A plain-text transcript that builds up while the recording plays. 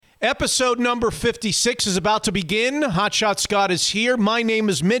Episode number 56 is about to begin. Hotshot Scott is here. My name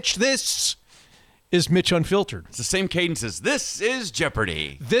is Mitch. This is Mitch Unfiltered. It's the same cadence as This is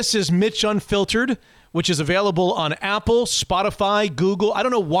Jeopardy. This is Mitch Unfiltered, which is available on Apple, Spotify, Google. I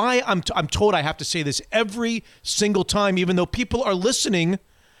don't know why I'm told I have to say this every single time, even though people are listening.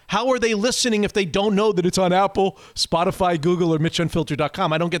 How are they listening if they don't know that it's on Apple, Spotify, Google, or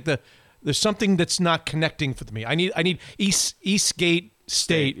MitchUnfiltered.com? I don't get there's something that's not connecting with me. I need Eastgate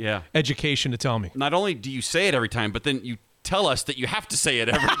State education to tell me. Not only do you say it every time, but then you tell us that you have to say it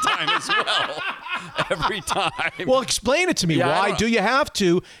every time as well. Every time. Well, explain it to me. Why do you have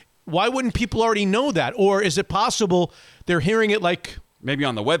to? Why wouldn't people already know that? Or is it possible they're hearing it like maybe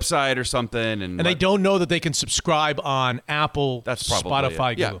on the website or something, and they don't know that they can subscribe on Apple, that's probably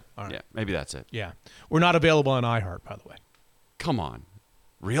Spotify, it. Google. Yeah. All right. Yeah, maybe that's it. Yeah. We're not available on iHeart, by the way. Come on.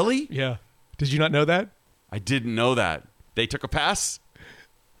 Really? Yeah. Did you not know that? I didn't know that. They took a pass?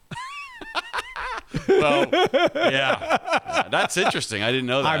 Well, yeah. That's interesting. I didn't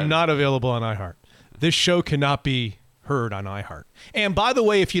know that. I'm not available on iHeart. This show cannot be heard on iHeart. And by the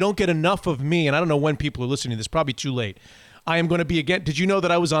way, if you don't get enough of me, and I don't know when people are listening to this, probably too late, I am going to be again. Did you know that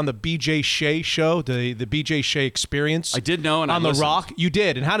I was on the BJ Shea show, the BJ Shea Experience? I did know, and on I listened. The Rock. You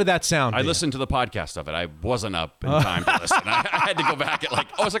did, and how did that sound? I listened to the podcast of it. I wasn't up in time to listen. I had to go back at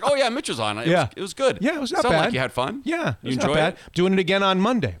I was like, oh yeah, Mitch was on. It was good. Yeah, it was not Sounded bad. like you had fun. Yeah, you enjoyed it. Doing it again on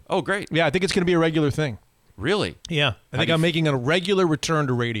Monday. Oh, great. Yeah, I think it's going to be a regular thing. Really? Yeah, I think I'm making a regular return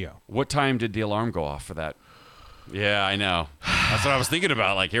to radio. What time did the alarm go off for that? Yeah, I know. That's what I was thinking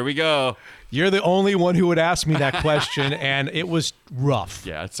about. Like, here we go. You're the only one who would ask me that question, and it was rough.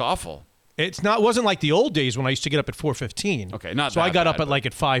 Yeah, it's awful. It wasn't like the old days when I used to get up at 4:15. Okay, not so that I got bad, up at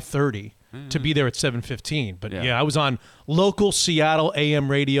 5:30 to be there at 7:15. But yeah, I was on local Seattle AM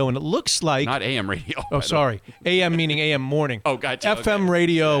radio, and it looks like not AM radio. Oh, sorry, AM meaning AM morning. Oh, gotcha. FM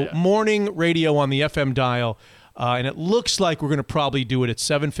radio, morning radio on the FM dial. And it looks like we're going to probably do it at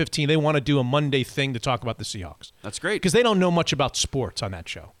 7:15. They want to do a Monday thing to talk about the Seahawks. That's great. Because they don't know much about sports on that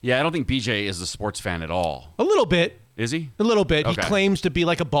show. Yeah, I don't think BJ is a sports fan at all. A little bit. Is he? A little bit. Okay. He claims to be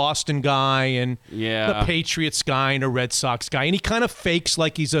like a Boston guy and the Patriots guy and a Red Sox guy. And he kind of fakes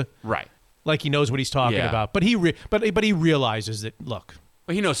like he's like he knows what he's talking about. But he realizes that, look.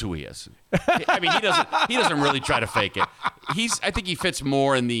 Well, he knows who he is. I mean, he doesn't really try to fake it. I think he fits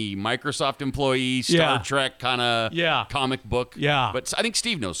more in the Microsoft employee, Star Trek kind of comic book. Yeah. But I think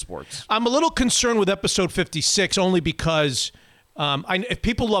Steve knows sports. I'm a little concerned with episode 56 only because if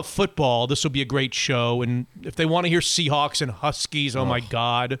people love football, this will be a great show. And if they want to hear Seahawks and Huskies, oh my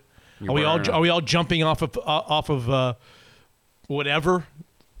God. Are we all jumping off of whatever?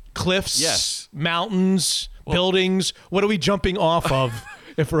 Cliffs? Yes. Mountains? Buildings? What are we jumping off of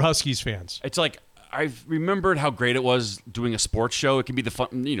if we're Huskies fans? It's like I've remembered how great it was doing a sports show. It can be the fun,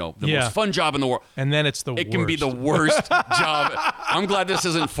 the most fun job in the world. And then it's the worst. It can be the worst job. I'm glad this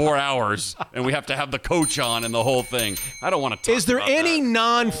isn't 4 hours and we have to have the coach on and the whole thing. I don't want to talk about that. Is there any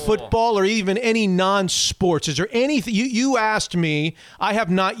non-football or even any non-sports? Is there anything? You asked me. I have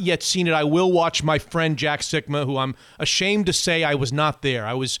not yet seen it. I will watch my friend Jack Sikma, who I'm ashamed to say I was not there.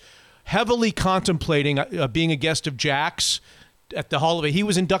 I was heavily contemplating being a guest of Jack's at the Hall of Fame. He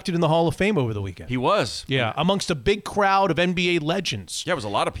was inducted in the Hall of Fame over the weekend. He was. Yeah, amongst a big crowd of NBA legends. Yeah, it was a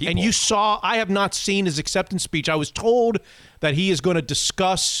lot of people. And you saw, I have not seen his acceptance speech. I was told that he was going to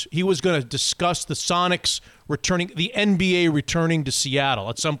discuss the Sonics the NBA returning to Seattle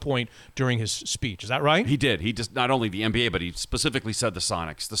at some point during his speech. Is that right? He did. He just, not only the NBA, but he specifically said the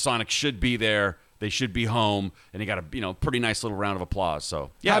Sonics. The Sonics should be there. They should be home, and he got a pretty nice little round of applause. So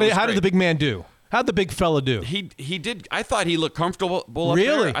yeah, how did the big man do? How'd the big fella do? He did. I thought he looked comfortable.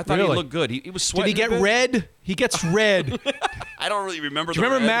 Really? Up there. I thought he looked good. He was sweating. Did he get red? He gets red. I don't really remember. Do you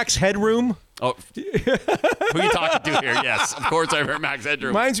remember Max Headroom? Oh, who are you talking to here? Yes, of course I remember Max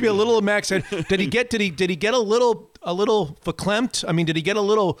Headroom. Reminds me a little of Max Headroom. Did he get a little verklempt? I mean, did he get a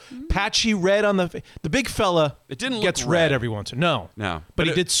little patchy red on the big fella? It didn't gets look red every once in a while. No, but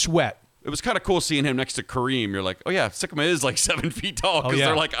he did sweat. It was kind of cool seeing him next to Kareem. You're like, oh yeah, Sikma is like 7 feet tall because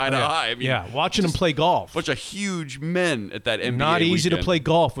they're like eye to eye. I mean, watching him play golf. Bunch of huge men at that NBA Not easy weekend. to play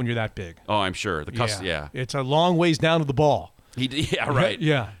golf when you're that big. Oh, I'm sure. It's a long ways down to the ball. Right.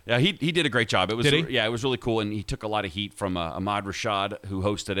 Yeah. He did a great job. It was Did he? Yeah, it was really cool, and he took a lot of heat from Ahmad Rashad, who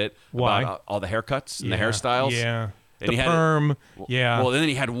hosted it. Why? About all the haircuts and the hairstyles. Yeah. And the perm. Well, then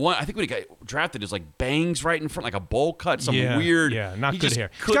he had one. I think when he got drafted, it was like bangs right in front, like a bowl cut. Some weird. Yeah, not good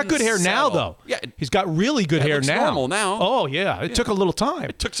hair. He's got good hair now, though. Yeah, he's got really good hair looks now. Normal now. Oh yeah, it took a little time.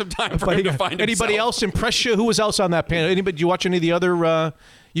 It took some time for him to find Anybody himself. else impress you? Who was else on that panel? Anybody? Did you watch any of the other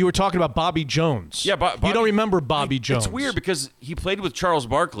You were talking about Bobby Jones. Yeah, you don't remember Bobby Jones. It's weird because he played with Charles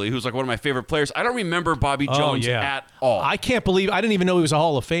Barkley, who's like one of my favorite players. I don't remember Bobby Jones at all. I can't believe I didn't even know he was a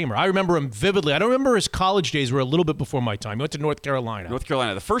Hall of Famer. I remember him vividly. I don't remember his college days were a little bit before my time. He went to North Carolina.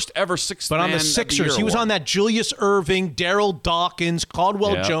 The first ever sixth man. But on the Sixers, he was on that Julius Erving, Daryl Dawkins,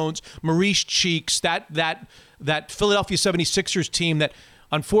 Caldwell Jones, Maurice Cheeks, that Philadelphia 76ers team that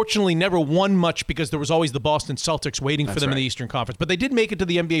unfortunately never won much because there was always the Boston Celtics waiting for them in the Eastern Conference. But they did make it to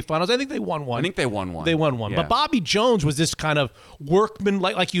the NBA Finals. I think they won one. They won one. Yeah. But Bobby Jones was this kind of workman,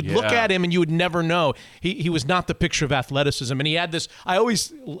 like you'd look at him and you would never know. He was not the picture of athleticism. And he had this, I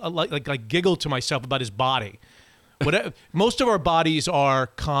always like giggle to myself about his body. Most of our bodies are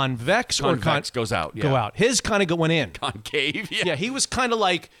convex goes out. Go out. His kind of went in. Concave. Yeah, he was kind of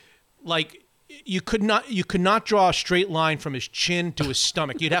like you could not draw a straight line from his chin to his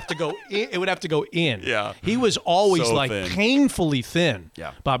stomach. You'd have to go in, it would have to go in. Yeah. He was always so like thin. Painfully thin.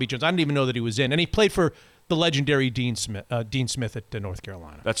 Yeah. Bobby Jones. I didn't even know that he was in. And he played for the legendary Dean Smith at North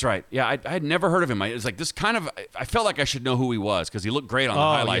Carolina. That's right. Yeah, I had never heard of him. It was like this kind of. I felt like I should know who he was because he looked great on the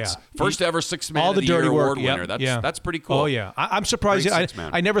highlights. Yeah. First ever Sixth Man all of the the dirty Year work. award winner. That's pretty cool. Oh yeah, I'm surprised.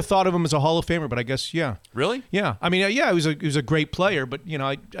 I never thought of him as a Hall of Famer, but I guess Really? Yeah. I mean, he was a great player, but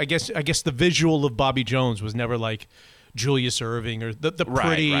I guess the visual of Bobby Jones was never like Julius Erving or the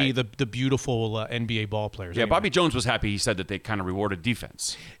pretty, the beautiful NBA ball players. Yeah, anyway. Bobby Jones was happy. He said that they kind of rewarded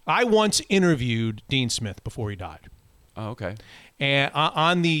defense. I once interviewed Dean Smith before he died. Oh, okay. And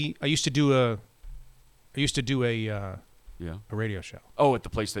I used to do a radio show. Oh, at the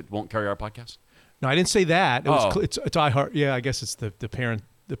place that won't carry our podcast? No, I didn't say that. It's iHeart. Yeah, I guess it's the parent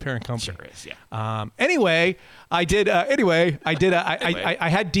company. Sure is. Yeah. Anyway, I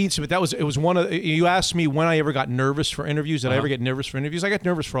had Dean Smith. It was one of. You asked me when I ever got nervous for interviews. Did I ever get nervous for interviews? I got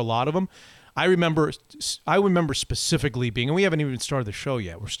nervous for a lot of them. I remember specifically being, and we haven't even started the show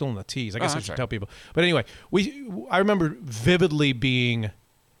yet. We're still in the tease. I guess I should tell people. But anyway, I remember vividly being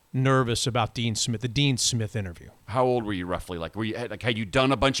nervous about Dean Smith, the Dean Smith interview. How old were you roughly? Had you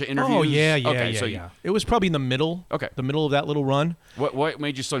done a bunch of interviews? Oh yeah. It was probably in the middle. Okay. The middle of that little run. What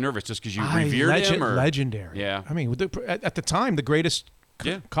made you so nervous? Just because you revered him? Or? Legendary. Yeah. I mean, at the time, the greatest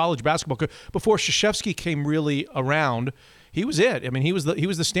college basketball coach. Before Krzyzewski came really around, he was it. I mean, he was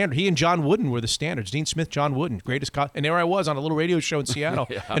the standard. He and John Wooden were the standards. Dean Smith, John Wooden, greatest. And there I was on a little radio show in Seattle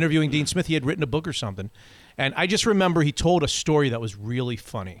interviewing Dean Smith. He had written a book or something. And I just remember he told a story that was really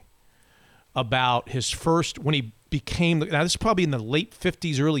funny about his first, when he became, now this is probably in the late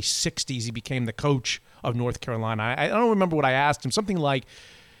 50s, early 60s, he became the coach of North Carolina. I don't remember what I asked him. Something like,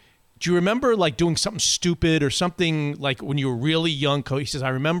 do you remember like doing something stupid or something like when you were really young? He says, I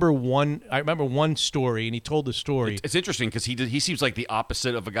remember one story, and he told the story. It's interesting because he seems like the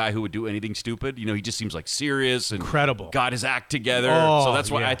opposite of a guy who would do anything stupid. He just seems like serious and incredible. Got his act together. So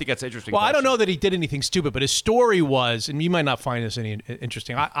that's why I think that's interesting. Well, I don't know that he did anything stupid, but his story was, and you might not find this any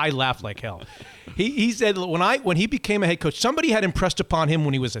interesting. I laughed like hell. He said when he became a head coach, somebody had impressed upon him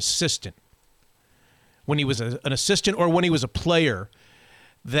when he was assistant, when he was an assistant or when he was a player,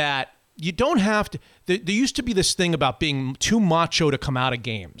 that you don't have to. There used to be this thing about being too macho to come out of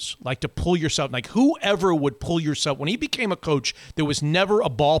games, like to pull yourself. Like whoever would pull yourself. When he became a coach, there was never a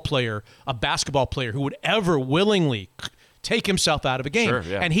basketball player who would ever willingly take himself out of a game. Sure,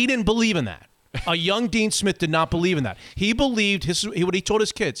 yeah. And he didn't believe in that. A young Dean Smith did not believe in that. He believed what he told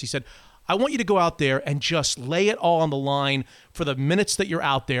his kids. He said, I want you to go out there and just lay it all on the line for the minutes that you're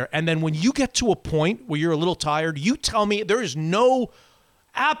out there. And then when you get to a point where you're a little tired, you tell me. There is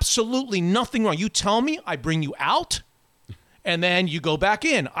absolutely nothing wrong. You tell me, I bring you out, and then you go back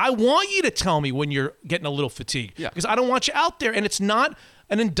in. I want you to tell me when you're getting a little fatigued, because I don't want you out there. And it's not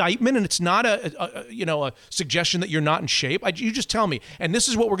an indictment, and it's not a suggestion that you're not in shape. You just tell me, and this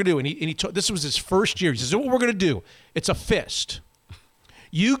is what we're gonna do. And he this was his first year. He says, "What we're gonna do? It's a fist.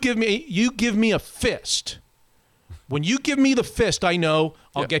 You give me a fist. When you give me the fist, I know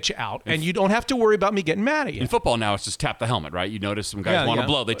I'll get you out, and you don't have to worry about me getting mad at you." In football now, it's just tap the helmet, right? You notice some guys want to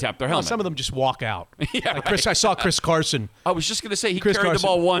blow, they tap their helmet. Some of them just walk out. I saw Chris Carson. I was just going to say, he carried the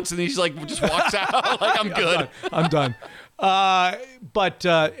ball once, and he's like, just walks out like, I'm good. I'm done. But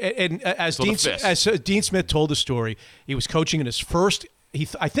as Dean Smith told the story, he was coaching in his first.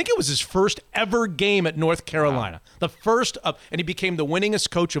 I think it was his first ever game at North Carolina. Wow. The first, and he became the winningest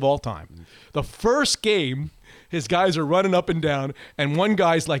coach of all time. The first game. His guys are running up and down, and one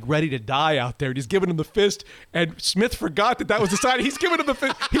guy's like ready to die out there. And he's giving him the fist, and Smith forgot that was the sign. He's giving him the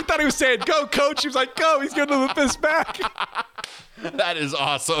fist. He thought he was saying, "Go, coach." He was like, "Go." He's giving him the fist back. That is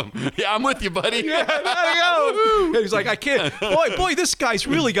awesome. Yeah, I'm with you, buddy. Yeah, there you go. He's like, I can't. Boy, this guy's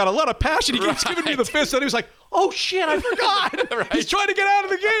really got a lot of passion. He keeps giving me the fist, and he was like, oh shit, I forgot. Right. He's trying to get out of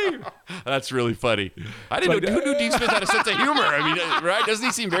the game. That's really funny. I didn't know. Who knew Dean Smith had a sense of humor? I mean, right? Doesn't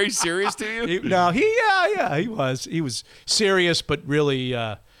he seem very serious to you? He was. He was serious, but really,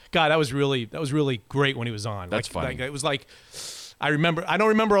 God, that was really great when he was on. That's funny. It was like, I don't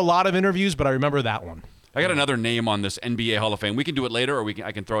remember a lot of interviews, but I remember that one. I got another name on this NBA Hall of Fame. We can do it later, or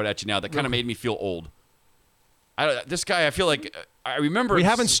I can throw it at you now. That kind of made me feel old. This guy, I feel like I remember. We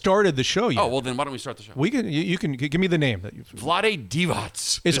haven't started the show yet. Oh well, then why don't we start the show? We can. You can give me the name. Vlade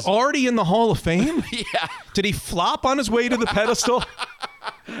Divac is already in the Hall of Fame. Yeah. Did he flop on his way to the pedestal?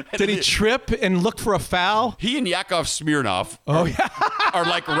 Did he trip and look for a foul? He and Yakov Smirnoff are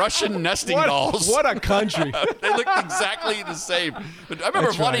like Russian nesting dolls. What a country. They look exactly the same. But I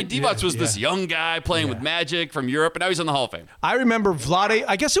remember Vlade Divac was this young guy playing with Magic from Europe, and now he's in the Hall of Fame. I remember Vlade,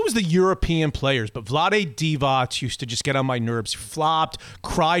 I guess it was the European players, but Vlade Divac used to just get on my nerves. Flopped,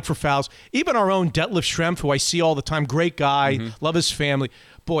 cried for fouls. Even our own Detlef Schrempf, who I see all the time, great guy, love his family.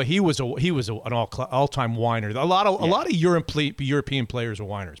 Boy, he was an all-time whiner. A lot of European players are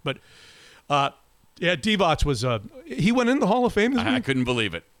whiners, but Divac was he went in the Hall of Fame. I couldn't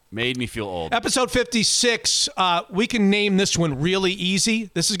believe it. Made me feel old. Episode 56. We can name this one really easy.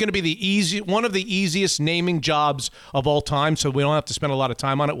 This is going to be one of the easiest naming jobs of all time, so we don't have to spend a lot of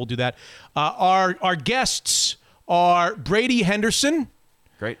time on it. We'll do that. Our guests are Brady Henderson.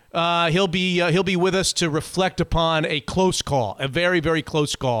 Great. He'll be with us to reflect upon a close call, a very, very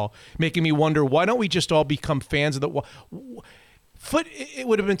close call, making me wonder, why don't we just all become fans of the foot? It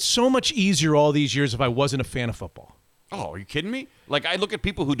would have been so much easier all these years if I wasn't a fan of football. Oh, are you kidding me? Like, I look at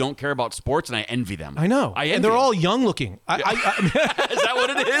people who don't care about sports, and I envy them. I know. And they're all young looking. Is that what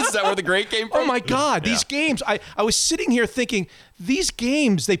it is? Is that where the great came from? Oh, my God. These games, I was sitting here thinking, these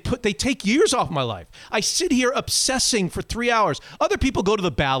games, they take years off my life. I sit here obsessing for 3 hours. Other people go to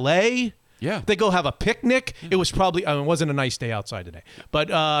the ballet. Yeah. They go have a picnic. It was probably, it wasn't a nice day outside today.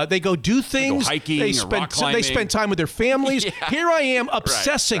 But they go do things. They go hiking or rock climbing. They spend time with their families. Yeah. Here I am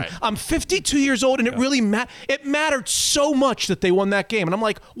obsessing. Right. I'm 52 years old, and it really it mattered so much that they won that game. And I'm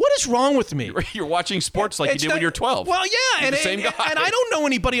like, what is wrong with me? You're watching sports like you did when you're 12. Well, yeah. You're the same guy. And I don't know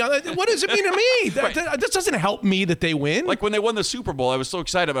anybody. What does it mean to me? Right. This doesn't help me that they win. Like when they won the Super Bowl, I was so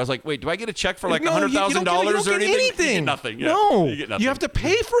excited. I was like, wait, do I get a check for like $100,000 or anything? You get nothing. Yeah. No. You get nothing. You have to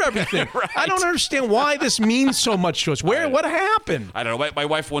pay for everything. Right. I don't understand why this means so much to us. What happened? I don't know. My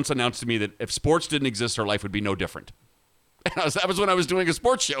wife once announced to me that if sports didn't exist, her life would be no different. And that was when I was doing a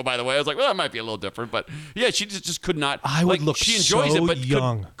sports show, by the way. I was like, well, that might be a little different. But yeah, she just could not. I would look she enjoys so it, but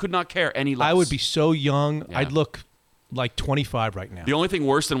young. Could not care any less. I would be so young. Yeah. I'd look like 25 right now. The only thing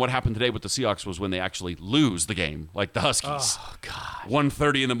worse than what happened today with the Seahawks was when they actually lose the game, like the Huskies. Oh, God.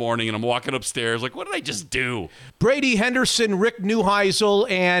 1:30 in the morning, and I'm walking upstairs like, what did I just do? Brady Henderson, Rick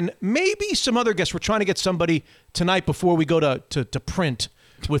Neuheisel, and maybe some other guests. We're trying to get somebody tonight before we go to print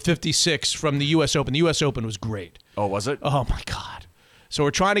with 56 from the U.S. Open. The U.S. Open was great. Oh, was it? Oh, my God. So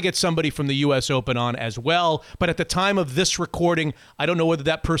we're trying to get somebody from the U.S. Open on as well. But at the time of this recording, I don't know whether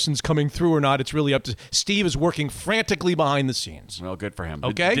that person's coming through or not. It's really up to Steve is working frantically behind the scenes. Well, good for him.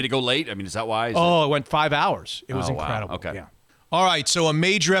 Okay. Did it go late? I mean, is that why? It went 5 hours. It was incredible. Wow. Okay. Yeah. All right, so a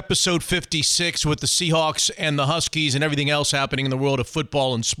major episode 56 with the Seahawks and the Huskies and everything else happening in the world of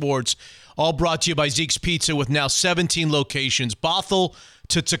football and sports, all brought to you by Zeke's Pizza with now 17 locations. Bothell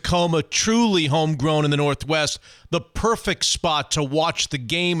to Tacoma, truly homegrown in the Northwest, the perfect spot to watch the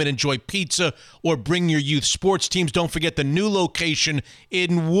game and enjoy pizza or bring your youth sports teams. Don't forget the new location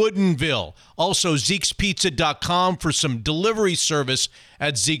in Woodinville. Also, Zeke'sPizza.com for some delivery service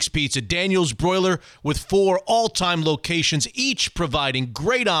at Zeke's Pizza. Daniel's Broiler with 4 all-time locations, each providing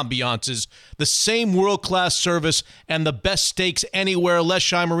great ambiances, the same world-class service, and the best steaks anywhere.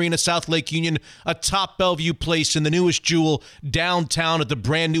 Leschi Marina, South Lake Union, a top Bellevue place in the newest jewel downtown at the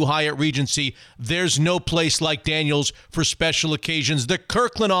brand new Hyatt Regency. There's no place like Daniel's for special occasions. The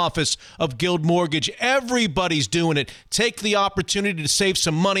Kirkland office of Guild Mortgage. Everybody's doing it. Take the opportunity to save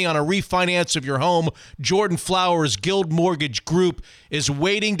some money on a refinance of your home. Jordan Flowers Guild Mortgage Group is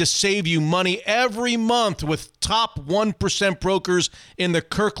waiting to save you money every month with top 1% brokers in the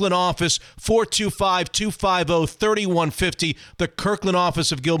Kirkland office. 425-250-3150. The Kirkland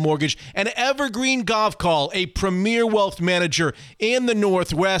office of Guild Mortgage. And Evergreen Golf Call, a premier wealth manager in the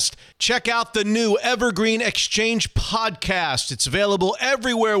Northwest. Check out the new Evergreen Exchange podcast. It's available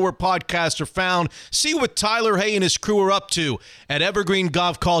everywhere where podcasts are found. See what Tyler Hay and his crew are up to at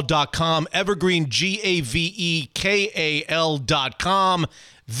evergreengolfcall.com, evergreengavekal.com.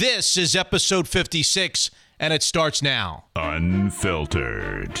 This is episode 56, and it starts now.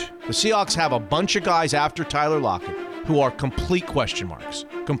 Unfiltered. The Seahawks have a bunch of guys after Tyler Lockett who are complete question marks.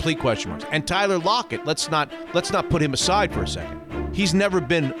 Complete question marks. And Tyler Lockett, let's not put him aside for a second. He's never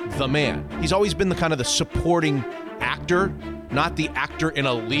been the man. He's always been the kind of the supporting actor, not the actor in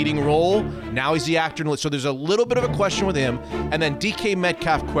a leading role. Now he's the actor. So there's a little bit of a question with him. And then DK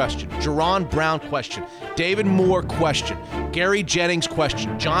Metcalf question. Jerron Brown question. David Moore question. Gary Jennings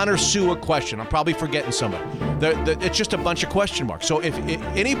question. John Ursua question. I'm probably forgetting somebody. It's just a bunch of question marks. So if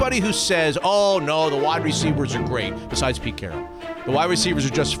anybody who says, oh, no, the wide receivers are great, besides Pete Carroll, the wide receivers are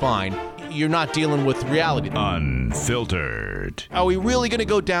just fine, you're not dealing with reality. Unfiltered. Are we really going to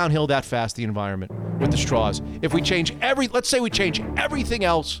go downhill that fast, the environment, with the straws? If we change let's say we change everything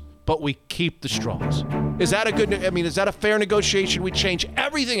else, but we keep the straws. Is that a fair negotiation? We change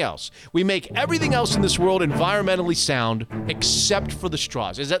everything else. We make everything else in this world environmentally sound except for the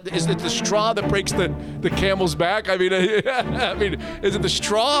straws. Is it the straw that breaks the camel's back? I mean, is it the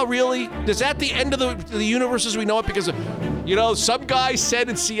straw really? Is that the end of the universe as we know it? Because, some guy said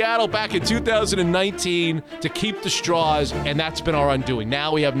in Seattle back in 2019 to keep the straws, and that's been our undoing.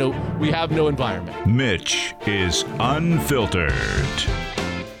 Now we have no environment. Mitch is unfiltered.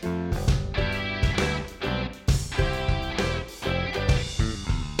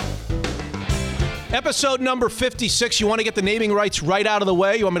 Episode number 56. You want to get the naming rights right out of the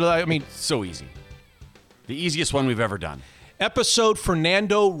way? You want me to? So easy. The easiest one we've ever done. Episode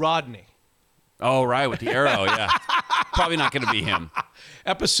Fernando Rodney. Oh, right, with the arrow, yeah. Probably not going to be him.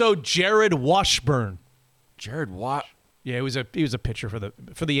 Episode Jared Washburn. Jared Wash. Yeah, he was a pitcher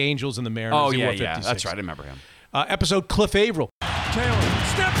for the Angels and the Mariners. Oh, yeah, that's right. I remember him. Episode Cliff Averill. Taylor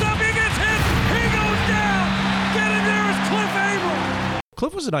steps up, he gets hit, he goes down. Get in there, it's Cliff Averill.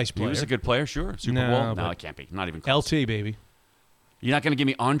 Cliff was a nice player. He was a good player, sure. Super Bowl? No, it can't be. Not even close. LT, baby. You're not going to give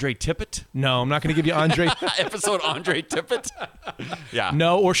me Andre Tippett? No, I'm not going to give you Andre. Episode Andre Tippett? Yeah.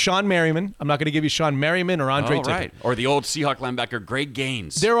 No, or Sean Merriman. I'm not going to give you Sean Merriman or Andre Tippett. Right. Or the old Seahawk linebacker, Greg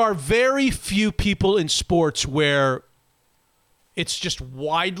Gaines. There are very few people in sports where it's just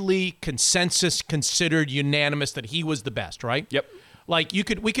widely consensus considered unanimous that he was the best, right? Yep. Like we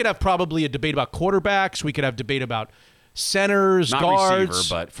could have probably a debate about quarterbacks. We could have debate about centers, not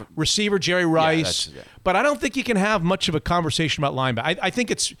guards, receiver, Jerry Rice. Yeah. But I don't think you can have much of a conversation about linebacker. I think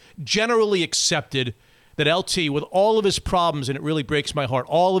it's generally accepted that LT, with all of his problems, and it really breaks my heart,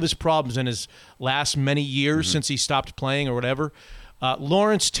 all of his problems in his last many years since he stopped playing or whatever,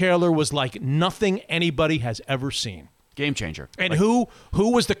 Lawrence Taylor was like nothing anybody has ever seen. Game changer. And who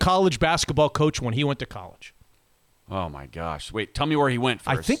was the college basketball coach when he went to college? Oh, my gosh. Wait, tell me where he went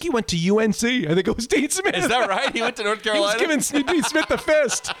first. I think he went to UNC. I think it was Dean Smith. Is that right? He went to North Carolina? He was giving Dean Smith the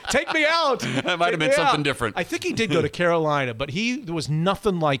fist. Take me out. That might have been something different. I think he did go to Carolina, but there was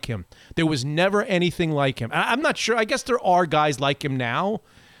nothing like him. There was never anything like him. I'm not sure. I guess there are guys like him now,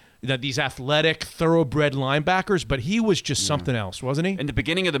 these athletic, thoroughbred linebackers, but he was just something else, wasn't he? In the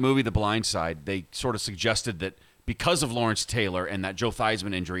beginning of the movie, The Blind Side, they sort of suggested that because of Lawrence Taylor and that Joe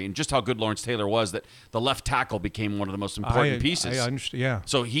Theismann injury and just how good Lawrence Taylor was, that the left tackle became one of the most important pieces. I understand, yeah.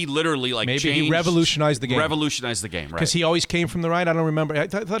 So he literally he revolutionized the game. Revolutionized the game, right. Because he always came from the right. I don't remember. I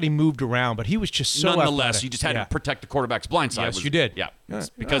thought he moved around, but he was just so nonetheless, athletic. you just had to protect the quarterback's blind side. Yes, you did. Yeah,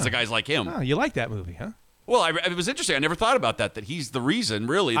 because of guys like him. Oh, you like that movie, huh? Well, it was interesting. I never thought about that he's the reason,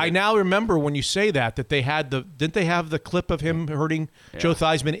 really. I now remember when you say that they had didn't they have the clip of him hurting Joe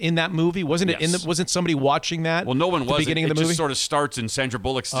Theismann in that movie? Wasn't it wasn't somebody watching that? Well, no one was. Beginning of the movie? Just sort of starts and Sandra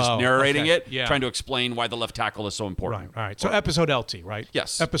Bullock's just narrating it, trying to explain why the left tackle is so important. Right, all right. So episode LT, right?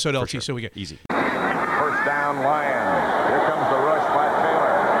 Yes. Episode LT, sure. So we get easy. First down, Lions. Here comes the rush by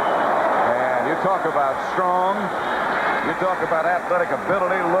Taylor. And you talk about strong, you talk about athletic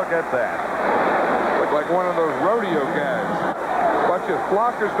ability, look at that. Like one of those rodeo guys. Watch his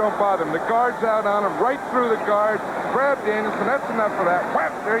blockers don't bother him. The guard's out on him, right through the guard. Grab Danielson, that's enough for that.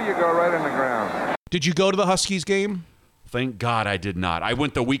 Whap, there you go, right in the ground. Did you go to the Huskies game? Thank God I did not. I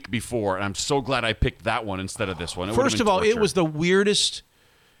went the week before, and I'm so glad I picked that one instead of this one. First of all, it was the weirdest.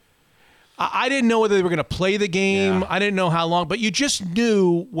 I didn't know whether they were going to play the game. Yeah. I didn't know how long, but you just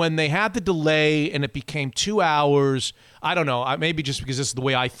knew when they had the delay and it became 2 hours. I don't know. Maybe just because this is the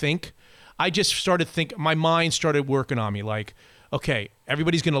way I think. I just started thinking, my mind started working on me like, okay,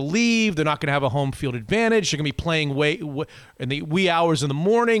 everybody's going to leave. They're not going to have a home field advantage. They're going to be playing in the wee hours in the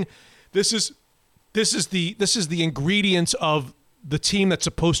morning. This is the ingredients of the team that's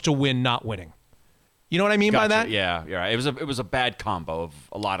supposed to win not winning. You know what I mean by that? Yeah, yeah. It was a bad combo of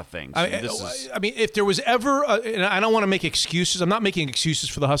a lot of things. I mean, if there was ever, and I don't want to make excuses. I'm not making excuses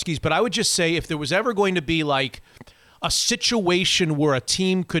for the Huskies, but I would just say if there was ever going to be like a situation where a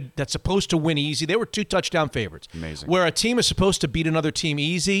team that's supposed to win easy. They were 2 touchdown favorites. Amazing. Where a team is supposed to beat another team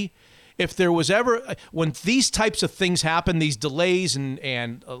easy. If there was ever, when these types of things happen, these delays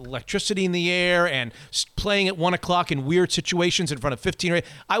and electricity in the air and playing at 1 o'clock in weird situations in front of 15,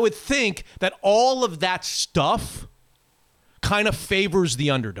 I would think that all of that stuff kind of favors the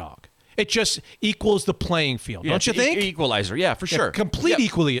underdog. It just equals the playing field, don't you think? Equalizer, yeah, for sure. Complete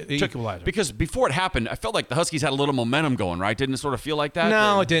equalizer. Because before it happened, I felt like the Huskies had a little momentum going, right? Didn't it sort of feel like that?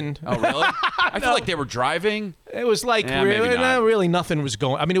 No, it didn't. Oh, really? I feel like they were driving. It was like really nothing was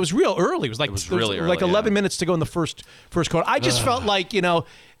going. I mean, it was real early. It was really early, like 11 minutes to go in the first quarter. I just felt like,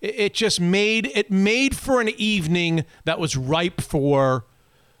 it just made for an evening that was ripe for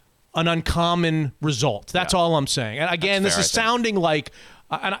an uncommon result. That's all I'm saying. And again, this is sounding like.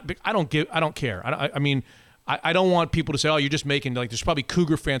 I don't care. I mean, I don't want people to say, "Oh, you're just making," like there's probably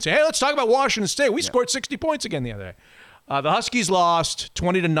Cougar fans say, "Hey, let's talk about Washington State. We scored 60 points again the other day." The Huskies lost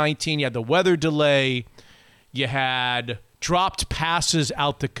 20-19. You had the weather delay. You had dropped passes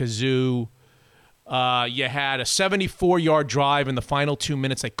out the kazoo. You had a 74-yard drive in the final 2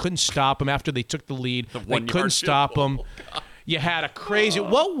 minutes. They couldn't stop them after they took the lead. They couldn't stop them. You had a crazy.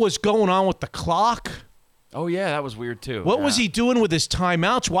 What was going on with the clock? Oh, yeah, that was weird, too. What was he doing with his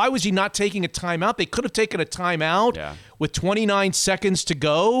timeouts? Why was he not taking a timeout? They could have taken a timeout with 29 seconds to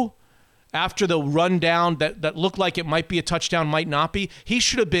go after the rundown that looked like it might be a touchdown, might not be. He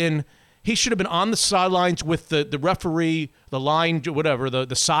should have been on the sidelines with the referee, the line, whatever,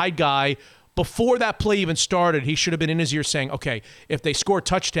 the side guy. Before that play even started, he should have been in his ear saying, okay, if they score a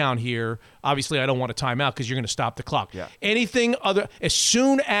touchdown here, obviously I don't want a timeout because you're going to stop the clock. Yeah. Anything other, as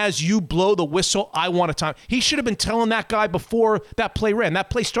soon as you blow the whistle, I want a time. He should have been telling that guy before that play ran. That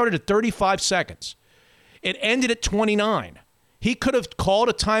play started at 35 seconds. It ended at 29. He could have called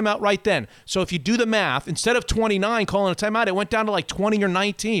a timeout right then. So if you do the math, instead of 29 calling a timeout, it went down to like 20 or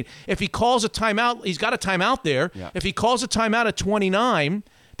 19. If he calls a timeout, he's got a timeout there. Yeah. If he calls a timeout at 29,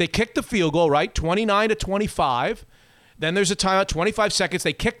 they kick the field goal, right? 29-25. Then there's a timeout, 25 seconds.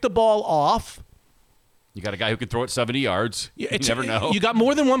 They kick the ball off. You got a guy who can throw it 70 yards. You never know. You got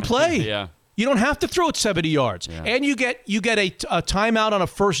more than one play. Yeah. You don't have to throw it 70 yards. Yeah. And you get a timeout on a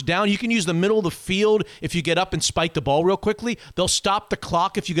first down. You can use the middle of the field if you get up and spike the ball real quickly. They'll stop the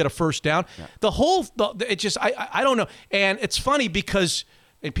clock if you get a first down. Yeah. I don't know. And it's funny because,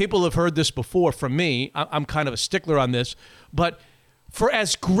 and people have heard this before from me. I'm kind of a stickler on this, but for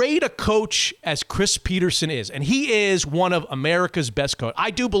as great a coach as Chris Peterson is, and he is one of America's best coaches,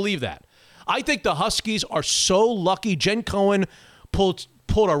 I do believe that. I think the Huskies are so lucky. Jen Cohen pulled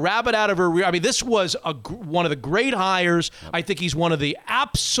a rabbit out of her rear. I mean, this was one of the great hires. I think he's one of the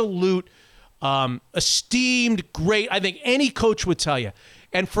absolute esteemed great. I think any coach would tell you.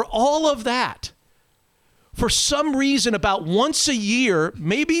 And for all of that, for some reason, about once a year,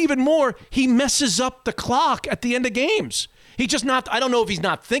 maybe even more, he messes up the clock at the end of games. He just I don't know if he's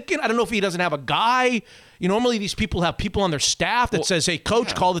not thinking. I don't know if he doesn't have a guy. Normally these people have people on their staff that says, hey,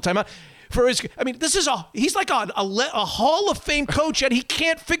 coach, call the timeout. He's like a Hall of Fame coach, and he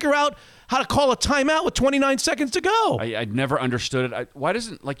can't figure out how to call a timeout with 29 seconds to go. I never understood it. Why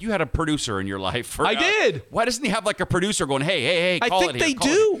doesn't, like, you had a producer in your life? I did. Why doesn't he have like a producer going, hey, call it? I think they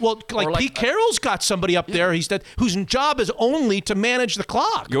do. Well, like Pete Carroll's got somebody up there. He said whose job is only to manage the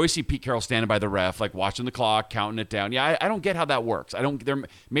clock. You always see Pete Carroll standing by the ref, like watching the clock, counting it down. Yeah, I don't get how that works.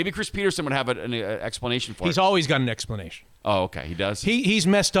 Maybe Chris Peterson would have an explanation for it. He's always got an explanation. Oh, okay. He does? He's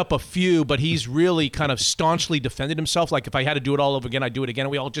messed up a few, but he's really kind of staunchly defended himself. Like, if I had to do it all over again, I'd do it again.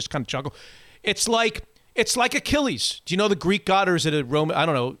 And we all just kind of chuckle. It's like Achilles. Do you know the Greek god, or is it a Roman? I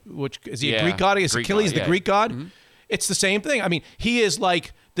don't know. Which is he a Greek god? Is Achilles the Greek god? Mm-hmm. It's the same thing. I mean, he is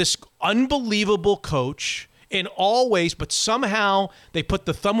like this unbelievable coach in all ways, but somehow they put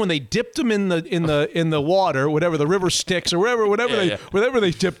the thumb when they dipped him in the water, whatever, the river Styx or wherever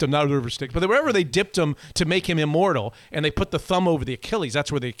they dipped him, not the river Styx, but wherever they dipped him to make him immortal, and they put the thumb over the Achilles.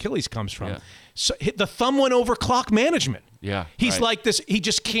 That's where the Achilles comes from. Yeah. So the thumb went over clock management. Yeah, he's like this. He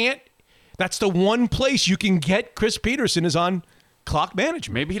just can't. That's the one place you can get Chris Peterson is on clock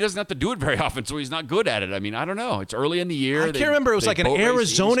management. Maybe he doesn't have to do it very often, so he's not good at it. I mean, I don't know. It's early in the year. I can't remember. It was like an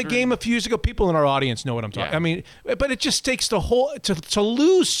Arizona game a few years ago. People in our audience know what I'm talking. Yeah. I mean, but it just takes the whole to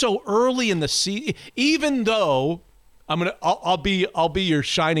lose so early in the season. Even though I'll be your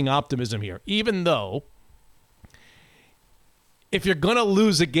shining optimism here. Even though if you're gonna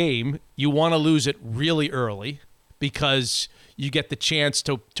lose a game, you want to lose it really early because you get the chance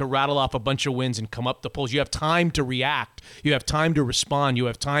to rattle off a bunch of wins and come up the polls. You have time to react. You have time to respond. You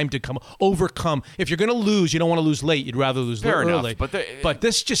have time to overcome. If you're going to lose, you don't want to lose late. You'd rather lose early. Enough, but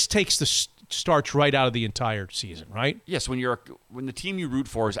this just takes starts right out of the entire season, right? Yes, when the team you root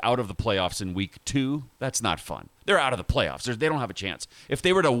for is out of the playoffs in week 2, that's not fun. They're out of the playoffs. They don't have a chance. If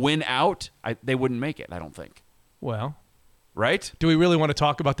they were to win out, they wouldn't make it, I don't think. Well. Right? Do we really want to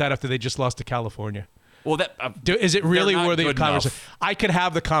talk about that after they just lost to California? Well, is it really worthy of conversation? Enough. I could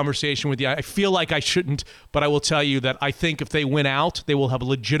have the conversation with you. I feel like I shouldn't, but I will tell you that I think if they win out, they will have a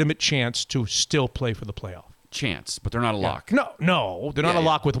legitimate chance to still play for the playoff. Chance, but they're not a lock. No, they're not a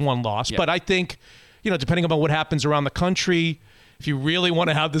lock with one loss. Yeah. But I think, depending on what happens around the country, if you really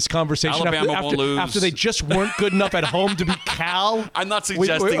want to have this conversation after they just weren't good enough at home to beat Cal. I'm not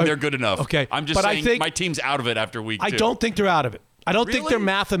suggesting they're good enough. Okay. I'm just saying my team's out of it after week 2. I don't think they're out of it. I don't think they're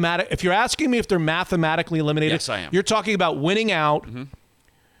mathematic. If you're asking me if they're mathematically eliminated, yes, I am. You're talking about winning out,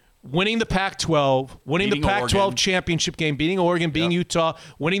 winning the Pac-12, winning the Pac-12 championship game, beating Oregon, beating Utah,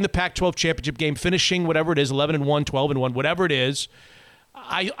 winning the Pac-12 championship game, finishing whatever it is, 11-1, 12-1, whatever it is.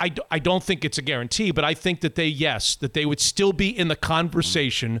 I don't think it's a guarantee, but I think that they would still be in the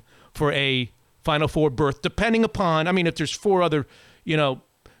conversation for a Final Four berth, depending upon. I mean, if there's 4 other,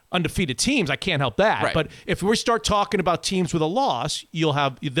 undefeated teams, I can't help that. Right. But if we start talking about teams with a loss,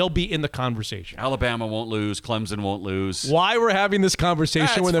 they'll be in the conversation. Alabama won't lose. Clemson won't lose. Why we're having this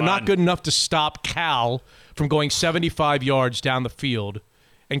conversation when they're not good enough to stop Cal from going 75 yards down the field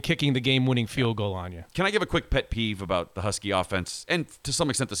and kicking the game-winning field goal on you. Can I give a quick pet peeve about the Husky offense and to some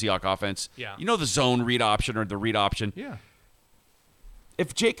extent the Seahawks offense? Yeah. The zone read option or the read option? Yeah.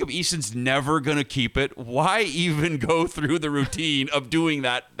 If Jacob Eason's never going to keep it, why even go through the routine of doing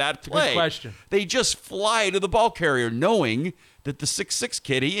that play? Good question. They just fly to the ball carrier knowing that the 6'6"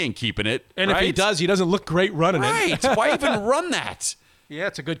 kid, he ain't keeping it. And right? if he does, he doesn't look great running it. Right. Why even run that? Yeah,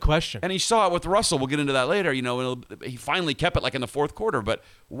 it's a good question. And he saw it with Russell. We'll get into that later. He finally kept it like in the fourth quarter. But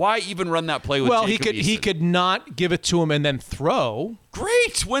why even run that play with Jacob Eason? He could not give it to him and then throw.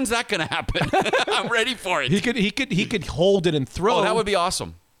 Great. When's that going to happen? I'm ready for it. He could hold it and throw. Oh, that would be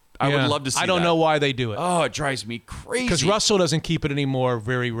awesome. I would love to see that. I don't know why they do it. Oh, it drives me crazy. Because Russell doesn't keep it anymore.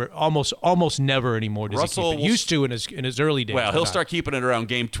 Almost never anymore does Russell he keep it. Used to in his early days. Well, he'll start keeping it around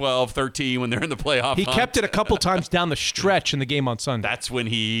game 12, 13 when they're in the playoff. He kept it a couple times down the stretch in the game on Sunday. That's when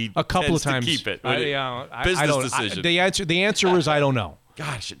he a couple of times to keep it. Business decision. The answer is I don't know.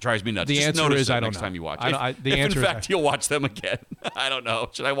 Gosh, it drives me nuts. The Just answer notice is that I don't next know. time you watch if in fact you'll watch them again. I don't know.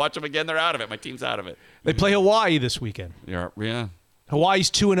 Should I watch them again? They're out of it. My team's out of it. They play Hawaii this weekend. Yeah.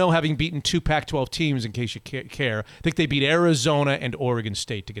 Hawaii's 2-0, having beaten 2 Pac-12 teams, in case you care. I think they beat Arizona and Oregon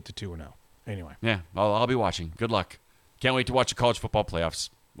State to get to 2-0. Anyway. Yeah, I'll be watching. Good luck. Can't wait to watch the college football playoffs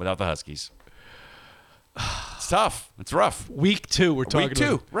without the Huskies. It's tough. It's rough. Week 2, we're talking Week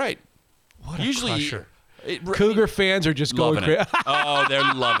 2, right. What a Usually, crusher. Cougar fans are just going crazy. Oh,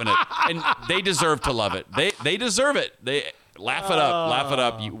 they're loving it. And they deserve to love it. They deserve it. They laugh it up. Laugh it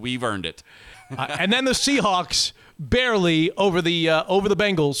up. We've earned it. And then the Seahawks barely over the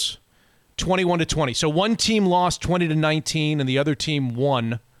Bengals, 21-20. So one team lost 20-19, and the other team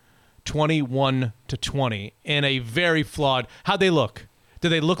won 21-20 in a very flawed. How'd they look? Did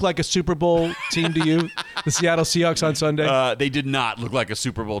they look like a Super Bowl team to you, the Seattle Seahawks on Sunday? They did not look like a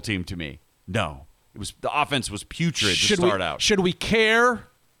Super Bowl team to me. No, the offense was putrid to start out. Should we care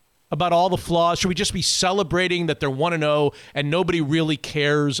about all the flaws? Should we just be celebrating that they're 1-0 and nobody really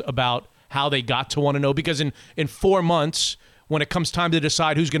cares about how they got to 1-0? Because in 4 months, when it comes time to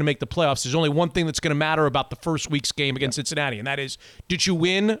decide who's going to make the playoffs, there's only one thing that's going to matter about the first week's game against Cincinnati, and that is, did you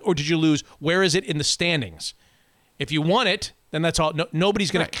win or did you lose? Where is it in the standings? If you won it, then that's all.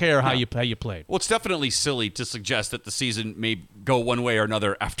 Nobody's going to care how you played. Well, it's definitely silly to suggest that the season may go one way or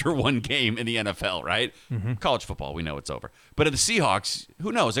another after one game in the NFL, right? Mm-hmm. College football, we know it's over. But at the Seahawks,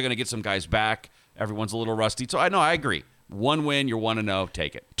 who knows? They're going to get some guys back. Everyone's a little rusty. So I agree. One win, you're 1-0,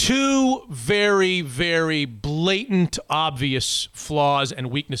 take it. 2 very, very blatant, obvious flaws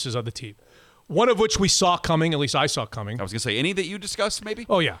and weaknesses of the team. One of which we saw coming, at least I saw coming. I was going to say, any that you discussed, maybe?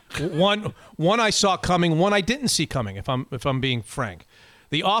 Oh, yeah. One I saw coming, one I didn't see coming, if I'm being frank.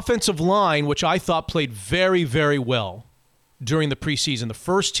 The offensive line, which I thought played very, very well during the preseason. The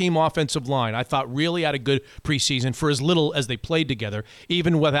first team offensive line, I thought really had a good preseason for as little as they played together,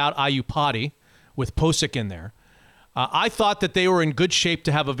 even without Ayupati, with Posick in there. I thought that they were in good shape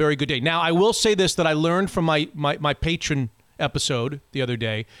to have a very good day. Now, I will say this, that I learned from my patron episode the other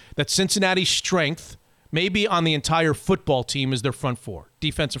day, that Cincinnati's strength, maybe on the entire football team, is their front four,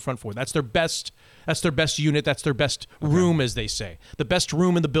 defensive front four. That's their best unit. That's their best room, as they say. The best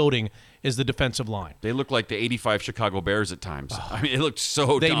room in the building is the defensive line. They look like the 85 Chicago Bears at times. I mean, it looked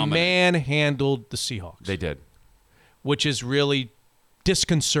so dominant. They manhandled the Seahawks. They did. Which is really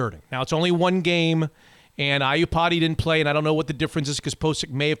disconcerting. Now, it's only one game. And Ayupati didn't play, and I don't know what the difference is because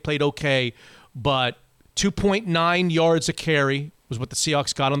Posick may have played okay, but 2.9 yards a carry was what the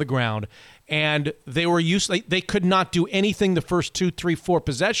Seahawks got on the ground. And they were they could not do anything the first 2, 3, 4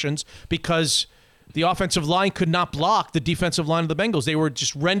 possessions because the offensive line could not block the defensive line of the Bengals. They were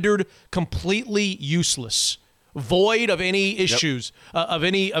just rendered completely useless, void of any issues, of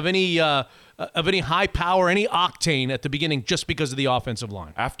any high power, any octane at the beginning, just because of the offensive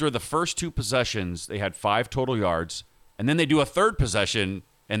line. After the first 2 possessions, they had 5 total yards, and then they do a third possession,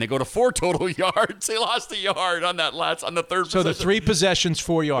 and they go to 4 total yards. They lost a yard on the third possession. So the 3 possessions,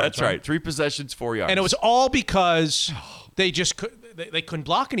 4 yards. That's right. 3 possessions, 4 yards. And it was all because they just they couldn't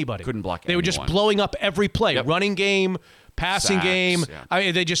block anybody. Couldn't block They were just anyone. blowing up every play. Yep. Running game, passing Sacks, game. yeah.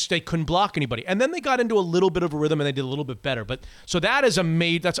 I mean, they couldn't block anybody. And then they got into a little bit of a rhythm and they did a little bit better. But so that's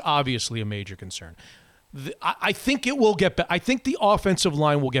obviously a major concern. I think it will get better. I think the offensive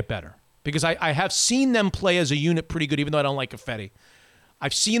line will get better because I have seen them play as a unit pretty good, even though I don't like Confetti.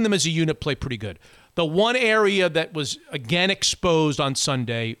 I've seen them as a unit play pretty good. The one area that was, again, exposed on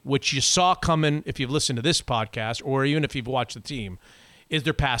Sunday, which you saw coming if you've listened to this podcast or even if you've watched the team, is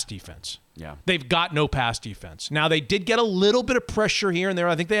their pass defense. Yeah. They've got no pass defense. Now, they did get a little bit of pressure here and there.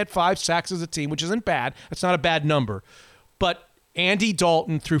 I think they had 5 sacks as a team, which isn't bad. That's not a bad number. But Andy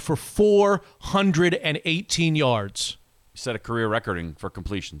Dalton threw for 418 yards. He set a career recording for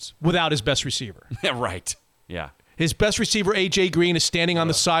completions. Without his best receiver. Yeah, right. Yeah. His best receiver, A.J. Green, is standing on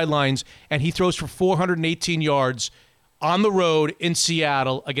the sidelines, and he throws for 418 yards on the road in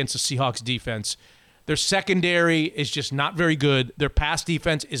Seattle against the Seahawks defense. Their secondary is just not very good. Their pass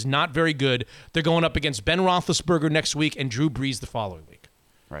defense is not very good. They're going up against Ben Roethlisberger next week and Drew Brees the following week.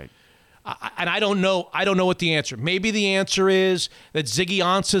 Right. And I don't know what the answer. Maybe the answer is that Ziggy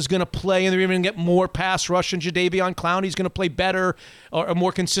Ansah is going to play and they're even going to get more pass rush, and Jadeveon Clowney's going to play better or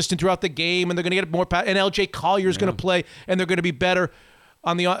more consistent throughout the game, and they're going to get more pass. And L.J. Collier's going to play, and they're going to be better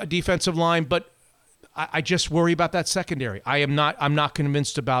on the defensive line. But I just worry about that secondary. I'm not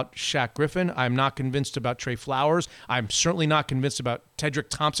convinced about Shaq Griffin. I'm not convinced about Trey Flowers. I'm certainly not convinced about Tedrick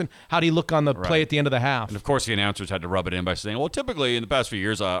Thompson. How do you look on the play at the end of the half? And, of course, the announcers had to rub it in by saying, well, typically in the past few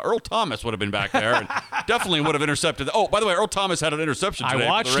years, Earl Thomas would have been back there and definitely would have intercepted. Oh, by the way, Earl Thomas had an interception today. I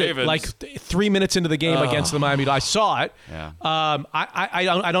watched for the it Ravens. like 3 minutes into the game against the Miami. I saw it. Yeah.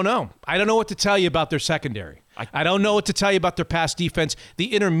 I don't know. I don't know what to tell you about their secondary. I don't know what to tell you about their pass defense.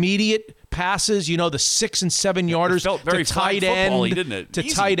 The intermediate passes, the 6 and 7 yarders felt very to tight flag football-y, end, didn't it? to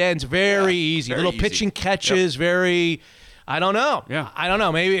Easy. tight ends, very easy. very Little easy. pitching catches, very. I don't know. Yeah. I don't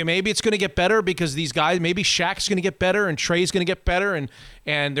know. Maybe it's going to get better because these guys. Maybe Shaq's going to get better and Trey's going to get better and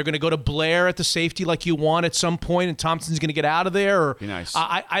they're going to go to Blair at the safety like you want at some point, and Thompson's going to get out of there. Or Be nice.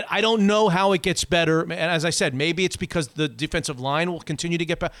 I don't know how it gets better. And as I said, maybe it's because the defensive line will continue to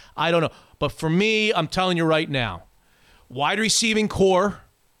get better. I don't know. But for me, I'm telling you right now, wide receiving core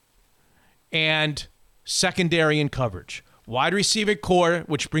and secondary and coverage. Wide receiving core,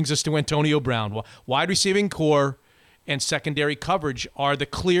 which brings us to Antonio Brown. Wide receiving core and secondary coverage are the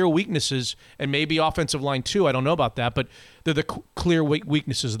clear weaknesses, and maybe offensive line too. I don't know about that, but they're the clear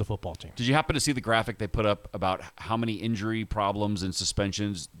weaknesses of the football team. Did you happen to see the graphic they put up about how many injury problems and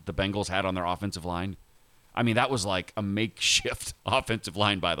suspensions the Bengals had on their offensive line? I mean, that was like a makeshift offensive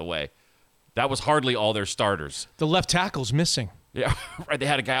line, by the way. That was hardly all their starters. The left tackle's missing. Yeah, right. They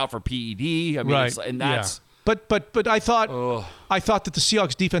had a guy out for PED. I mean, Right. and that's But I thought that the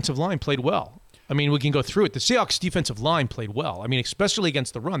Seahawks defensive line played well. I mean, we can go through it. The Seahawks defensive line played well. I mean, especially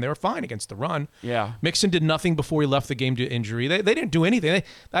against the run. They were fine against the run. Yeah. Mixon did nothing before he left the game to injury. They didn't do anything.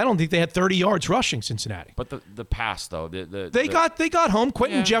 I don't think they had 30 yards rushing, Cincinnati. But the pass though, They got home.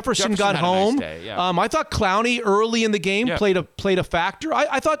 Quentin Jefferson got had a nice home. day, yeah. I thought Clowney early in the game Yeah. played a factor.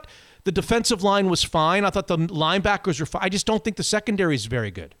 I thought the defensive line was fine. I thought the linebackers were fine. I just don't think the secondary is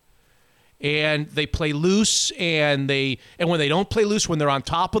very good. And they play loose, and when they don't play loose, when they're on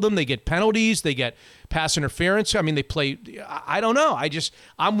top of them, they get penalties, they get pass interference. I mean, they play. I don't know.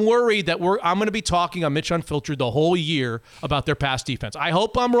 I'm worried that I'm going to be talking on Mitch Unfiltered the whole year about their pass defense. I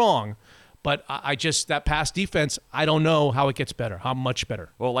hope I'm wrong, but that pass defense, I don't know how it gets better, how much better.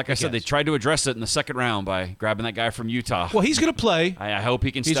 Well, like I said, they tried to address it in the second round by grabbing that guy from Utah. Well, he's going to play. I hope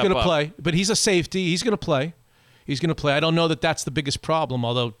he can He's step going to up. play, but he's a safety. He's going to play. He's going to play. I don't know that that's the biggest problem,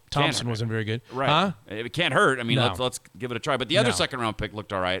 although Thompson wasn't very good. Right. Huh? It can't hurt. I mean, No. let's give it a try. But the other No. second-round pick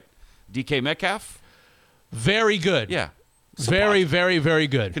looked all right. DK Metcalf? Very good. Yeah. Very, very, very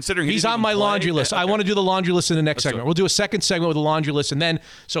good. Considering he he's didn't on even my play. laundry list. I Okay. want to do the laundry list in the next Let's do segment. it. We'll do a second segment with the laundry list, and then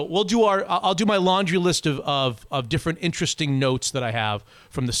we'll do I'll do my laundry list of different interesting notes that I have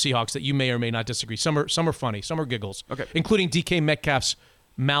from the Seahawks that you may or may not disagree. Some are funny, some are giggles. Okay. Including DK Metcalf's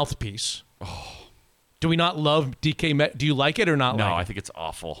mouthpiece. Do we not love DK Met? Do you like it or not? No, like I it? think it's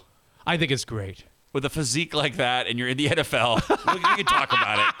awful. I think it's great. With a physique like that, and you're in the NFL, we can talk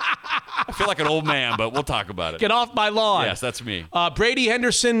about it. I feel like an old man, but we'll talk about it. Get off my lawn. Yes, that's me. Brady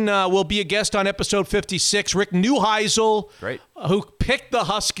Henderson will be a guest on episode 56. Rick Neuheisel, Great. Who picked the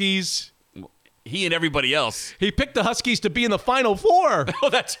Huskies. He and everybody else. He picked the Huskies to be in the Final Four. Oh,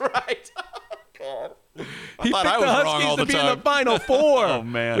 that's right. God. He thought picked I was the wrong Huskies all to the be in the time. Final Four. Oh,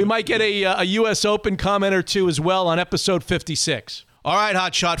 man. We might get a U.S. Open comment or two as well on episode 56. All right,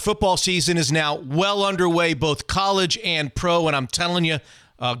 Hotshot. Football season is now well underway, both college and pro, and I'm telling you,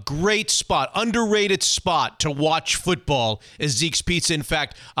 a great spot, underrated spot to watch football is Zeke's Pizza. In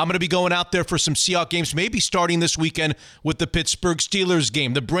fact, I'm going to be going out there for some Seahawks games, maybe starting this weekend with the Pittsburgh Steelers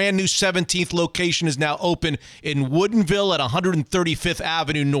game. The brand new 17th location is now open in Woodinville at 135th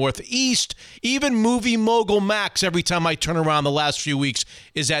Avenue Northeast. Even movie mogul Max, every time I turn around the last few weeks,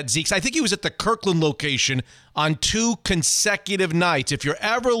 is at Zeke's. I think he was at the Kirkland location on 2 consecutive nights. If you're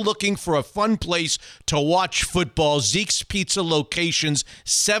ever looking for a fun place to watch football, Zeke's Pizza locations,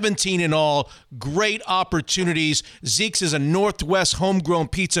 17 in all, great opportunities. Zeke's is a Northwest homegrown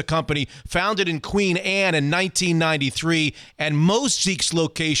pizza company founded in Queen Anne in 1993, and most Zeke's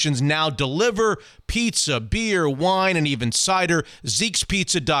locations now deliver pizza, beer, wine, and even cider.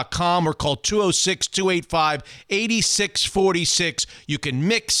 Zeke'sPizza.com or call 206-285-8646. You can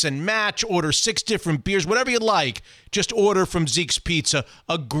mix and match, order 6 different beers, whatever you like. Just order from Zeke's Pizza.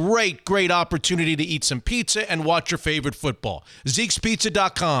 A great, great opportunity to eat some pizza and watch your favorite football.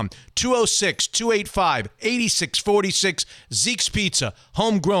 Zeke'sPizza.com, 206-285-8646. Zeke's Pizza,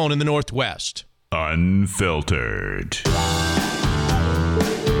 homegrown in the Northwest. Unfiltered.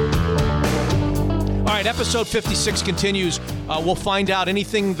 All right, episode 56 continues. We'll find out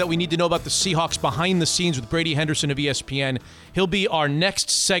anything that we need to know about the Seahawks behind the scenes with Brady Henderson of ESPN. He'll be our next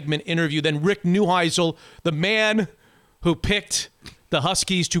segment interview. Then Rick Neuheisel, the man who picked the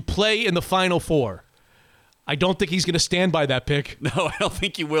Huskies to play in the Final Four. I don't think he's going to stand by that pick. No, I don't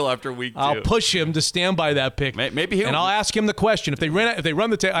think he will after week 2. I'll push him to stand by that pick. Maybe he'll. And I'll ask him the question. If they run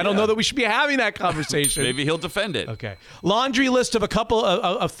the tape, I don't know that we should be having that conversation. Maybe he'll defend it. Okay. Laundry list of a couple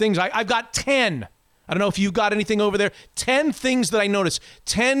of things. I've got 10. I don't know if you've got anything over there. 10 things that I noticed.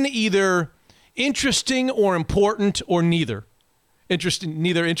 10 either interesting or important or neither.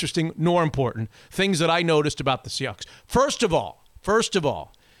 Neither interesting nor important. Things that I noticed about the Seahawks. First of all,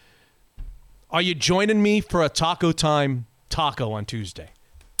 are you joining me for a taco time taco on Tuesday?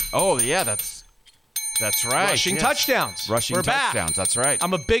 Oh, yeah, that's right. Rushing touchdowns. Rushing We're back. touchdowns. That's right.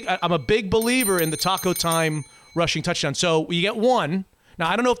 I'm a big believer in the taco time rushing touchdown. So you get one. Now,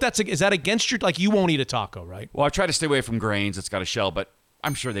 I don't know if is that against your, like, you won't eat a taco, right? Well, I try to stay away from grains. It's got a shell, but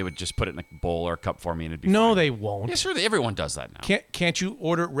I'm sure they would just put it in a bowl or a cup for me and it'd be No, fine. they won't. Yeah, sure. Everyone does that now. Can't you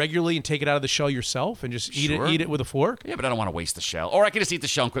order it regularly and take it out of the shell yourself and just Sure. eat it with a fork? Yeah, but I don't want to waste the shell. Or I can just eat the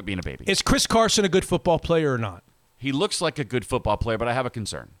shell and quit being a baby. Is Chris Carson a good football player or not? He looks like a good football player, but I have a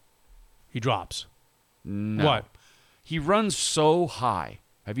concern. He drops. No. What? He runs so high.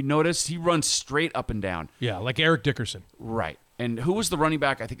 Have you noticed? He runs straight up and down. Yeah, like Eric Dickerson. Right. And who was the running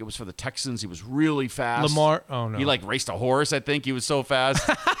back? I think it was for the Texans. He was really fast. Lamar. Oh, no. He raced a horse, I think. He was so fast.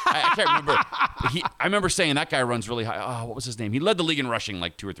 I can't remember. I remember saying that guy runs really high. Oh, what was his name? He led the league in rushing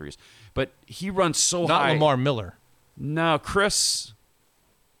like 2 or 3 years. But he runs so Not high. Lamar Miller. No, Chris,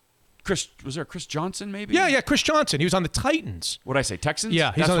 was there a Chris Johnson maybe? Yeah, Chris Johnson. He was on the Titans. What did I say, Texans?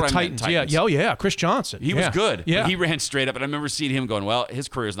 Yeah, he's That's on the what I meant, Titans. Yeah, Chris Johnson. He was good. Yeah. But he ran straight up, and I remember seeing him going, well, his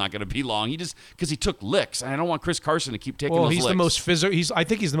career is not going to be long. Because he took licks, and I don't want Chris Carson to keep taking those he's licks. the most physical. I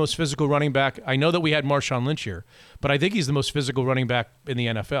think he's the most physical running back. I know that we had Marshawn Lynch here, but I think he's the most physical running back in the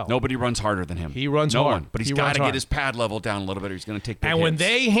NFL. Nobody runs harder than him. He runs no hard. one. But he's He got runs to hard. get his pad level down a little bit, or he's going to take big And when hits.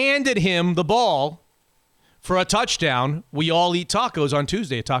 they handed him the ball for a touchdown, we all eat tacos on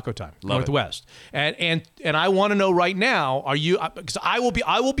Tuesday at Taco Time, Love it. Northwest. And I want to know right now, are you? Because I will be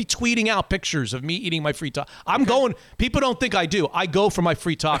tweeting out pictures of me eating my free taco. I'm going. People don't think I do. I go for my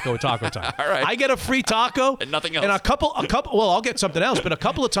free taco at Taco Time. All right. I get a free taco And nothing else. And a couple. Well, I'll get something else, but a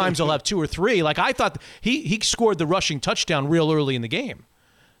couple of times I'll have 2 or 3. Like I thought, he scored the rushing touchdown real early in the game.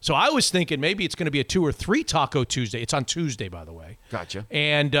 So I was thinking maybe it's going to be a 2 or 3 Taco Tuesday. It's on Tuesday, by the way. Gotcha.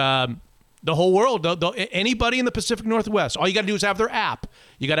 And the whole world, anybody in the Pacific Northwest, all you got to do is have their app.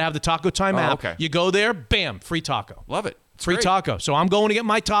 You got to have the Taco Time app. Okay. You go there, bam, free taco. Love it. It's Free great. taco. So I'm going to get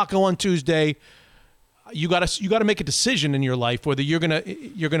my taco on Tuesday. You got to make a decision in your life whether you're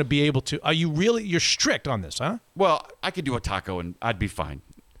gonna be able to. Are you really? You're strict on this, huh? Well, I could do a taco, and I'd be fine.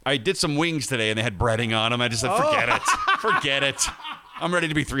 I did some wings today, and they had breading on them. I just said, forget it. Forget it. I'm ready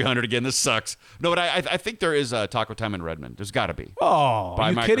to be 300 again. This sucks. No, but I think there is a Taco Time in Redmond. There's got to be. Oh, By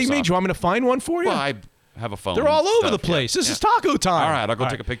are you kidding me? Microsoft. Do you want me to find one for you? Well, have a phone. They're all over stuff. the place. Yeah. This is taco time. All right, I'll go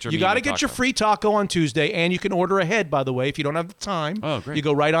take a picture of You me got to eating a get your taco. free taco on Tuesday, and you can order ahead, by the way, if you don't have the time. Oh, great. You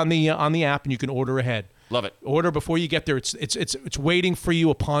go right on the app, and you can order ahead. Love it. Order before you get there. It's waiting for you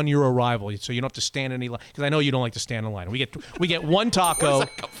upon your arrival, so you don't have to stand in any line. Because I know you don't like to stand in line. We get one taco. Where does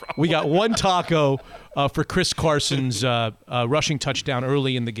that come from? We got one taco for Chris Carson's rushing touchdown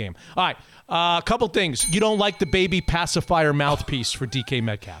early in the game. All right, a couple things. You don't like the baby pacifier mouthpiece for DK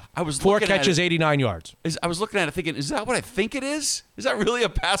Metcalf. I was 4 looking at catches, it. 89 yards. I was looking at it thinking, is that what I think it is? Is that really a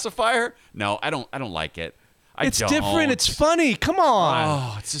pacifier? No, I don't like it. It's different. It's funny. Come on.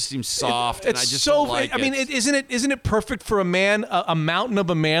 Oh, it just seems soft, and I It's just so. don't like I mean, it. isn't it perfect for a man, a mountain of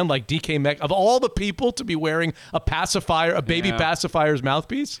a man like DK Metcalf, of all the people to be wearing a pacifier, a baby Yeah. pacifier's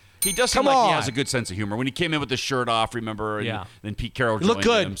mouthpiece? He does seem Come like on. he has a good sense of humor. When he came in with the shirt off, remember? And Yeah. then Pete Carroll He looked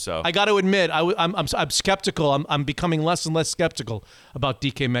joined good. him. So I got to admit, I'm skeptical. I'm becoming less and less skeptical about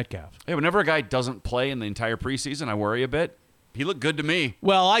DK Metcalf. hey, whenever a guy doesn't play in the entire preseason, I worry a bit. He looked good to me.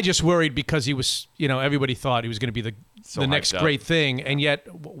 Well, I just worried because he was, everybody thought he was going to be So the hyped next up. great thing, and yet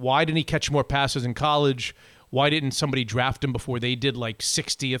why didn't he catch more passes in college? Why didn't somebody draft him before they did, like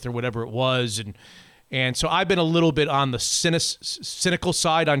 60th or whatever it was? And so I've been a little bit on the cynical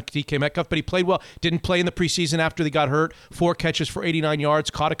side on DK Metcalf, but he played well. Didn't play in the preseason after he got hurt. 4 catches for 89 yards,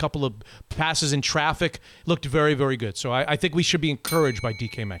 caught a couple of passes in traffic. Looked very, very good. So I think we should be encouraged by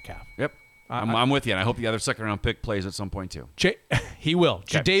DK Metcalf. Yep. I'm with you, and I hope the other second-round pick plays at some point, too. He will.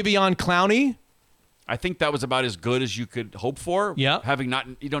 Okay. Jadeveon Clowney. I think that was about as good as you could hope for. Yeah.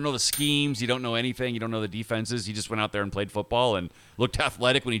 You don't know the schemes, you don't know anything, you don't know the defenses. He just went out there and played football and looked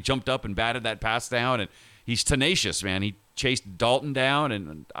athletic when he jumped up and batted that pass down. And he's tenacious, man. He chased Dalton down,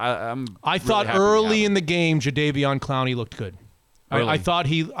 and I I thought early in the game, Jadeveon Clowney looked good. I thought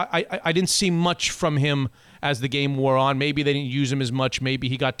I didn't see much from him as the game wore on. Maybe they didn't use him as much. Maybe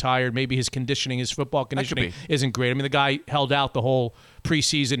he got tired. Maybe his football conditioning isn't great. I mean, the guy held out the whole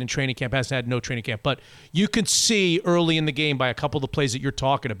preseason and training camp, hasn't had no training camp. But you could see early in the game by a couple of the plays that you're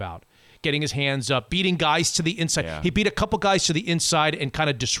talking about, getting his hands up, beating guys to the inside. Yeah. He beat a couple guys to the inside and kind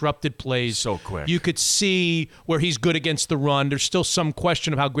of disrupted plays. So quick. You could see where he's good against the run. There's still some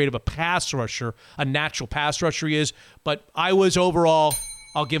question of how great of a natural pass rusher he is. But I was overall,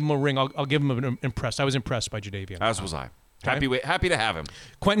 I'll give him a ring. I'll give him an impressed. I was impressed by Jadeveon. As was I. Okay. Happy to have him.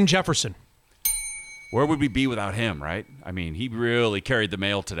 Quentin Jefferson. Where would we be without him, right? I mean, he really carried the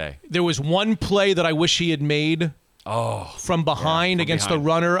mail today. There was one play that I wish he had made. From behind from against behind. the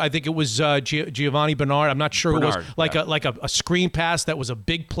runner. I think it was Giovanni Bernard. I'm not sure. Bernard, it was like a screen pass that was a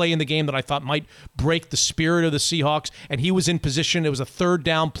big play in the game that I thought might break the spirit of the Seahawks. And he was in position. It was a third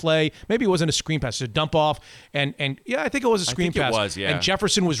down play. Maybe it wasn't a screen pass. It was a dump off. And yeah, I think it was a screen pass. It was, yeah. And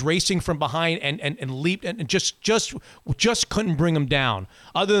Jefferson was racing from behind and leaped and just couldn't bring him down.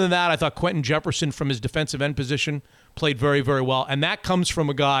 Other than that, I thought Quentin Jefferson from his defensive end position played very, very well. And that comes from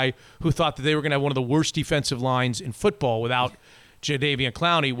a guy who thought that they were going to have one of the worst defensive lines in football without Jadeveon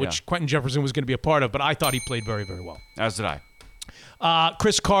Clowney, which Quentin Jefferson was going to be a part of. But I thought he played very, very well. As did I.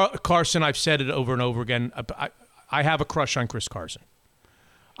 Chris Carson, I've said it over and over again. I have a crush on Chris Carson.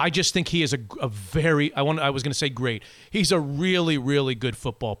 I just think he is a very, I was going to say great. He's a really, really good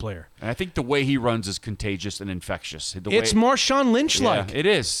football player. And I think the way he runs is contagious and infectious. It's Marshawn Lynch-like. Yeah, it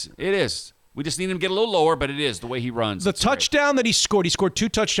is. It is. We just need him to get a little lower, but it is the way he runs. The touchdown that he scored 2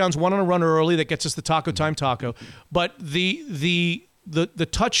 touchdowns, one on a run early that gets us the taco time taco. But the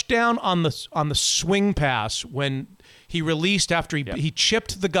touchdown on the swing pass when he released after he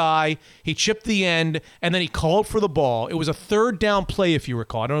chipped the guy, he chipped the end, and then he called for the ball. It was a third down play, if you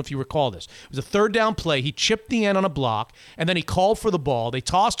recall. I don't know if you recall this. It was a third down play. He chipped the end on a block, and then he called for the ball. They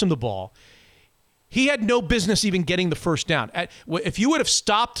tossed him the ball. He had no business even getting the first down. If you would have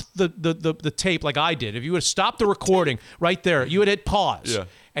stopped the tape like I did, if you would have stopped the recording right there, you would hit pause,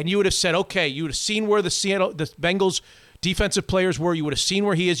 and you would have said, okay, you would have seen where the Bengals defensive players were. You would have seen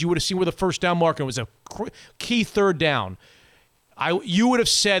where he is. You would have seen where the first down marker was. A key third down. You would have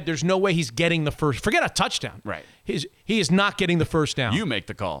said, there's no way he's getting the first. Forget a touchdown. Right. He is not getting the first down. You make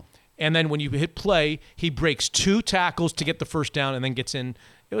the call. And then when you hit play, he breaks 2 tackles to get the first down and then gets in.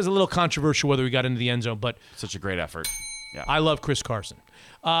 It was a little controversial whether he got into the end zone, but Such a great effort. Yeah. I love Chris Carson.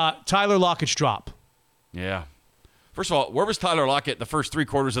 Tyler Lockett's drop. Yeah. First of all, where was Tyler Lockett the first 3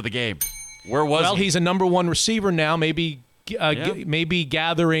 quarters of the game? Where was Well, he? he's a number 1 receiver now, maybe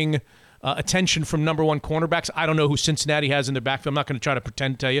gathering attention from number 1 cornerbacks. I don't know who Cincinnati has in their backfield. I'm not going to try to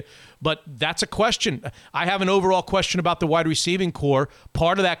pretend to tell you, but that's a question. I have an overall question about the wide receiving core.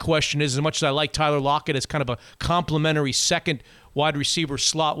 Part of that question is, as much as I like Tyler Lockett as kind of a complimentary second wide receiver,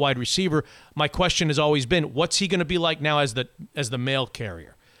 slot wide receiver, my question has always been, what's he going to be like now as the mail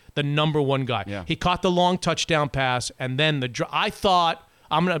carrier? The number one guy. Yeah. He caught the long touchdown pass, and then I thought,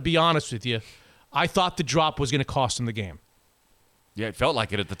 I'm going to be honest with you, I thought the drop was going to cost him the game. Yeah, it felt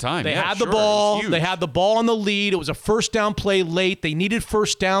like it at the time. They Yeah, had sure. the It was ball. huge. They had the ball on the lead. It was a first down play late. They needed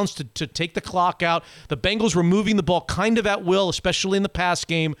first downs to take the clock out. The Bengals were moving the ball kind of at will, especially in the pass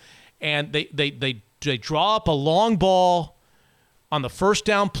game, and they draw up a long ball on the first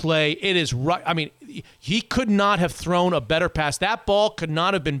down play. It is right. I mean, he could not have thrown a better pass. That ball could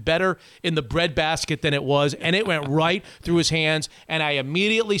not have been better in the breadbasket than it was, and it went right through his hands. And I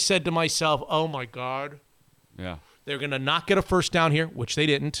immediately said to myself, "Oh my God." Yeah. They're going to not get a first down here, which they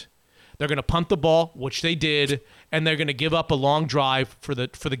didn't. They're going to punt the ball, which they did, and they're going to give up a long drive for the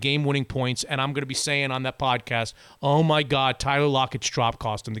game-winning points. And I'm going to be saying on that podcast, "Oh my God, Tyler Lockett's drop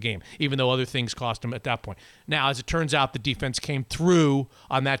cost him the game," even though other things cost him at that point. Now, as it turns out, the defense came through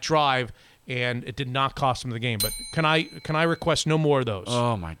on that drive, and it did not cost him the game. But can I request no more of those?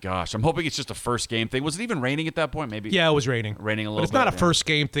 Oh my gosh. I'm hoping it's just a first game thing. Was it even raining at that point? Maybe. Yeah, it was raining. Raining a But little it's not bit, a yeah. first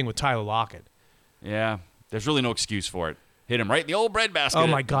game thing with Tyler Lockett. Yeah. There's really no excuse for it. Hit him right in the old breadbasket. Oh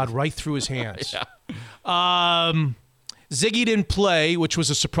my God, right through his hands. Yeah. Ziggy didn't play, which was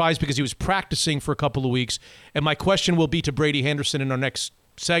a surprise because he was practicing for a couple of weeks. And my question will be to Brady Henderson in our next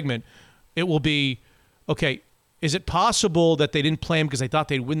segment. It will be, okay, is it possible that they didn't play him because they thought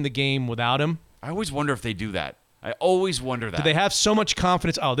they'd win the game without him? I always wonder if they do that. I always wonder that. Do they have so much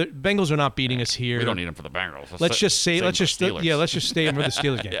confidence? Oh, the Bengals are not beating us here. We don't need him for the Bengals. Let's just stay with the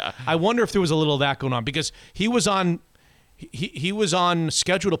Steelers game. Yeah. I wonder if there was a little of that going on because he was on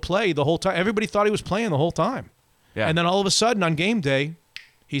schedule to play the whole time. Everybody thought he was playing the whole time. Yeah. And then all of a sudden on game day,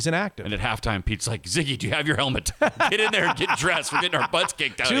 he's inactive. And at halftime, Pete's like, "Ziggy, do you have your helmet? Get in there and get dressed. We're getting our butts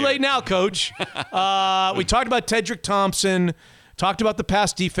kicked out Too here." late now, Coach. We talked about Tedrick Thompson, talked about the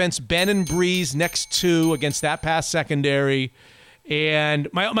pass defense, Ben and Breeze next two against that pass secondary. And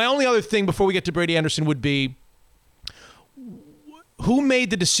my only other thing before we get to Brady Anderson would be, who made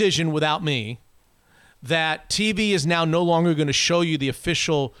the decision without me that TV is now no longer going to show you the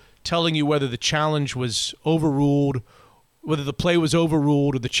official telling you whether the challenge was overruled, whether the play was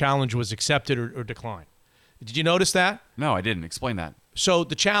overruled or the challenge was accepted or declined? Did you notice that? No, I didn't. Explain that. So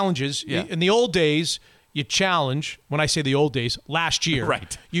the challenges, Yeah. in the old days, you challenge, when I say the old days, last year.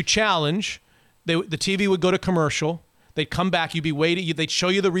 Right. You challenge, the TV would go to commercial. They'd come back. You'd be waiting. They'd show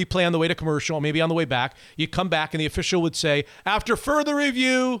you the replay on the way to commercial, maybe on the way back. You'd come back, and the official would say, after further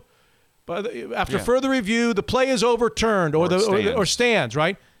review, the play is overturned or stands,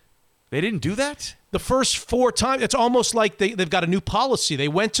 right? They didn't do that? The first 4 times, it's almost like they've got a new policy. They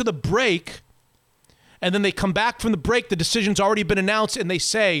went to the break, and then they come back from the break. The decision's already been announced, and they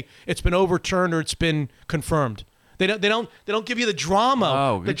say it's been overturned or it's been confirmed. They don't give you the drama,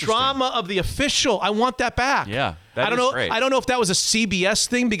 Oh, the interesting. drama of the official. I want that back. Yeah, I don't is know. great. I don't know if that was a CBS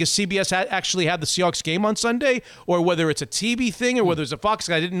thing because CBS actually had the Seahawks game on Sunday, or whether it's a TV thing, or whether it's a Fox.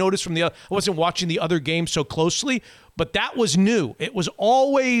 I didn't notice I wasn't watching the other games so closely, but that was new. It was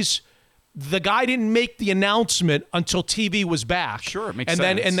always. The guy didn't make the announcement until TV was back. Sure, it makes and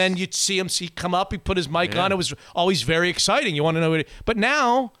sense. And then you'd see him come up, he put his mic Yeah. on. It was always very exciting. You want to know but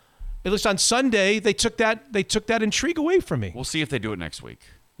now, at least on Sunday, they took that intrigue away from me. We'll see if they do it next week.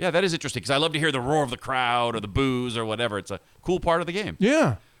 Yeah, that is interesting because I love to hear the roar of the crowd or the boos or whatever. It's a cool part of the game.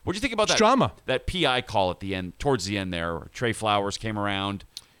 Yeah. What do you think about It's that drama. That PI call at the end, towards the end there, where Trey Flowers came around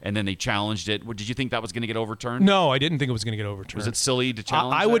and then they challenged it? Did you think that was going to get overturned? No, I didn't think it was going to get overturned. Was it silly to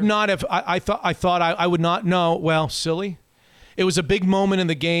challenge? I would there? not have. I thought I would not. No, well, silly. It was a big moment in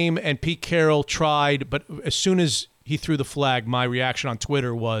the game, and Pete Carroll tried, but as soon as he threw the flag, my reaction on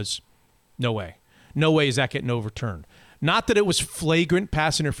Twitter was, "No way, no way is that getting overturned." Not that it was flagrant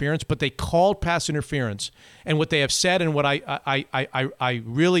pass interference, but they called pass interference, and what they have said, and what I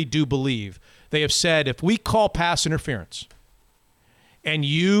really do believe, they have said, if we call pass interference, and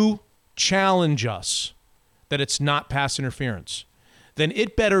you challenge us that it's not pass interference, then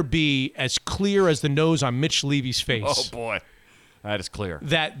it better be as clear as the nose on Mitch Levy's face. Oh, boy. That is clear.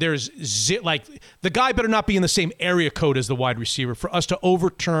 That there's the guy better not be in the same area code as the wide receiver for us to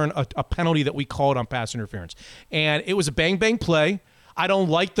overturn a penalty that we called on pass interference. And it was a bang play. I don't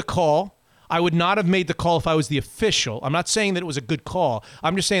like the call. I would not have made the call if I was the official. I'm not saying that it was a good call.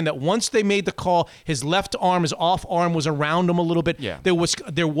 I'm just saying that once they made the call, his left arm, his off arm was around him a little bit. Yeah. There was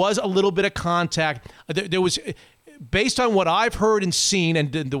a little bit of contact. There was, based on what I've heard and seen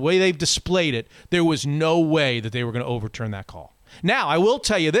and the way they've displayed it, there was no way that they were going to overturn that call. Now, I will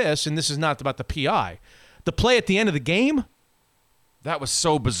tell you this, and this is not about the PI. The play at the end of the game, That was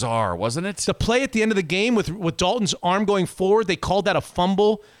so bizarre, wasn't it? The play at the end of the game with Dalton's arm going forward, they called that a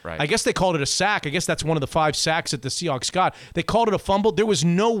fumble. Right. I guess they called it a sack. I guess that's one of the 5 sacks that the Seahawks got. They called it a fumble. There was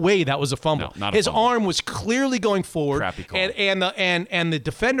no way that was a fumble. No, not a His fumble. arm was clearly going forward. Crappy call. And the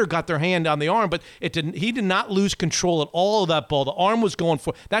defender got their hand on the arm, but it didn't. He did not lose control at all of that ball. The arm was going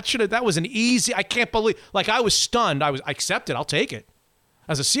forward. That was an easy. I can't believe. Like, I was stunned. I accepted. I'll take it.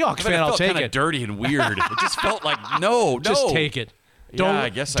 As a Seahawks fan, I'll take it. It felt kind of dirty and weird. It just felt like no. Just take it. I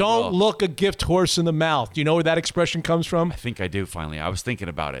guess I don't will. look a gift horse in the mouth. Do you know where that expression comes from? I think I do, finally. I was thinking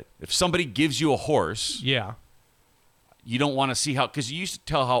about it. If somebody gives you a horse, Yeah. you don't want to see how, because you used to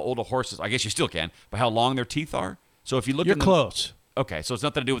tell how old a horse is. I guess you still can, but how long their teeth are. So if you look You're close. Okay, so it's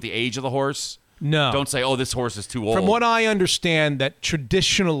nothing to do with the age of the horse? No. Don't say, oh, this horse is too old. From what I understand, that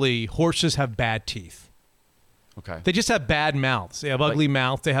traditionally horses have bad teeth. Okay. They just have bad mouths. They have ugly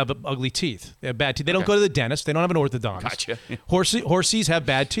mouth. They have ugly teeth. They have bad teeth. They don't go to the dentist. They don't have an orthodontist. Gotcha. Horsies have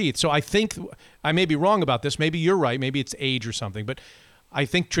bad teeth. So I think, I may be wrong about this. Maybe you're right. Maybe it's age or something. But I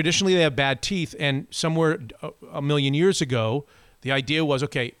think traditionally they have bad teeth. And somewhere a million years ago, the idea was,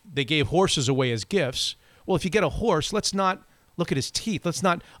 okay, they gave horses away as gifts. Well, if you get a horse, let's not look at his teeth. Let's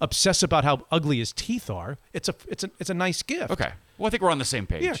not obsess about how ugly his teeth are. It's a nice gift. Okay. Well, I think we're on the same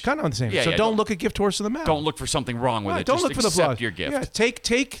page. Yeah, kind of on the same. Yeah, so yeah, don't look a gift horse in the mouth. Don't look for something wrong with Right, it. don't Just look for the accept flaws. your gift. Yeah,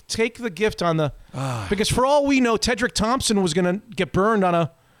 take the gift on the because for all we know, Tedrick Thompson was going to get burned on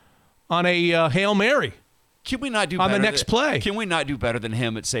a Hail Mary. Can we not do on better the next play? Can we not do better than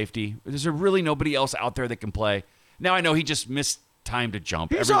him at safety? Is there really nobody else out there that can play? Now I know he just missed time to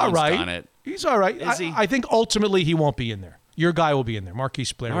jump. He's Everyone's all right. done it. He's all right. Is he? I think ultimately he won't be in there. Your guy will be in there.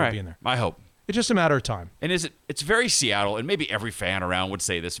 Marquise Blair All will right. be in there. I hope. It's just a matter of time. And it's very Seattle, and maybe every fan around would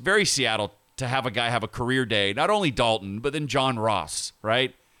say this, very Seattle to have a guy have a career day, not only Dalton, but then John Ross,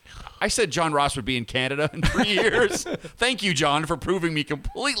 right? I said John Ross would be in Canada in 3 years. Thank you, John, for proving me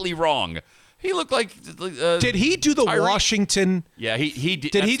completely wrong. He looked like... Did he do the Washington... Yeah, he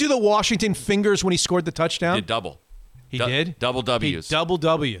did. Did he do the Washington fingers when he scored the touchdown? He did double. He did? Double W's. Double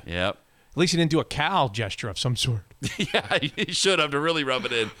W. Yep. At least he didn't do a cow gesture of some sort. Yeah, he should have to really rub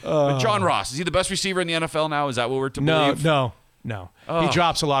it in. But John Ross, is he the best receiver in the NFL now? Is that what we're to believe? No. Oh. He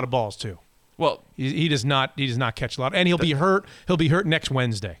drops a lot of balls too. Well, He does not catch a lot, and he'll be hurt. He'll be hurt next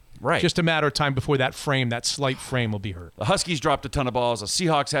Wednesday. Right. Just a matter of time before that slight frame will be hurt. the Huskies dropped a ton of balls. The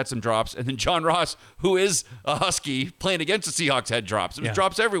Seahawks had some drops. And then John Ross, who is a Husky, playing against the Seahawks, had drops. There was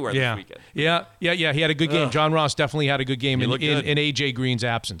drops everywhere this weekend. Yeah. He had a good game. John Ross definitely had a good game in A.J. Green's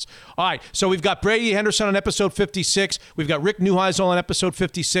absence. All right, so we've got Brady Henderson on episode 56. We've got Rick Neuheisel on episode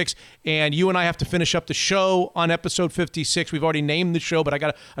 56. And you and I have to finish up the show on episode 56. We've already named the show, but I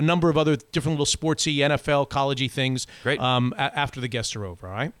got a number of other different little sportsy, NFL, college-y things. Great. After the guests are over,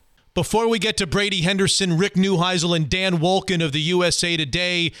 all right? Before we get to Brady Henderson, Rick Neuheisel, and Dan Wolken of the USA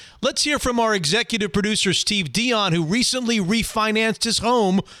Today, let's hear from our executive producer, Steve Dion, who recently refinanced his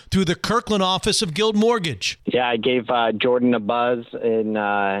home through the Kirkland office of Guild Mortgage. Yeah, I gave Jordan a buzz in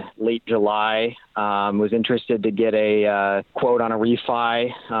late July. Was interested to get a quote on a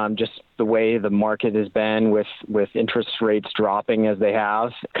refi, just the way the market has been with interest rates dropping as they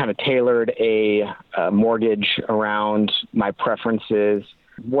have. Kind of tailored a mortgage around my preferences.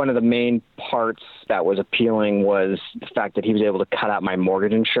 One of the main parts that was appealing was the fact that he was able to cut out my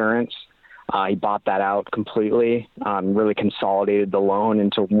mortgage insurance. He bought that out completely, really consolidated the loan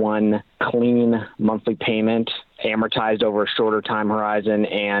into one clean monthly payment, amortized over a shorter time horizon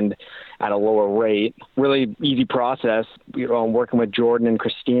and at a lower rate. Really easy process. I'm working with Jordan and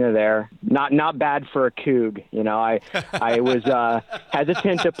Christina there. Not bad for a Coug. I was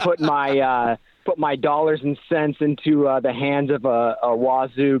hesitant to put my dollars and cents into the hands of a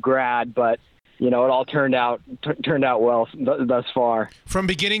Wazoo grad, but it all turned out well thus far. From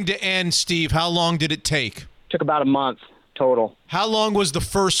beginning to end, Steve, how long did it take? Took about a month total. How long was the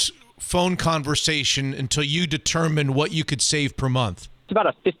first phone conversation until you determined what you could save per month? It's about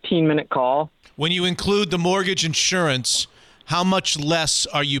a 15-minute call. When you include the mortgage insurance, how much less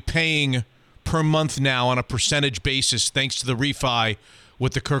are you paying per month now on a percentage basis thanks to the refi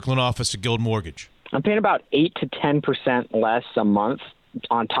with the Kirkland office of Guild Mortgage? I'm paying about 8 to 10% less a month.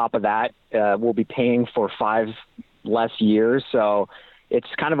 On top of that, we'll be paying for 5 less years. So it's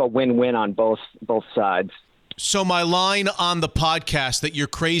kind of a win-win on both sides. So my line on the podcast that you're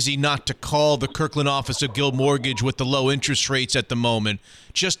crazy not to call the Kirkland office of Guild Mortgage with the low interest rates at the moment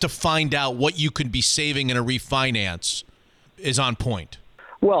just to find out what you could be saving in a refinance is on point.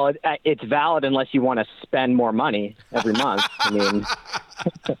 Well, it's valid unless you want to spend more money every month. I mean,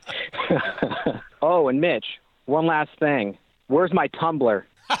 oh, and Mitch, one last thing. Where's my Tumblr?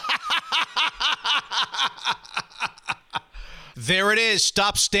 There it is.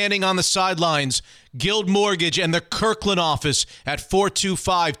 Stop standing on the sidelines. Guild Mortgage and the Kirkland office at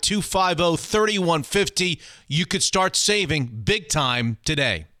 425-250-3150. You could start saving big time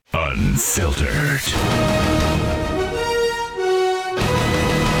today. Unfiltered.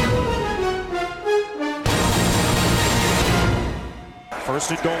 First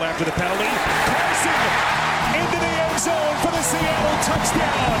and goal after the penalty. Carson into the end zone for the Seattle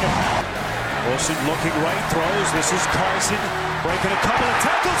touchdown. Wilson looking right, throws. This is Carson breaking a couple of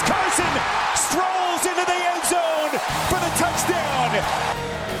tackles. Carson strolls into the end zone for the touchdown.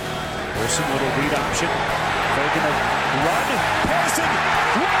 Wilson, little read option, making a run, passing,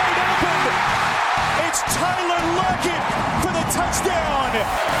 wide open. It's Tyler Lockett for the touchdown.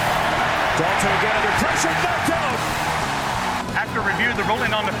 Dalton again under pressure, knocked out. After review, the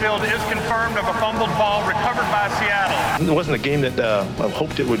ruling on the field is confirmed of a fumbled ball recovered by Seattle. It wasn't a game that I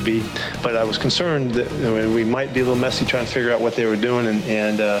hoped it would be, but I was concerned that we might be a little messy trying to figure out what they were doing,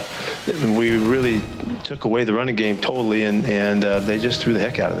 and we really took away the running game totally, and they just threw the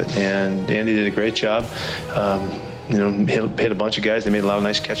heck out of it. And Andy did a great job. Hit a bunch of guys. They made a lot of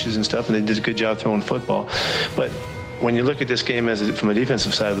nice catches and stuff, and they did a good job throwing football. But when you look at this game from a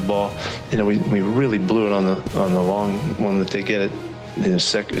defensive side of the ball, we really blew it on the long one that they get it.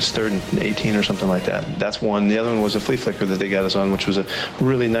 It's 3rd and 18 or something like that. That's one. The other one was a flea flicker that they got us on, which was a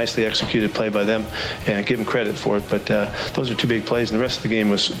really nicely executed play by them, and I give them credit for it. But those are two big plays, and the rest of the game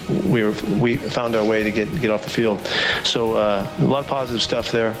was we found our way to get off the field. So a lot of positive stuff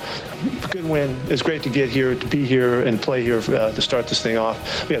there. Good win. It's great to get here, to be here, and play here to start this thing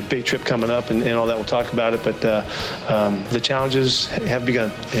off. We have a big trip coming up, and all that. We'll talk about it. But the challenges have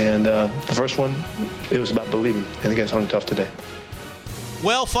begun, and the first one, it was about believing, and the guys hung tough today.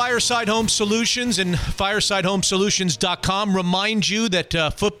 Well, Fireside Home Solutions and FiresideHomeSolutions.com remind you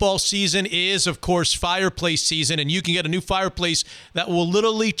that football season is, of course, fireplace season, and you can get a new fireplace that will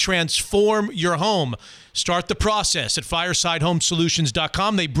literally transform your home. Start the process at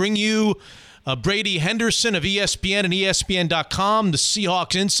FiresideHomeSolutions.com. They bring you Brady Henderson of ESPN and ESPN.com, the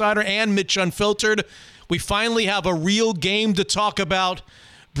Seahawks Insider, and Mitch Unfiltered. We finally have a real game to talk about,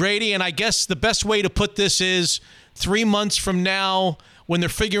 Brady, and I guess the best way to put this is 3 months from now, when they're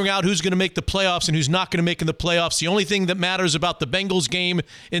figuring out who's going to make the playoffs and who's not going to make in the playoffs, the only thing that matters about the Bengals game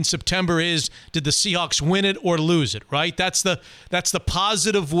in September is, did the Seahawks win it or lose it, right? That's the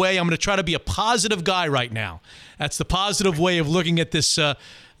positive way. I'm going to try to be a positive guy right now. That's the positive way of looking at this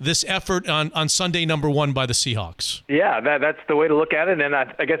this effort on Sunday, number 1 by the Seahawks. Yeah, that's the way to look at it. And I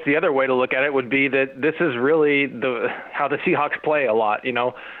guess the other way to look at it would be that this is really how the Seahawks play a lot.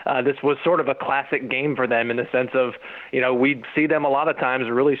 This was sort of a classic game for them in the sense of, we'd see them a lot of times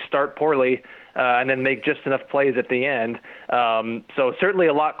really start poorly and then make just enough plays at the end. So certainly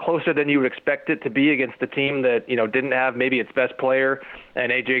a lot closer than you would expect it to be against the team that, didn't have maybe its best player,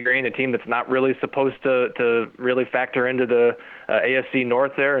 and A.J. Green, a team that's not really supposed to really factor into the AFC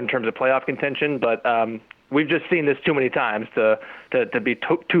North there in terms of playoff contention. But we've just seen this too many times to be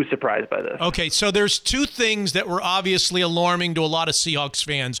too surprised by this. Okay, so there's two things that were obviously alarming to a lot of Seahawks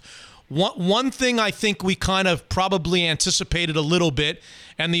fans. One thing I think we kind of probably anticipated a little bit,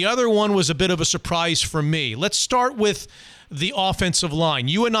 and the other one was a bit of a surprise for me. Let's start with the offensive line.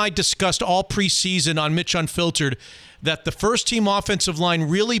 You and I discussed all preseason on Mitch Unfiltered that the first-team offensive line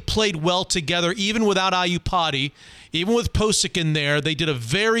really played well together, even without Ayupati, even with Posick in there. They did a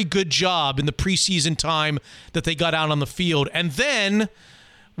very good job in the preseason time that they got out on the field. And then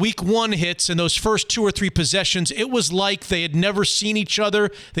Week 1 hits, and those first 2 or 3 possessions, it was like they had never seen each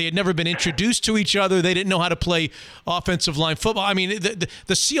other. They had never been introduced to each other. They didn't know how to play offensive line football. I mean, the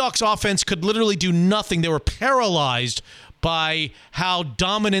Seahawks offense could literally do nothing. They were paralyzed by how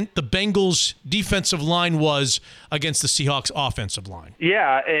dominant the Bengals defensive line was against the Seahawks offensive line.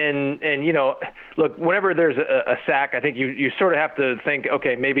 Yeah, and look, whenever there's a sack, I think you sort of have to think,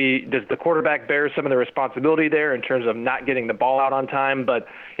 okay, maybe does the quarterback bear some of the responsibility there in terms of not getting the ball out on time? But,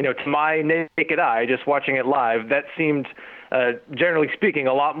 to my naked eye, just watching it live, that seemed, generally speaking,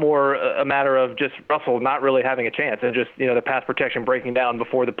 a lot more a matter of just Russell not really having a chance and just, the pass protection breaking down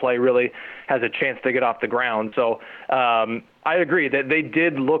before the play really has a chance to get off the ground. So I agree that they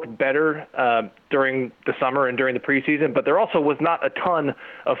did look better during the summer and during the preseason, but there also was not a ton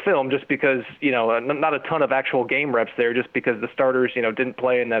of film just because, not a ton of actual game reps there just because the starters, didn't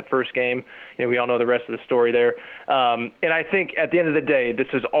play in that first game. We all know the rest of the story there. And I think at the end of the day, this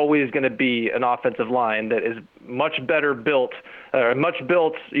is always going to be an offensive line that is much better built,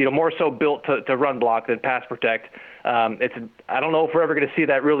 more so built to run block than pass protect. I don't know if we're ever going to see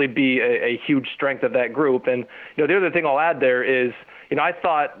that really be a huge strength of that group. And, the other thing I'll add there is, I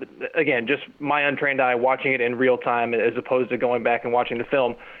thought, again, just my untrained eye watching it in real time as opposed to going back and watching the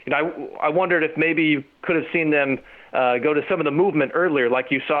film, I wondered if maybe you could have seen them go to some of the movement earlier, like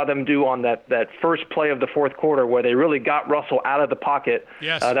you saw them do on that first play of the fourth quarter where they really got Russell out of the pocket.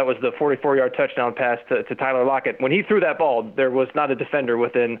 Yes. That was the 44-yard touchdown pass to Tyler Lockett. When he threw that ball, there was not a defender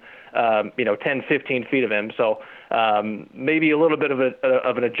within 10, 15 feet of him. So maybe a little bit of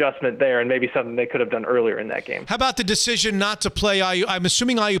an adjustment there, and maybe something they could have done earlier in that game. How about the decision not to play? I'm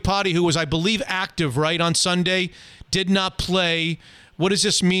assuming Ayupati, who was, I believe, active, right, on Sunday, did not play. What does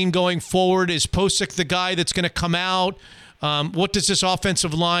this mean going forward? Is Posick the guy that's going to come out? What does this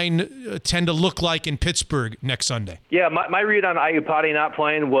offensive line tend to look like in Pittsburgh next Sunday? Yeah, my read on Ayupati not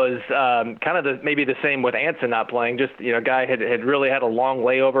playing was kind of maybe the same with Ansa not playing. Just, guy had really had a long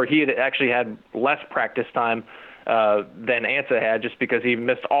layover. He had actually had less practice time than Ansa had, just because he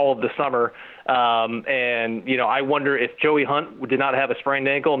missed all of the summer. I wonder if Joey Hunt did not have a sprained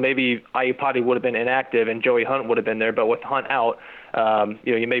ankle, maybe Ayupati would have been inactive and Joey Hunt would have been there. But with Hunt out,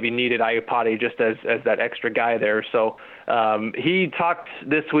 you maybe needed Ayupati just as that extra guy there. So he talked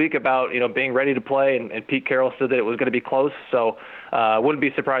this week about being ready to play, and Pete Carroll said that it was going to be close. So wouldn't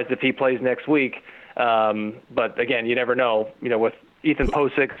be surprised if he plays next week. But again, you never know. With Ethan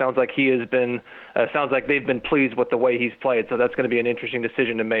Posick, sounds like they've been pleased with the way he's played. So that's going to be an interesting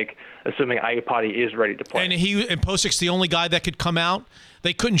decision to make, assuming Ayupati is ready to play. And Posick's the only guy that could come out.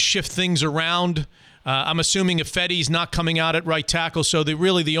 They couldn't shift things around. I'm assuming if Fetty's not coming out at right tackle, so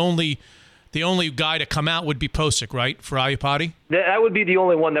the only guy to come out would be Posick, right, for Ayupati? That would be the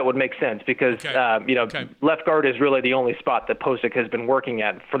only one that would make sense because, left guard is really the only spot that Posick has been working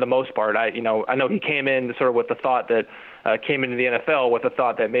at for the most part. I know he came in sort of with the thought that came into the NFL with the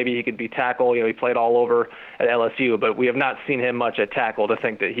thought that maybe he could be tackle. He played all over at LSU, but we have not seen him much at tackle to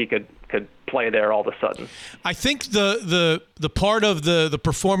think that he could play there all of a sudden. I think the part of the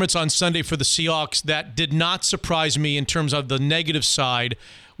performance on Sunday for the Seahawks that did not surprise me in terms of the negative side,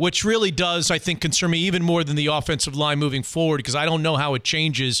 which really does, I think, concern me even more than the offensive line moving forward, because I don't know how it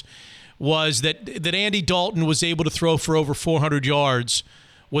changes, was that Andy Dalton was able to throw for over 400 yards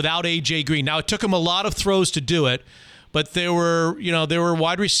without A.J. Green. Now, it took him a lot of throws to do it, but there were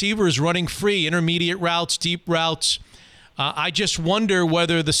wide receivers running free, intermediate routes, deep routes. I just wonder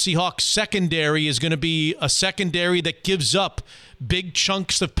whether the Seahawks secondary is going to be a secondary that gives up big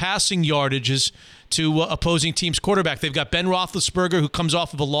chunks of passing yardages to opposing teams' quarterback. They've got Ben Roethlisberger, who comes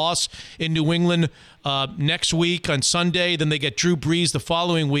off of a loss in New England next week on Sunday. Then they get Drew Brees the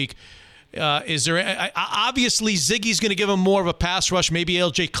following week. Obviously Ziggy's going to give him more of a pass rush. Maybe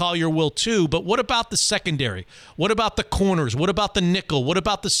L.J. Collier will too. But what about the secondary? What about the corners? What about the nickel? What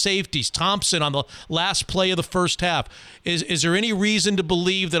about the safeties? Thompson on the last play of the first half. Is there any reason to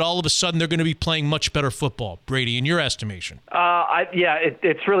believe that all of a sudden they're going to be playing much better football, Brady, in your estimation?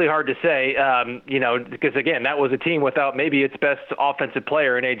 It's really hard to say, because again, that was a team without maybe its best offensive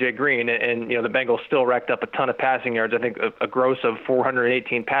player in A.J. Green, and the Bengals still racked up a ton of passing yards. I think a gross of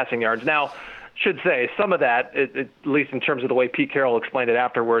 418 passing yards. Now, should say some of that, at least in terms of the way Pete Carroll explained it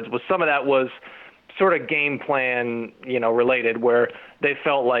afterwards, was some of that was sort of game plan, related, where they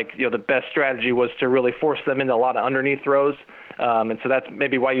felt like, the best strategy was to really force them into a lot of underneath throws. And so that's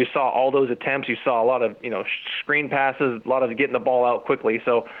maybe why you saw all those attempts. You saw a lot of, screen passes, a lot of getting the ball out quickly.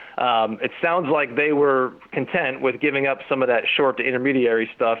 So it sounds like they were content with giving up some of that short to intermediary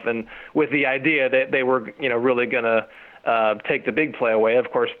stuff, and with the idea that they were, really going to take the big play away.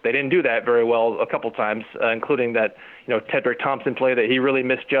 Of course, they didn't do that very well a couple times, including that, Tedrick Thompson play that he really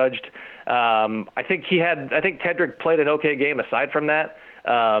misjudged. I think Tedrick played an okay game aside from that.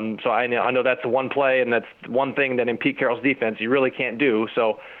 So I know that's one play, and that's one thing that in Pete Carroll's defense you really can't do.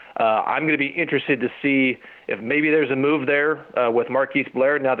 So I'm going to be interested to see if maybe there's a move there with Marquise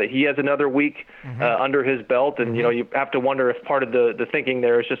Blair now that he has another week under his belt. And, you have to wonder if part of the thinking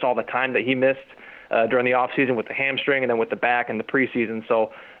there is just all the time that he missed during the offseason with the hamstring and then with the back in the preseason.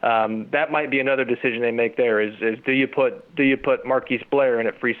 So that might be another decision they make there is do you put Marquise Blair in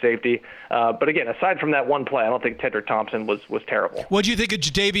at free safety? But again, aside from that one play, I don't think Tedrick Thompson was terrible. What do you think of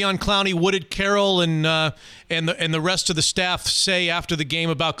Jadeveon Clowney? What did Carroll and the rest of the staff say after the game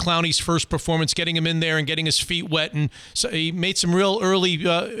about Clowney's first performance, getting him in there and getting his feet wet? And so he made some real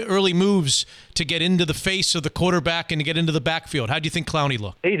early moves to get into the face of the quarterback and to get into the backfield. How do you think Clowney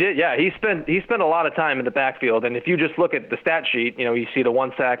looked? He did, yeah. He spent a lot of time in the backfield, and if you just look at the stat sheet, you see the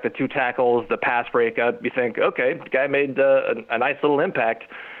 1 sack, the 2 tackles, the pass breakup, you think, okay, the guy made a nice little impact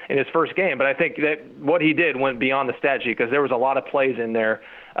in his first game. But I think that what he did went beyond the stat sheet, because there was a lot of plays in there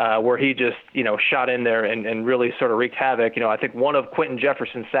where he just, shot in there and really sort of wreaked havoc. I think one of Quentin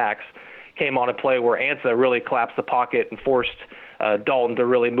Jefferson's sacks came on a play where Ansa really collapsed the pocket and forced Dalton to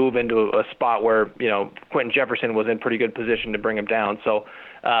really move into a spot where, Quentin Jefferson was in pretty good position to bring him down. So,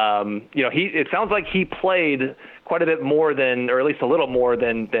 it sounds like he played quite a bit more than, or at least a little more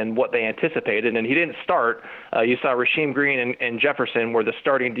than what they anticipated. And he didn't start. You saw Rasheem Green and Jefferson were the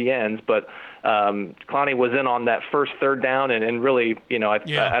starting DNs, but Clowney was in on that first third down, and really,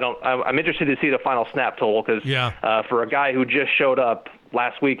 I'm interested to see the final snap total because for a guy who just showed up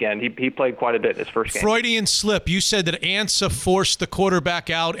last weekend, he played quite a bit in his first game. Freudian slip. You said that Ansa forced the quarterback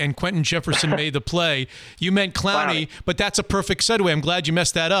out and Quentin Jefferson made the play. You meant Clowney, but that's a perfect segue. I'm glad you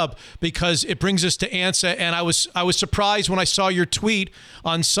messed that up because it brings us to Ansa. And I was surprised when I saw your tweet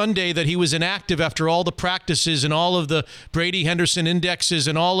on Sunday that he was inactive after all the practices and all of the Brady Henderson indexes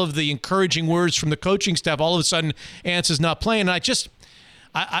and all of the encouraging words from the coaching staff. All of a sudden, Ansa's not playing. And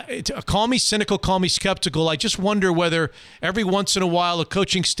I call me cynical, call me skeptical. I just wonder whether every once in a while a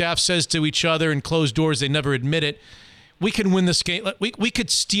coaching staff says to each other in closed doors, they never admit it, we can win this game. We could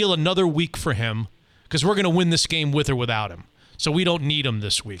steal another week for him because we're going to win this game with or without him. So we don't need him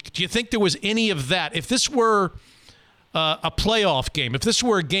this week. Do you think there was any of that? If this were a playoff game, if this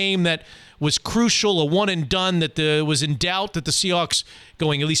were a game that was crucial, a one and done, that was in doubt that the Seahawks,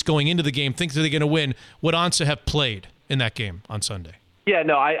 going into the game, think that they're going to win, would Ansa have played in that game on Sunday? Yeah,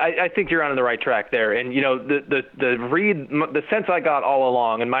 no, I think you're on the right track there. And, the sense I got all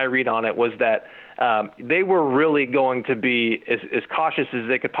along, and my read on it was that they were really going to be as cautious as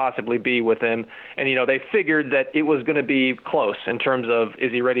they could possibly be with him. And, they figured that it was going to be close in terms of,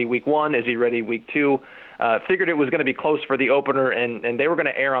 is he ready week 1? Is he ready week 2? Figured it was going to be close for the opener, and they were going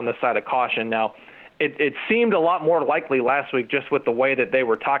to err on the side of caution. Now, it seemed a lot more likely last week just with the way that they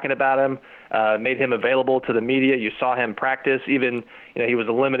were talking about him, made him available to the media. You saw him practice, even he was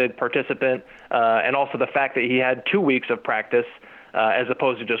a limited participant, and also the fact that he had 2 weeks of practice as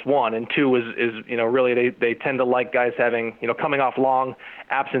opposed to just 1. And 2 is really they tend to like guys having, coming off long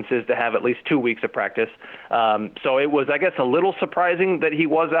absences to have at least 2 weeks of practice. So it was, I guess, a little surprising that he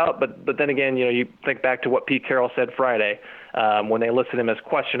was out, but then again, you think back to what Pete Carroll said Friday when they listed him as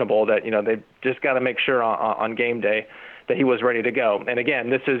questionable, that they just got to make sure on game day that he was ready to go. And again,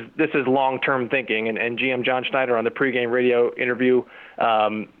 this is long-term thinking. And GM John Schneider on the pregame radio interview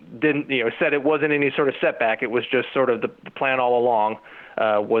said it wasn't any sort of setback. It was just sort of the plan all along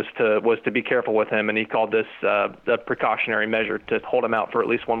was to be careful with him, and he called this the precautionary measure to hold him out for at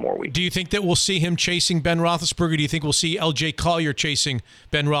least 1 more week. Do you think that we'll see him chasing Ben Roethlisberger? Do you think we'll see L.J. Collier chasing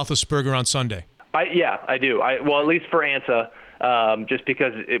Ben Roethlisberger on Sunday? I do. Well, at least for Ansa. Just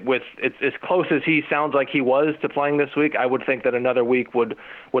because it's as close as he sounds like he was to playing this week, I would think that another week would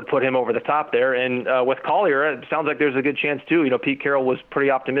put him over the top there. And with Collier, it sounds like there's a good chance too. Pete Carroll was pretty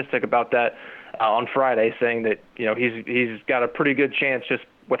optimistic about that on Friday, saying that he's got a pretty good chance just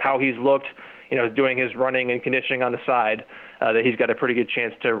with how he's looked, doing his running and conditioning on the side, that he's got a pretty good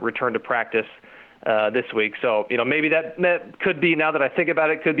chance to return to practice this week. So, maybe that could be, now that I think about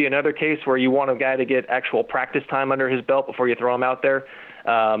it, could be another case where you want a guy to get actual practice time under his belt before you throw him out there.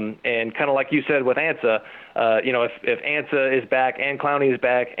 And kind of like you said with Ansa, if Ansa is back and Clowney is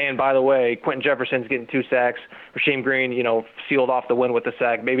back, and by the way, Quentin Jefferson's getting 2 sacks, Rasheem Green, sealed off the win with the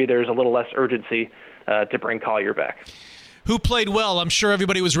sack, maybe there's a little less urgency to bring Collier back. Who played well? I'm sure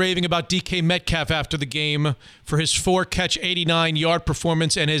everybody was raving about DK Metcalf after the game for his 4-catch, 89-yard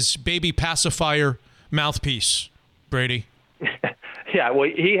performance and his baby pacifier mouthpiece. Brady. Yeah, well,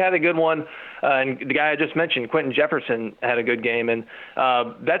 he had a good one. And the guy I just mentioned, Quentin Jefferson, had a good game. And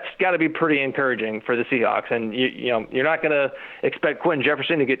that's got to be pretty encouraging for the Seahawks. And, you're not going to expect Quentin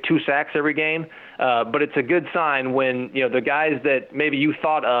Jefferson to get 2 sacks every game. But it's a good sign when, the guys that maybe you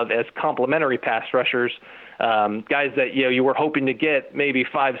thought of as complementary pass rushers, guys that you were hoping to get maybe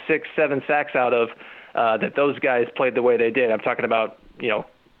 5, 6, 7 sacks out of, that those guys played the way they did. I'm talking about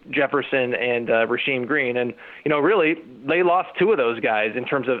Jefferson and Rasheem Green, and really they lost 2 of those guys in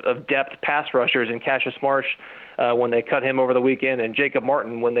terms of depth pass rushers, and Cassius Marsh when they cut him over the weekend, and Jacob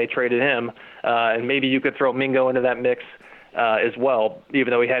Martin when they traded him, and maybe you could throw Mingo into that mix as well, even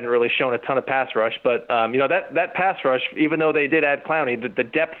though he hadn't really shown a ton of pass rush. But that pass rush, even though they did add Clowney, the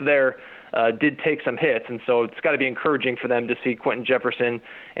depth there did take some hits, and so it's got to be encouraging for them to see Quentin Jefferson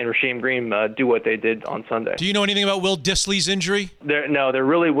and Rasheem Green do what they did on Sunday. Do you know anything about Will Dissly's injury? There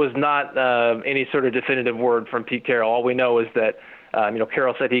really was not any sort of definitive word from Pete Carroll. All we know is that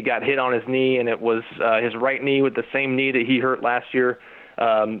Carroll said he got hit on his knee, and it was his right knee with the same knee that he hurt last year.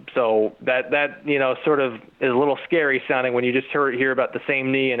 So that sort of is a little scary sounding when you just hear about the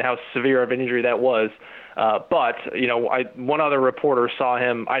same knee and how severe of an injury that was. But one other reporter saw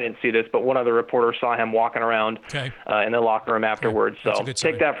him. I didn't see this, but one other reporter saw him walking around in the locker room afterwards. So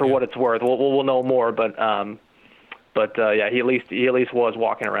take that for what it's worth. We'll know more. But But he at least was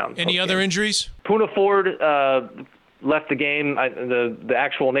walking around. Any other injuries? Puna Ford left the game. The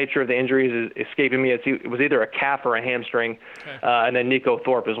actual nature of the injuries is escaping me. It was either a calf or a hamstring, and then Nico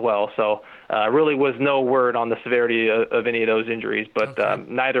Thorpe as well. So really was no word on the severity of any of those injuries, but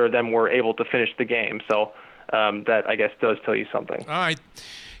neither of them were able to finish the game. So that, I guess, does tell you something. All right.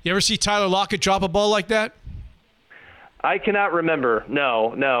 You ever see Tyler Lockett drop a ball like that? I cannot remember.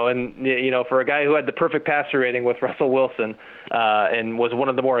 No. And, for a guy who had the perfect passer rating with Russell Wilson and was one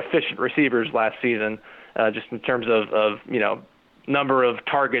of the more efficient receivers last season, just in terms of number of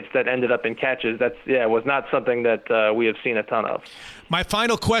targets that ended up in catches, was not something that we have seen a ton of. My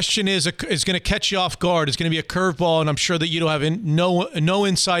final question is going to catch you off guard. It's going to be a curveball, and I'm sure that you don't have no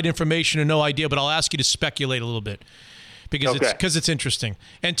inside information and no idea, but I'll ask you to speculate a little bit. Because it's interesting.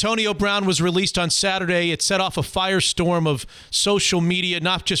 Antonio Brown was released on Saturday. It set off a firestorm of social media,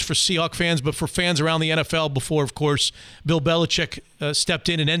 not just for Seahawks fans, but for fans around the NFL before, of course, Bill Belichick stepped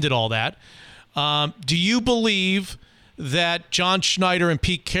in and ended all that. Do you believe that John Schneider and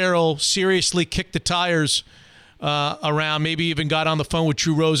Pete Carroll seriously kicked the tires around, maybe even got on the phone with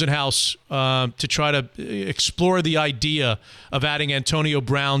Drew Rosenhaus to try to explore the idea of adding Antonio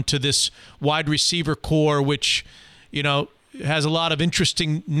Brown to this wide receiver core, which – has a lot of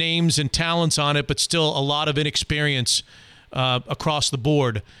interesting names and talents on it, but still a lot of inexperience across the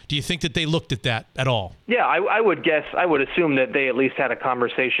board. Do you think that they looked at that at all? Yeah, I would assume that they at least had a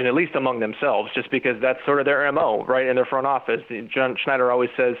conversation, at least among themselves, just because that's sort of their MO, right, in their front office. John Schneider always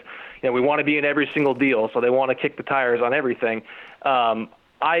says, we want to be in every single deal, so they want to kick the tires on everything.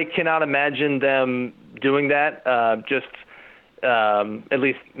 I cannot imagine them doing that, at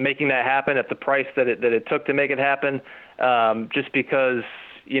least making that happen at the price that it took to make it happen, just because,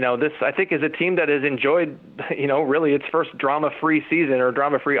 this, I think, is a team that has enjoyed, really its first drama-free season or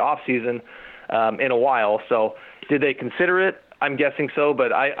drama-free off-season in a while. So did they consider it? I'm guessing so,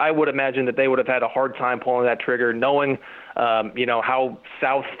 but I would imagine that they would have had a hard time pulling that trigger, knowing, how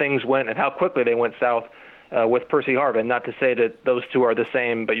south things went and how quickly they went south with Percy Harvin. Not to say that those two are the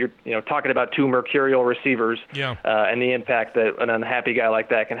same, but you're talking about two mercurial receivers, and the impact that an unhappy guy like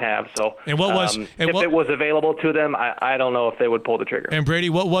that can have. So, and what was if it was available to them, I don't know if they would pull the trigger. And Brady,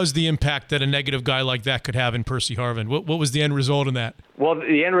 what was the impact that a negative guy like that could have in Percy Harvin? What was the end result in that? Well,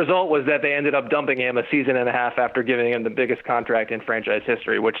 the end result was that they ended up dumping him a season and a half after giving him the biggest contract in franchise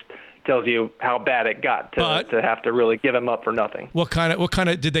history, which tells you how bad it got to have to really give him up for nothing. What kind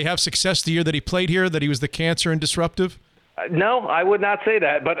of did they have success the year that he played here, that he was the cancer and disruptive? No, I would not say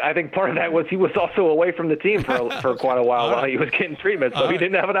that, but I think part of that was he was also away from the team for quite a while he was getting treatment, so he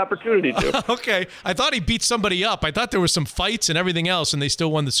didn't have an opportunity to. Okay. I thought he beat somebody up. I thought there were some fights and everything else, and they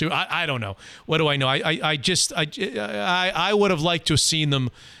still won the Super. I don't know. What do I know? I would have liked to have seen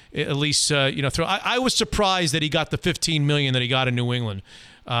them at least throw. I was surprised that he got the $15 million that he got in New England.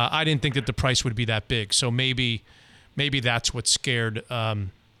 I didn't think that the price would be that big, so maybe that's what scared.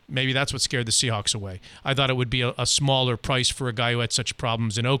 Maybe that's what scared the Seahawks away. I thought it would be a smaller price for a guy who had such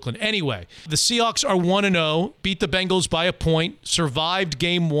problems in Oakland. Anyway, the Seahawks are 1-0, beat the Bengals by a point, survived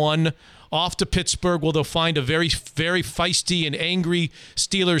Game 1, off to Pittsburgh, where they'll find a very, very feisty and angry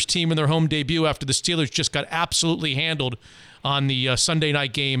Steelers team in their home debut after the Steelers just got absolutely handled on the Sunday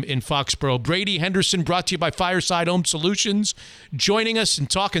night game in Foxborough. Brady Henderson, brought to you by Fireside Home Solutions, joining us and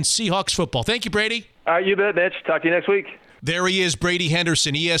talking Seahawks football. Thank you, Brady. All right, you bet, Mitch. Talk to you next week. There he is, Brady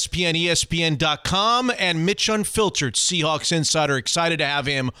Henderson, ESPN, ESPN.com, and Mitch Unfiltered, Seahawks Insider. Excited to have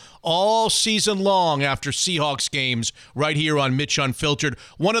him all season long after Seahawks games right here on Mitch Unfiltered.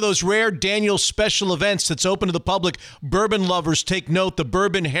 One of those rare Daniel special events that's open to the public. Bourbon lovers, take note, the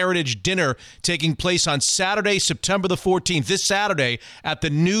Bourbon Heritage Dinner taking place on Saturday, September the 14th, this Saturday, at the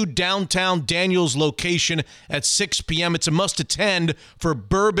new downtown Daniels location at 6 p.m. It's a must-attend for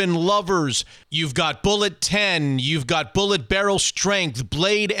bourbon lovers. You've got Bullet 10, you've got Bullet Barrel Strength,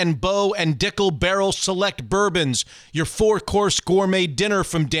 Blade and Bow, and Dickel Barrel Select Bourbons. Your 4-course gourmet dinner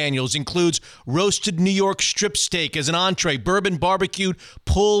from Daniels includes roasted New York strip steak as an entree, bourbon barbecued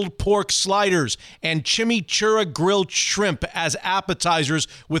pulled pork sliders, and chimichurri grilled shrimp as appetizers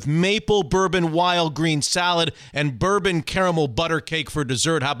with maple bourbon wild green salad and bourbon caramel butter cake for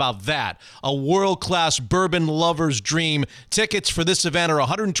dessert. How about that? A world-class bourbon lover's dream. Tickets for this event are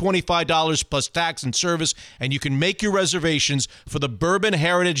 $125 plus tax and service, and you can make your reservations for the Bourbon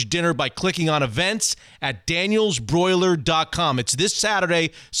Heritage Dinner by clicking on events at danielsbroiler.com. It's this Saturday,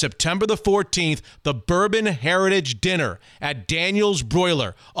 September the 14th, the Bourbon Heritage Dinner at Daniels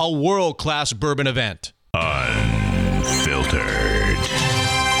Broiler, a world-class bourbon event. Unfiltered.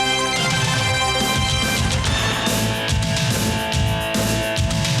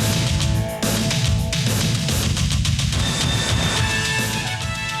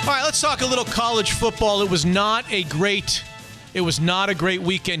 All right, let's talk a little college football. It was not a great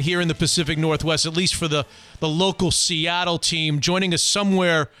weekend here in the Pacific Northwest, at least for the local Seattle team. Joining us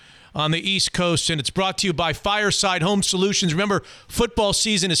somewhere on the East Coast, and it's brought to you by Fireside Home Solutions. Remember, football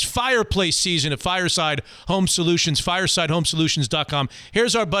season is fireplace season at Fireside Home Solutions, firesidehomesolutions.com.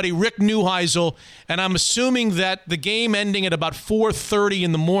 Here's our buddy Rick Neuheisel, and I'm assuming that the game ending at about 4:30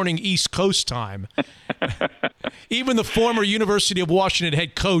 in the morning East Coast time. Even the former University of Washington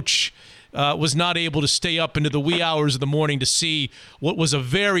head coach was not able to stay up into the wee hours of the morning to see what was a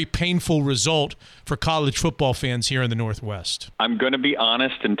very painful result for college football fans here in the Northwest. I'm going to be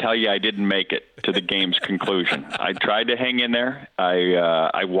honest and tell you I didn't make it to the game's conclusion. I tried to hang in there.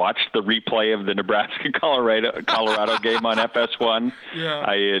 I watched the replay of the Nebraska-Colorado game on FS1. Yeah.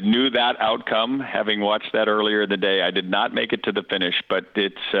 I knew that outcome, having watched that earlier in the day. I did not make it to the finish, but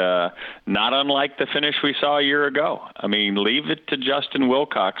it's not unlike the finish we saw a year ago. I mean, leave it to Justin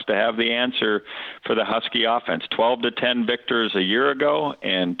Wilcox to have the answer for the Husky offense. 12-10 victors a year ago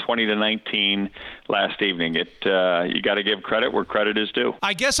and 20-19 last evening. You got to give credit where credit is due.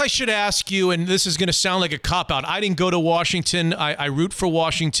 I guess I should ask you, and this is going to sound like a cop-out. I didn't go to Washington. I root for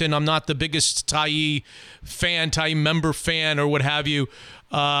Washington. I'm not the biggest Tyee member fan, or what have you.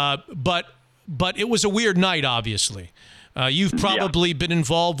 But it was a weird night, obviously. You've probably been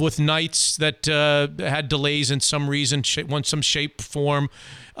involved with nights that had delays in some reason, some shape, form.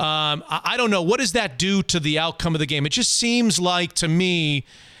 I don't know. What does that do to the outcome of the game? It just seems like, to me,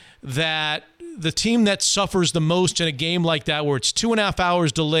 that the team that suffers the most in a game like that, where it's 2.5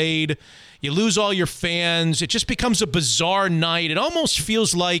 hours delayed, you lose all your fans, it just becomes a bizarre night. It almost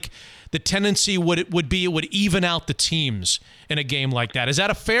feels like the tendency would even out the teams in a game like that. Is that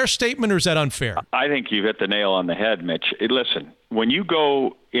a fair statement, or is that unfair? I think you hit the nail on the head, Mitch. Listen, when you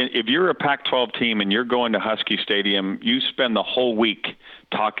go, if you're a Pac-12 team and you're going to Husky Stadium, you spend the whole week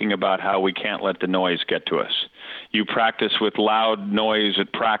talking about how we can't let the noise get to us. You practice with loud noise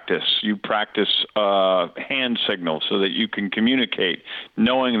at practice. You practice hand signals so that you can communicate,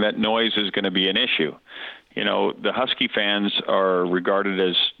 knowing that noise is going to be an issue. You know, the Husky fans are regarded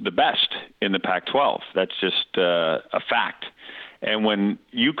as the best in the Pac-12. That's just a fact. And when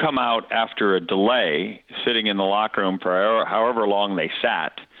you come out after a delay, sitting in the locker room for however long they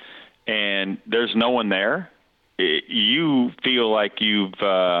sat, and there's no one there, you feel like you've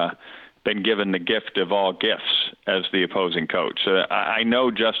been given the gift of all gifts as the opposing coach. I know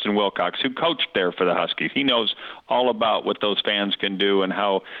Justin Wilcox, who coached there for the Huskies. He knows all about what those fans can do and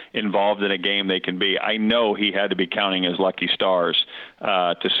how involved in a game they can be. I know he had to be counting his lucky stars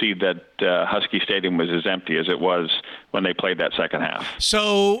to see that Husky Stadium was as empty as it was when they played that second half.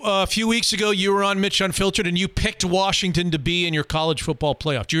 So a few weeks ago, you were on Mitch Unfiltered, and you picked Washington to be in your college football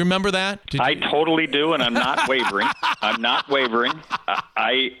playoff. Do you remember that? I totally do, and I'm not wavering. I'm not wavering.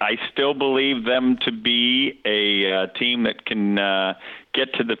 I still believe them to be a team that can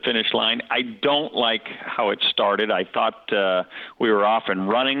get to the finish line. I don't like how it started. I thought we were off and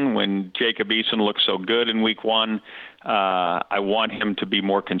running when Jacob Eason looked so good in week one. I want him to be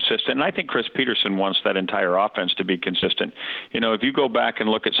more consistent. And I think Chris Peterson wants that entire offense to be consistent. You know, if you go back and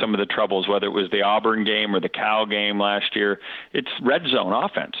look at some of the troubles, whether it was the Auburn game or the Cal game last year, it's red zone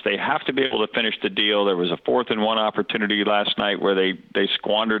offense. They have to be able to finish the deal. There was a 4th-and-1 opportunity last night where they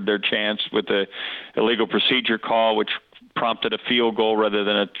squandered their chance with the illegal procedure call, which prompted a field goal rather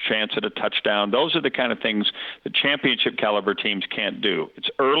than a chance at a touchdown. Those are the kind of things that championship caliber teams can't do. It's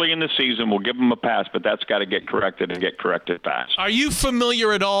early in the season. We'll give them a pass, but that's got to get corrected and get corrected fast. Are you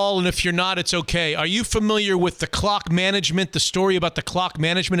familiar at all, and if you're not, it's okay, are you familiar with the clock management, the story about the clock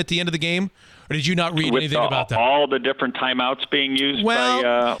management at the end of the game? Or did you not read anything about that? All the different timeouts being used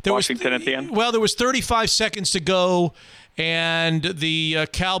by Washington at the end? Well, there was 35 seconds to go, and the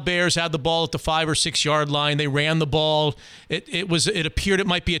Cal Bears had the ball at the 5 or 6 yard line. They ran the ball. It appeared it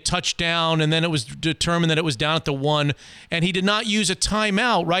might be a touchdown, and then it was determined that it was down at the 1. And he did not use a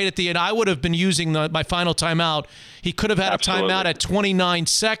timeout right at the end. I would have been using my final timeout. He could have had a timeout at 29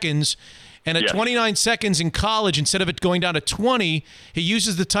 seconds. And at 29 seconds in college, instead of it going down to 20, he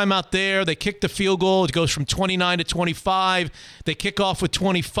uses the timeout there. They kick the field goal. It goes from 29 to 25. They kick off with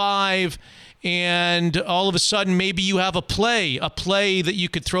 25. And all of a sudden, maybe you have a play that you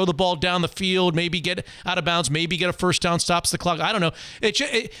could throw the ball down the field, maybe get out of bounds, maybe get a first down, stops the clock. I don't know.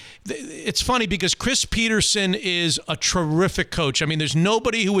 It's funny because Chris Peterson is a terrific coach. I mean, there's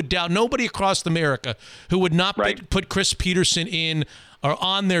nobody who would doubt, nobody across America who would not put Chris Peterson in are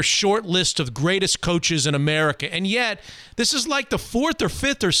on their short list of greatest coaches in America. And yet, this is like the fourth or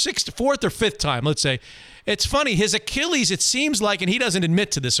fifth time, let's say. It's funny, his Achilles, it seems like, and he doesn't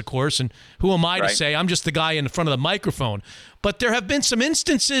admit to this, of course, and who am I to say? I'm just the guy in front of the microphone. But there have been some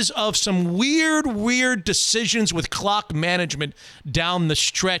instances of some weird decisions with clock management down the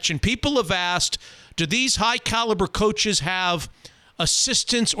stretch. And people have asked, do these high-caliber coaches have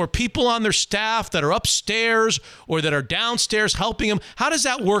assistants or people on their staff that are upstairs or that are downstairs helping them? How does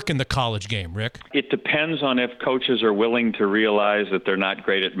that work in the college game, Rick? It depends on if coaches are willing to realize that they're not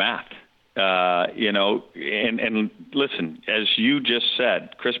great at math. And listen, as you just said,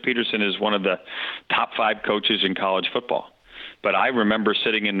 Chris Peterson is one of the top 5 coaches in college football. But I remember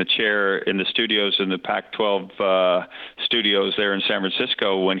sitting in the chair in the studios in the Pac-12 studios there in San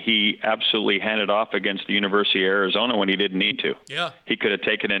Francisco when he absolutely handed off against the University of Arizona when he didn't need to. Yeah. He could have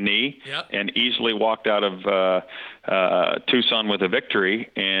taken a knee and easily walked out of Tucson with a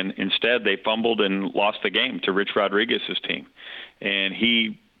victory, and instead they fumbled and lost the game to Rich Rodriguez's team. And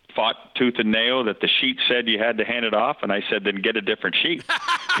he fought tooth and nail that the sheet said you had to hand it off, and I said then get a different sheet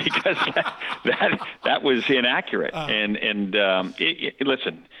because that was inaccurate.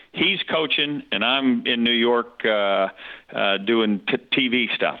 Listen, he's coaching and I'm in New York doing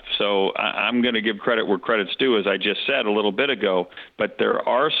TV stuff, so I'm going to give credit where credit's due, as I just said a little bit ago. But there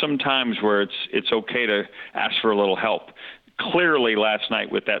are some times where it's okay to ask for a little help. Clearly, last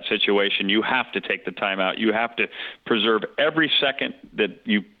night with that situation, you have to take the time out. You have to preserve every second that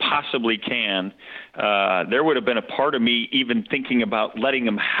you possibly can. There would have been a part of me even thinking about letting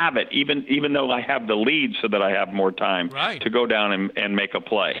them have it, even though I have the lead, so that I have more time to go down and make a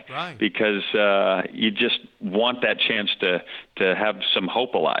play. Right. Because you just want that chance to have some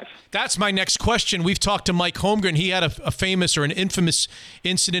hope alive. That's my next question. We've talked to Mike Holmgren. He had a famous or an infamous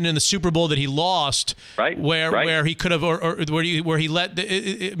incident in the Super Bowl that he lost, where he could have, or where he let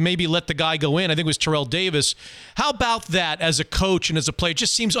the guy go in. I think it was Terrell Davis. How about that as a coach and as a player? It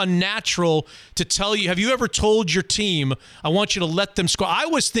just seems unnatural to tell you. Have you ever told your team, I want you to let them score? I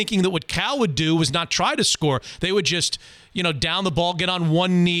was thinking that what Cal would do was not try to score. They would just, down the ball, get on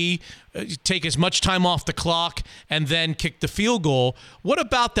one knee, take as much time off the clock, and then kick the field goal. What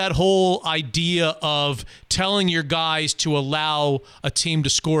about that whole idea of telling your guys to allow a team to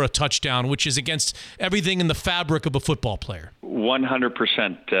score a touchdown, which is against everything in the fabric of a football player?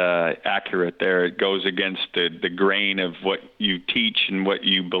 100% accurate there. It goes against the grain of what you teach and what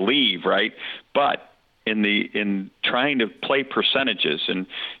you believe, right? But in trying to play percentages, and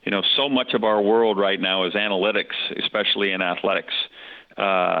so much of our world right now is analytics, especially in athletics.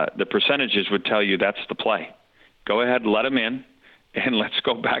 The percentages would tell you that's the play. Go ahead, let them in, and let's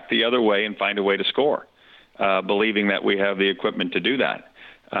go back the other way and find a way to score, believing that we have the equipment to do that.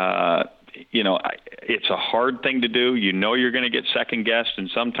 It's a hard thing to do. You're going to get second-guessed, and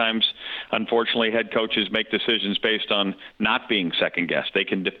sometimes, unfortunately, head coaches make decisions based on not being second-guessed. They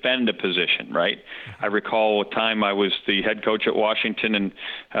can defend a position, right? I recall a time I was the head coach at Washington,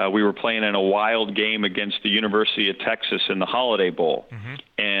 and we were playing in a wild game against the University of Texas in the Holiday Bowl.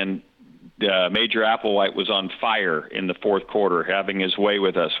 And Major Applewhite was on fire in the fourth quarter, having his way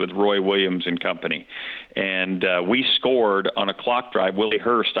with us, with Roy Williams and company. And we scored on a clock drive. Willie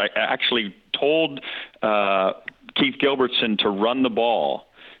Hurst, I actually told Keith Gilbertson to run the ball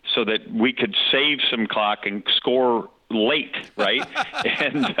so that we could save some clock and score late, right?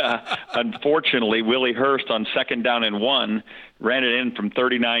 And unfortunately, Willie Hurst on 2nd down and 1 ran it in from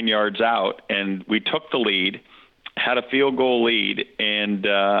 39 yards out, and we took the lead, had a field goal lead, and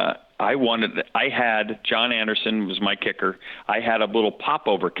I had John Anderson was my kicker. I had a little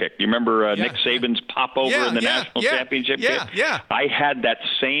popover kick. You remember Nick Saban's popover in the national championship kick? Yeah. I had that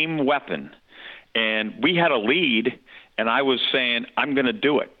same weapon, and we had a lead, and I was saying, I'm going to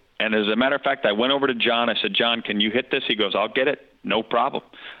do it. And as a matter of fact, I went over to John. I said, John, can you hit this? He goes, I'll get it. No problem.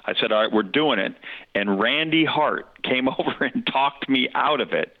 I said, all right, we're doing it. And Randy Hart came over and talked me out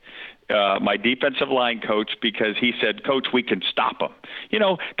of it. My defensive line coach, because he said, Coach, we can stop them.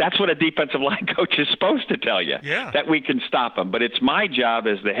 That's what a defensive line coach is supposed to tell you, that we can stop them. But it's my job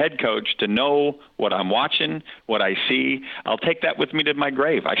as the head coach to know what I'm watching, what I see. I'll take that with me to my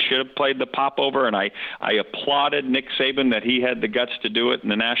grave. I should have played the popover, and I applauded Nick Saban that he had the guts to do it in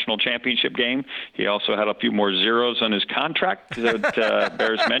the national championship game. He also had a few more zeros on his contract that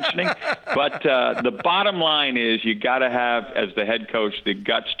bears mentioning. But the bottom line is you got to have, as the head coach, the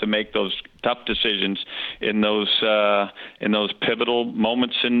guts to make those tough decisions in those pivotal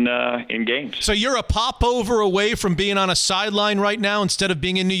moments in games. So you're a popover away from being on a sideline right now instead of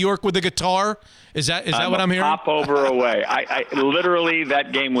being in New York with a guitar? Is that what I'm hearing? Popover away. I literally,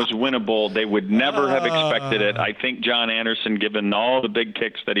 that game was winnable. They would never have expected it. I think John Anderson, given all the big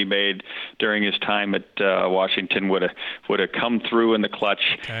kicks that he made during his time at Washington, would have come through in the clutch,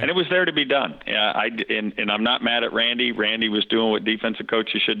 and it was there to be done. And I'm not mad at Randy. Randy was doing what defensive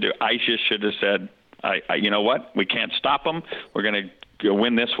coaches should do. I just should have said, you know what? We can't stop them. We're going to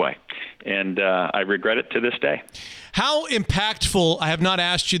win this way. And I regret it to this day. How impactful, I have not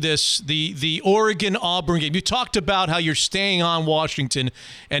asked you this, the Oregon-Auburn game. You talked about how you're staying on Washington,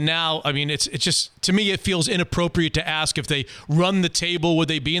 and now, I mean, it's just, to me, it feels inappropriate to ask if they run the table, would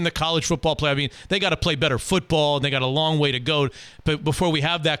they be in the college football play? I mean, they got to play better football, and they got a long way to go before we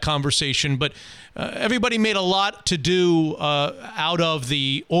have that conversation. But everybody made a lot to do out of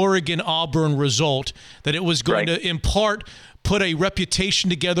the Oregon-Auburn result, that it was going to put a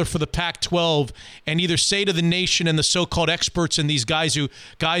reputation together for the Pac-12 and either say to the nation and the so-called experts and these guys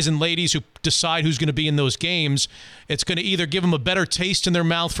and ladies who decide who's going to be in those games, it's going to either give them a better taste in their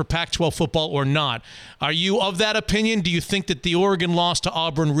mouth for Pac-12 football or not. Are you of that opinion? Do you think that the Oregon loss to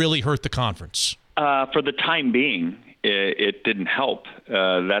Auburn really hurt the conference? For the time being, it didn't help.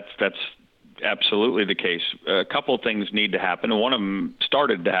 That's absolutely the case. A couple of things need to happen. One of them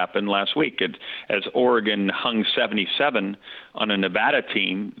started to happen last week as Oregon hung 77 on a Nevada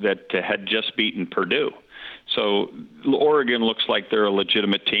team that had just beaten Purdue. So Oregon looks like they're a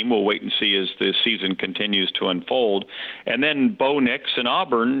legitimate team. We'll wait and see as the season continues to unfold. And then Bo Nix and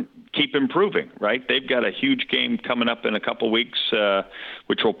Auburn keep improving, right? They've got a huge game coming up in a couple of weeks,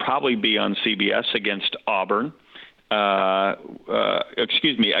 which will probably be on CBS against Auburn.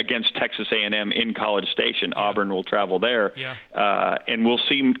 Against Texas A&M in College Station. Auburn will travel there. And we'll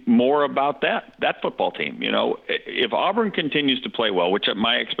see more about that football team. You know, if Auburn continues to play well, which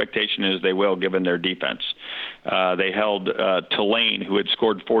my expectation is they will given their defense. They held Tulane, who had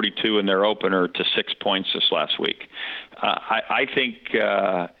scored 42 in their opener, to 6 points this last week. I think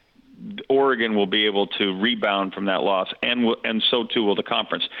Oregon will be able to rebound from that loss, and so too will the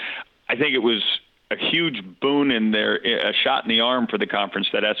conference. I think it was a huge boon a shot in the arm for the conference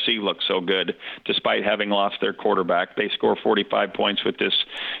that SC looked so good, despite having lost their quarterback. They score 45 points with this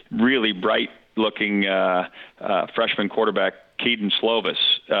really bright-looking freshman quarterback, Keaton Slovis.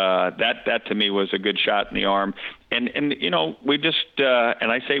 That to me was a good shot in the arm. And you know, we just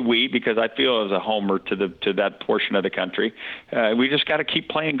and I say we because I feel as a homer to that portion of the country. We just got to keep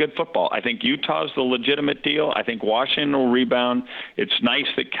playing good football. I think Utah's the legitimate deal. I think Washington will rebound. It's nice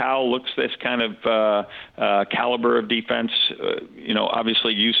that Cal looks this kind of caliber of defense. You know,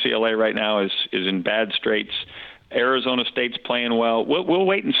 obviously UCLA right now is in bad straits. Arizona State's playing well. We'll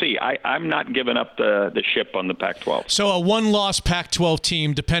wait and see. I'm not giving up the ship on the Pac-12. So a one-loss Pac-12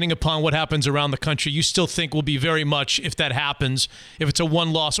 team, depending upon what happens around the country, you still think will be very much, if that happens, if it's a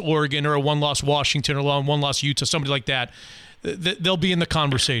one-loss Oregon or a one-loss Washington or a one-loss Utah, somebody like that, they'll be in the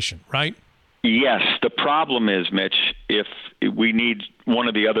conversation, right? Yes. The problem is, Mitch, if we need one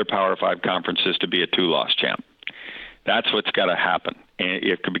of the other Power 5 conferences to be a two-loss champ. That's what's got to happen.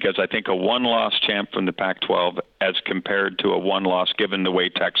 Because I think a one-loss champ from the Pac-12 as compared to a one-loss, given the way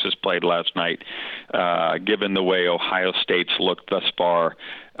Texas played last night, given the way Ohio State's looked thus far,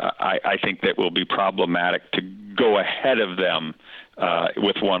 I think that will be problematic to go ahead of them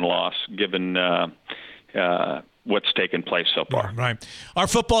with one loss, given what's taken place so far. Right. Our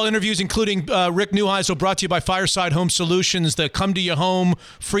football interviews, including Rick Neuheisel, brought to you by Fireside Home Solutions, that come to your home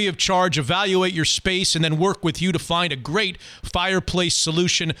free of charge, evaluate your space, and then work with you to find a great fireplace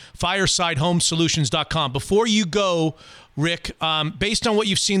solution, firesidehomesolutions.com. Before you go, Rick, based on what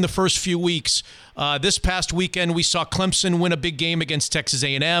you've seen the first few weeks, this past weekend we saw Clemson win a big game against Texas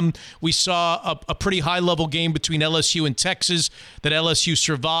A&M. We saw a pretty high-level game between LSU and Texas that LSU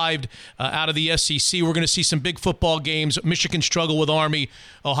survived out of the SEC. We're going to see some big football games. Michigan struggled with Army.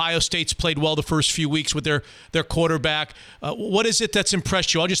 Ohio State's played well the first few weeks with their quarterback. What is it that's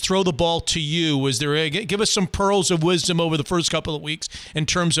impressed you? I'll just throw the ball to you. Give us some pearls of wisdom over the first couple of weeks in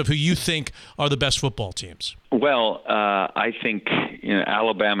terms of who you think are the best football teams. Well, I think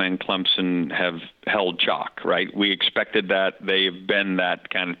Alabama and Clemson have held chalk, right? We expected that. They've been that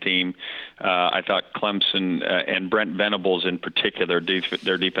kind of team. I thought Clemson and Brent Venables in particular,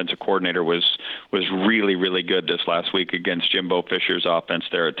 their defensive coordinator, was really, really good this last week against Jimbo Fisher's offense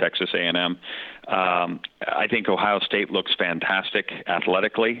there at Texas A&M. I think Ohio State looks fantastic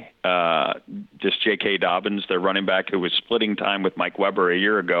athletically. Just J.K. Dobbins, their running back, who was splitting time with Mike Weber a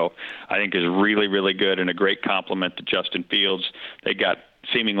year ago, I think is really, really good and a great compliment to Justin Fields. They got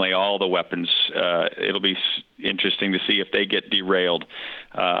seemingly all the weapons. It'll be interesting to see if they get derailed.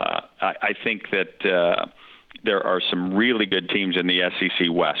 I think that there are some really good teams in the SEC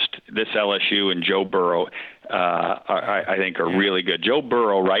West. This LSU and Joe Burrow, I think, are really good. Joe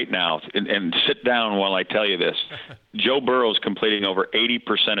Burrow right now, and sit down while I tell you this, Joe Burrow's completing over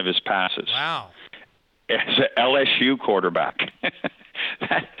 80% of his passes. Wow. As an LSU quarterback.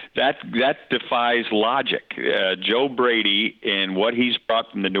 That defies logic. Joe Brady and what he's brought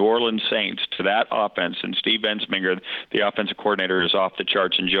from the New Orleans Saints to that offense, and Steve Ensminger, the offensive coordinator, is off the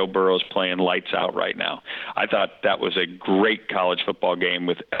charts, and Joe Burrow's playing lights out right now. I thought that was a great college football game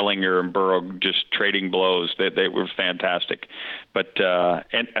with Ellinger and Burrow just trading blows. They were fantastic. But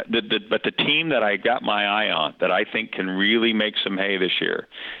the team that I got my eye on that I think can really make some hay this year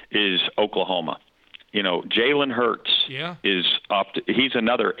is Oklahoma. You know, Jalen Hurts is he's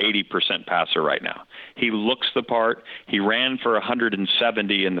another 80% passer right now. He looks the part. He ran for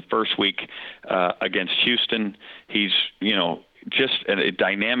 170 in the first week against Houston. He's, just a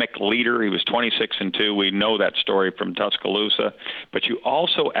dynamic leader. He was 26-2. We know that story from Tuscaloosa. But you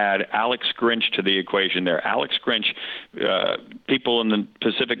also add Alex Grinch to the equation there. Alex Grinch, people in the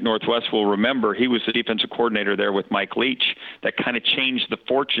Pacific Northwest will remember he was the defensive coordinator there with Mike Leach. That kind of changed the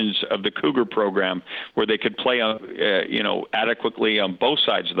fortunes of the Cougar program, where they could play, adequately on both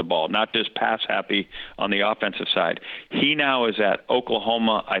sides of the ball, not just pass happy on the offensive side. He now is at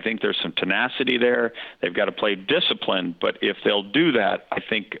Oklahoma. I think there's some tenacity there. They've got to play discipline, but if they'll do that, I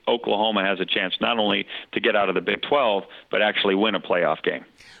think Oklahoma has a chance not only to get out of the Big 12, but actually win a playoff game.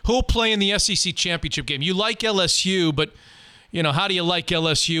 Who'll play in the SEC championship game? You like LSU, but how do you like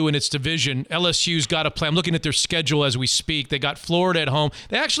LSU in its division? LSU's got to play. I'm looking at their schedule as we speak. They got Florida at home.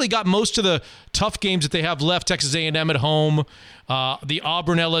 They actually got most of the tough games that they have left. Texas A&M at home. The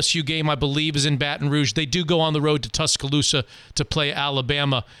Auburn-LSU game, I believe, is in Baton Rouge. They do go on the road to Tuscaloosa to play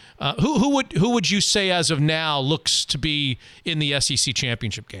Alabama. Who would you say as of now looks to be in the SEC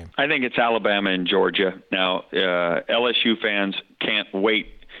championship game? I think it's Alabama and Georgia. Now, LSU fans can't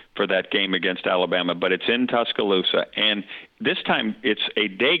wait for that game against Alabama, but it's in Tuscaloosa, and this time it's a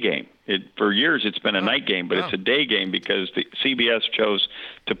day game. For years it's been a night game, but it's a day game because the CBS chose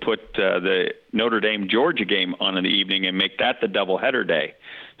to put the Notre Dame-Georgia game on in the evening and make that the doubleheader day.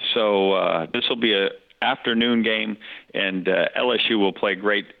 So this will be a afternoon game, and LSU will play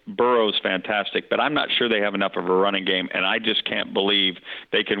great. Burrow's fantastic, but I'm not sure they have enough of a running game, and I just can't believe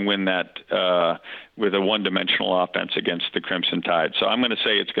they can win that with a one-dimensional offense against the Crimson Tide. So I'm going to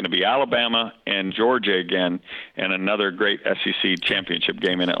say it's going to be Alabama and Georgia again, and another great SEC championship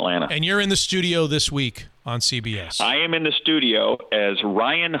game in Atlanta. And you're in the studio this week on CBS. I am in the studio as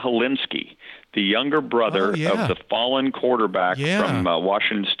Ryan Helinski, the younger brother of the fallen quarterback from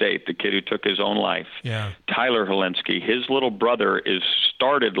Washington State, the kid who took his own life. Tyler Helinski. His little brother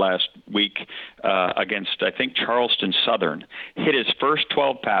started last week against, I think, Charleston Southern. Hit his first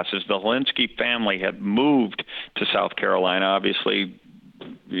 12 passes. The Helinski family had moved to South Carolina, obviously,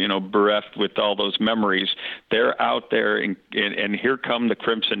 bereft with all those memories. They're out there, and here come the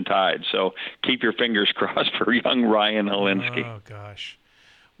Crimson Tide. So keep your fingers crossed for young Ryan Helinski. Oh, gosh.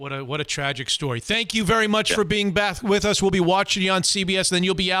 What a tragic story. Thank you very much for being back with us. We'll be watching you on CBS, and then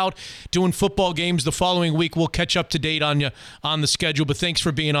you'll be out doing football games the following week. We'll catch up to date on you on the schedule, but thanks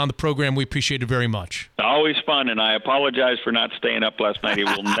for being on the program. We appreciate it very much. Always fun, and I apologize for not staying up last night. It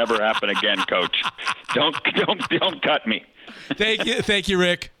will never happen again, Coach. Don't cut me. Thank you,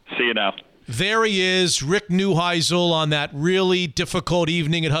 Rick. See you now. There he is, Rick Neuheisel, on that really difficult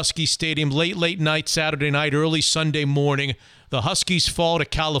evening at Husky Stadium, late night, Saturday night, early Sunday morning. The Huskies fall to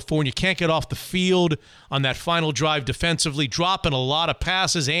California, can't get off the field on that final drive defensively, dropping a lot of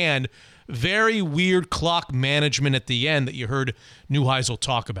passes and very weird clock management at the end that you heard Neuheisel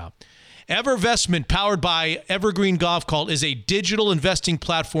talk about. Evervestment, powered by Evergreen Golf Call, is a digital investing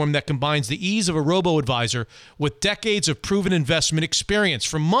platform that combines the ease of a robo-advisor with decades of proven investment experience.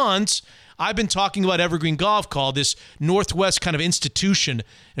 For months, I've been talking about Evergreen Golf Call, this Northwest kind of institution,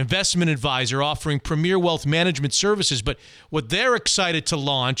 investment advisor offering premier wealth management services. But what they're excited to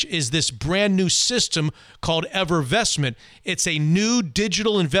launch is this brand new system called Evervestment. It's a new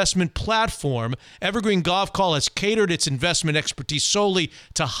digital investment platform. Evergreen Golf Call has catered its investment expertise solely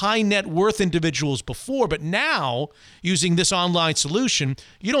to high net worth individuals before, but now, using this online solution,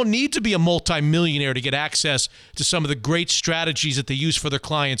 you don't need to be a multimillionaire to get access to some of the great strategies that they use for their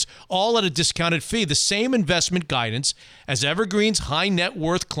clients, all at a discounted fee. The same investment guidance as Evergreen's high net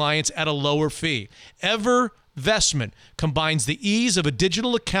worth clients at a lower fee. Evervestment Evervestment combines the ease of a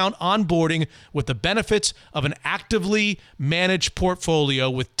digital account onboarding with the benefits of an actively managed portfolio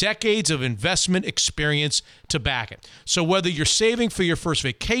with decades of investment experience to back it. So whether you're saving for your first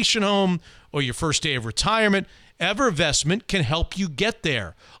vacation home or your first day of retirement, Evervestment can help you get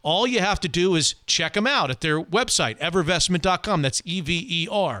there. All you have to do is check them out at their website, evervestment.com. That's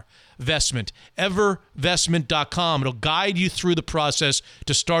EVER. Vestment, evervestment.com. It'll guide you through the process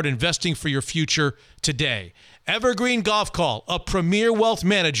to start investing for your future today. Evergreen Golf Call, a premier wealth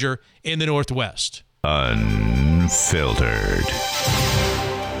manager in the Northwest. Unfiltered. It's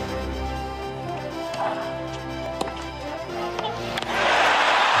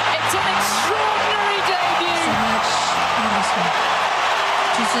an extraordinary debut.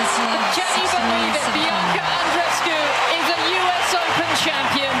 Can you believe it? Bianca Andreescu is a U.S. Open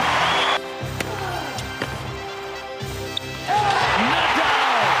champion.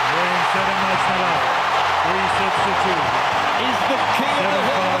 Nadal. Williams set him like Nadal. 3-6-2. Is the king of the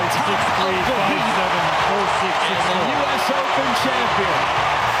hill, the top of the heat, and the U.S. Open champion.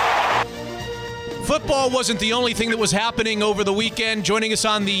 Football wasn't the only thing that was happening over the weekend. Joining us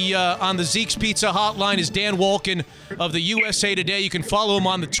on the Zeke's Pizza hotline is Dan Walken of the USA Today. You can follow him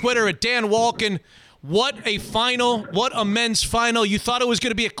on the Twitter at Dan Walken. What a final! What a men's final! You thought it was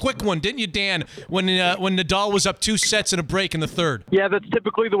going to be a quick one, didn't you, Dan? When Nadal was up 2 sets and a break in the third. Yeah, that's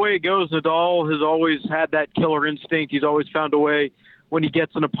typically the way it goes. Nadal has always had that killer instinct. He's always found a way when he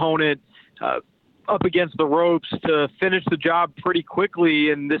gets an opponent up against the ropes to finish the job pretty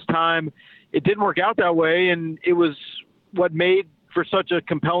quickly. And this time, it didn't work out that way, and it was what made for such a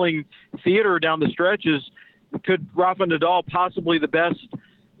compelling theater down the stretch. Is could Rafa Nadal, possibly the best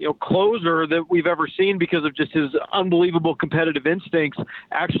closer that we've ever seen because of just his unbelievable competitive instincts,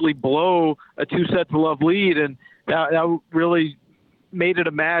 actually blow a 2-set-to-love lead. And that really made it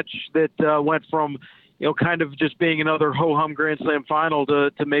a match that went from, kind of just being another ho-hum Grand Slam final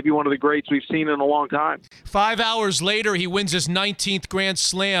to maybe one of the greats we've seen in a long time. 5 hours later, he wins his 19th Grand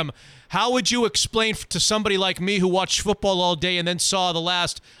Slam. How would you explain to somebody like me who watched football all day and then saw the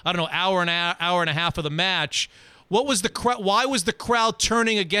last, hour and a half of the match? What was why was the crowd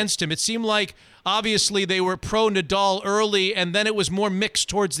turning against him? It seemed like obviously they were pro Nadal early, and then it was more mixed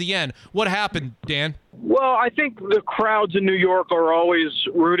towards the end. What happened, Dan? Well, I think the crowds in New York are always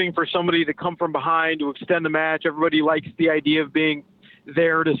rooting for somebody to come from behind to extend the match. Everybody likes the idea of being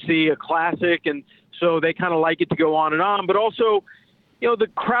there to see a classic, and so they kind of like it to go on and on. But also, the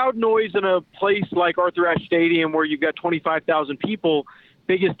crowd noise in a place like Arthur Ashe Stadium where you've got 25,000 people,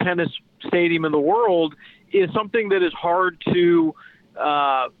 biggest tennis stadium in the world, is something that is hard to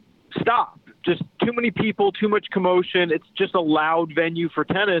stop. Just too many people, too much commotion. It's just a loud venue for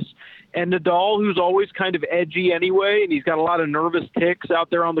tennis. And Nadal, who's always kind of edgy anyway, and he's got a lot of nervous tics out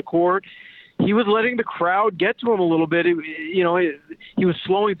there on the court, he was letting the crowd get to him a little bit. He was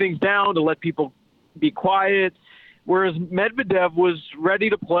slowing things down to let people be quiet, whereas Medvedev was ready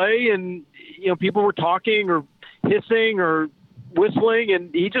to play, and people were talking or hissing or whistling,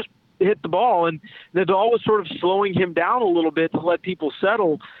 and he just hit the ball, and Nadal was sort of slowing him down a little bit to let people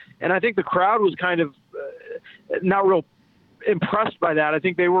settle. And I think the crowd was kind of not real impressed by that. I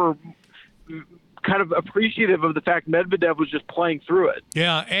think they were kind of appreciative of the fact Medvedev was just playing through it.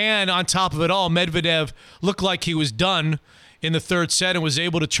 Yeah, and on top of it all, Medvedev looked like he was done in the third set and was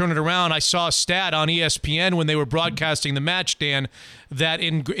able to turn it around. I saw a stat on ESPN when they were broadcasting the match, Dan, that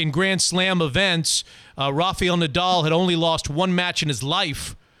in Grand Slam events, Rafael Nadal had only lost one match in his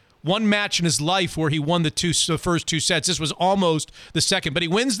life where he won the first 2 sets. This was almost the second, but he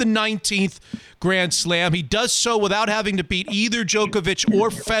wins the 19th Grand Slam. He does so without having to beat either Djokovic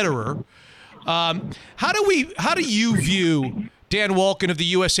or Federer. How do you view, Dan Walken of the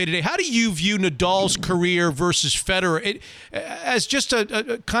USA Today, how do you view Nadal's career versus Federer? As just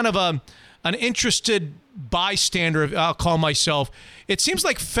a kind of an interested bystander, I'll call myself, it seems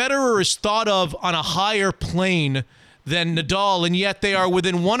like Federer is thought of on a higher plane than Nadal, and yet they are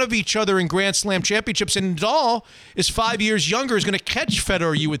within one of each other in Grand Slam championships, and Nadal is 5 years younger, is going to catch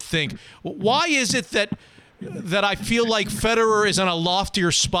Federer, you would think. Why is it that I feel like Federer is on a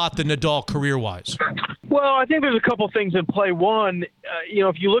loftier spot than Nadal career-wise? Well, I think there's a couple things in play. One,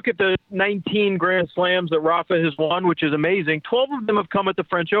 if you look at the 19 Grand Slams that Rafa has won, which is amazing, 12 of them have come at the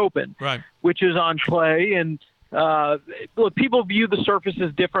French Open, right, which is on clay. And look, people view the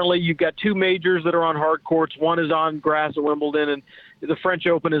surfaces differently. You've got 2 majors that are on hard courts. One is on grass at Wimbledon, and the French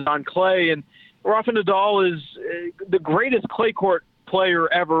Open is on clay. And Rafa Nadal is the greatest clay court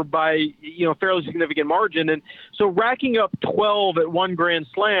player ever by a fairly significant margin. And so racking up 12 at one Grand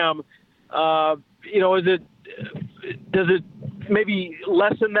Slam, does it maybe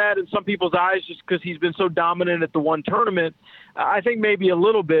lessen that in some people's eyes just because he's been so dominant at the one tournament. I think maybe a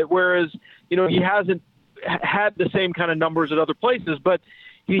little bit, whereas, he hasn't had the same kind of numbers at other places, but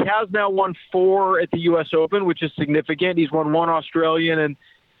he has now won 4 at the U.S. Open, which is significant. He's won 1 Australian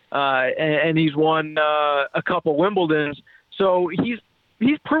and he's won a couple Wimbledons. So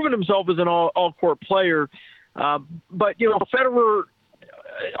he's proven himself as an all-court player. But, Federer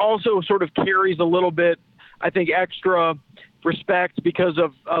also sort of carries a little bit, I think, extra respect because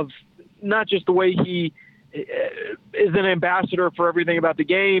of not just the way he is an ambassador for everything about the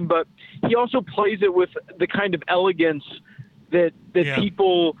game, but he also plays it with the kind of elegance that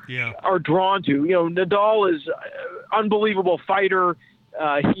people are drawn to. Nadal is an unbelievable fighter.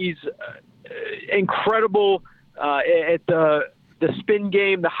 He's incredible at the spin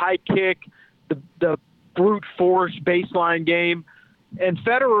game, the high kick, the brute force baseline game. And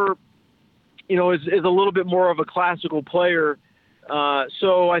Federer, is a little bit more of a classical player.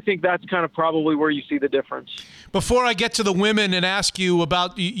 So I think that's kind of probably where you see the difference. Before I get to the women and ask you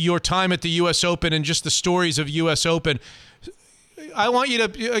about your time at the U.S. Open and just the stories of U.S. Open, I want you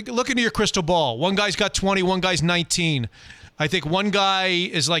to look into your crystal ball. One guy's got 20, one guy's 19. I think one guy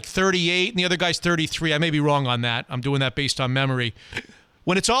is like 38 and the other guy's 33. I may be wrong on that. I'm doing that based on memory.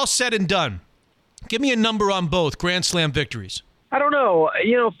 When it's all said and done, give me a number on both Grand Slam victories. I don't know.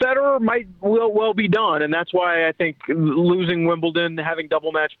 Federer will be done, and that's why I think losing Wimbledon, having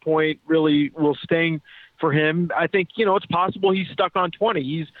double match point, really will sting for him. I think it's possible he's stuck on 20.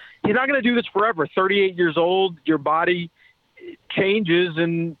 He's not going to do this forever. 38 years old, your body changes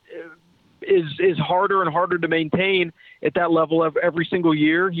and is harder and harder to maintain at that level every single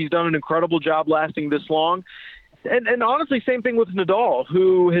year. He's done an incredible job lasting this long, and honestly, same thing with Nadal,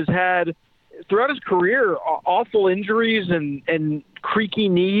 who has had, throughout his career, awful injuries and creaky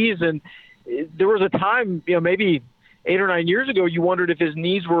knees. And there was a time, maybe 8 or 9 years ago, you wondered if his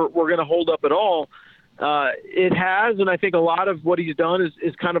knees were going to hold up at all. It has, and I think a lot of what he's done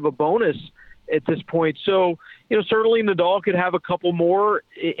is kind of a bonus at this point. So, certainly Nadal could have a couple more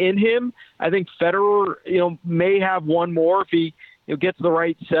in him. I think Federer, may have one more if he gets the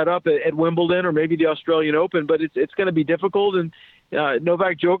right setup at Wimbledon or maybe the Australian Open, but it's going to be difficult. And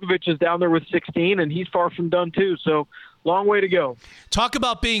Novak Djokovic is down there with 16, and he's far from done too. So long way to go. Talk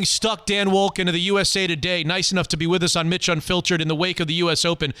about being stuck, Dan Wolk, into the USA Today. Nice enough to be with us on Mitch Unfiltered in the wake of the U.S.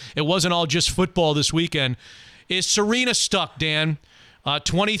 Open. It wasn't all just football this weekend. Is Serena stuck, Dan?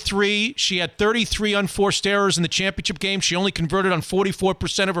 23. She had 33 unforced errors in the championship game. She only converted on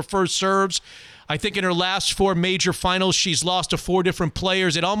 44% of her first serves. I think in her last 4 major finals, she's lost to 4 different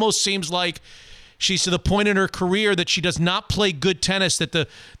players. It almost seems like she's to the point in her career that she does not play good tennis, that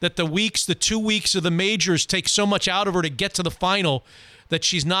the 2 weeks of the majors take so much out of her to get to the final that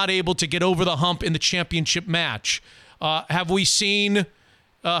she's not able to get over the hump in the championship match. Have we seen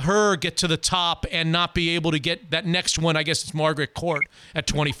her get to the top and not be able to get that next one? I guess it's Margaret Court at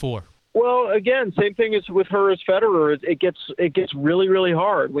 24. Well, again, same thing as with her as Federer. It gets really, really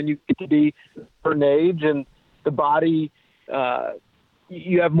hard when you get to be a certain age and the body.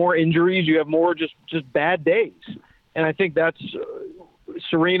 You have more injuries. You have more just bad days, and I think that's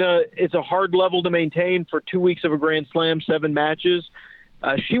Serena. It's a hard level to maintain for 2 weeks of a Grand Slam, 7 matches.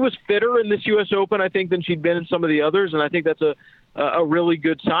 She was fitter in this U.S. Open, I think, than she'd been in some of the others, and I think that's a really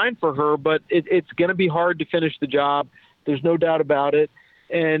good sign for her. But it's going to be hard to finish the job. There's no doubt about it.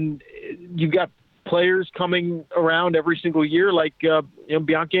 And you've got players coming around every single year, like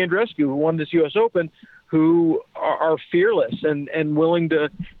Bianca Andreescu, who won this U.S. Open, who are fearless and willing to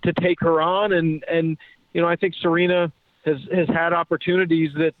take her on. And I think Serena has had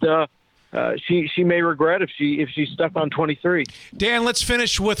opportunities that she may regret if she's stuck on 23. Dan, let's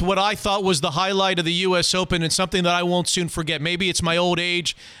finish with what I thought was the highlight of the U.S. Open and something that I won't soon forget. Maybe it's my old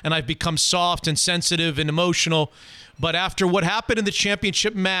age and I've become soft and sensitive and emotional. But after what happened in the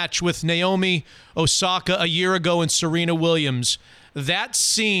championship match with Naomi Osaka a year ago and Serena Williams, that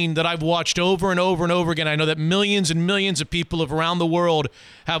scene that I've watched over and over and over again, I know that millions and millions of people around the world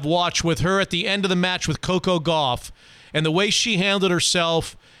have watched, with her at the end of the match with Coco Gauff, and the way she handled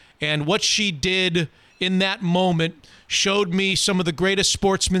herself and what she did in that moment showed me some of the greatest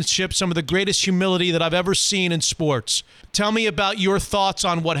sportsmanship, some of the greatest humility that I've ever seen in sports. Tell me about your thoughts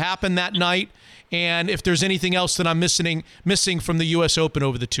on what happened that night, and if there's anything else that I'm missing from the U.S. Open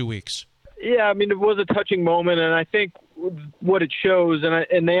over the 2 weeks. Yeah, I mean, it was a touching moment, and I think what it shows,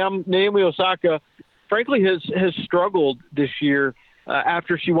 and Naomi Osaka, frankly, has struggled this year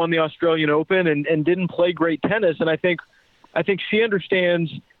after she won the Australian Open and didn't play great tennis. And I think she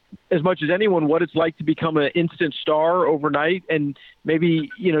understands as much as anyone what it's like to become an instant star overnight. And maybe,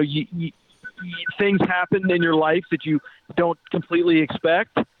 things happen in your life that you don't completely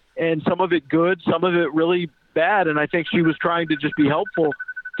expect, and some of it good, some of it really bad. And I think she was trying to just be helpful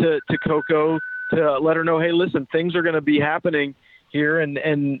to Coco to let her know, hey, listen, things are going to be happening here,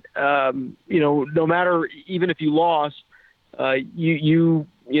 and no matter, even if you lost, you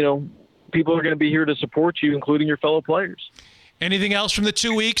know, people are going to be here to support you, including your fellow players. Anything else from the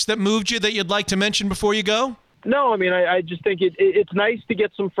 2 weeks that moved you that you'd like to mention before you go? No, I mean, I just think it's nice to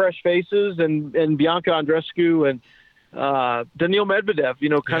get some fresh faces, and Bianca Andreescu and Daniil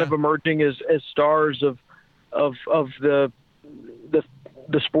Medvedev, kind of emerging as stars of the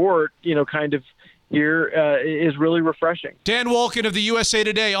sport, kind of here is really refreshing. Dan Wolken of the USA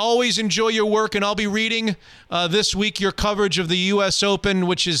Today, always enjoy your work, and I'll be reading this week your coverage of the U.S. Open,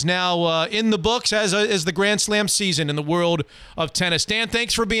 which is now in the books as the Grand Slam season in the world of tennis. Dan,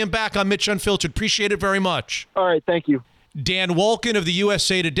 thanks for being back on Mitch Unfiltered. Appreciate it very much. All right, thank you. Dan Wolken of the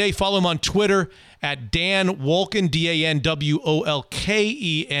USA Today. Follow him on Twitter at Dan Wolken, DanWolken.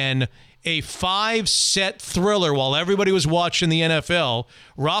 A 5-set thriller while everybody was watching the NFL.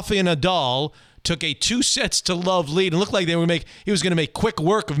 Rafael Nadal took a 2-sets-to-love lead and looked like he was going to make quick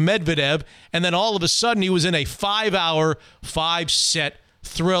work of Medvedev, and then all of a sudden he was in a 5-hour, 5-set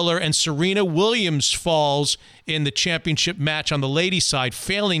thriller, and Serena Williams falls in the championship match on the ladies' side,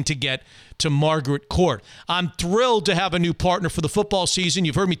 failing to get to Margaret Court. I'm thrilled to have a new partner for the football season.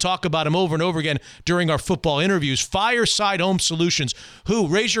 You've heard me talk about him over and over again during our football interviews. Fireside Home Solutions.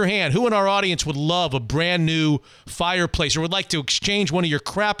 Raise your hand, who in our audience would love a brand new fireplace or would like to exchange one of your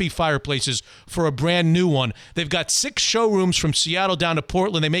crappy fireplaces for a brand new one? They've got 6 showrooms from Seattle down to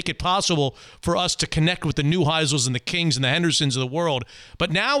Portland. They make it possible for us to connect with the Neuheisels and the Kings and the Hendersons of the world.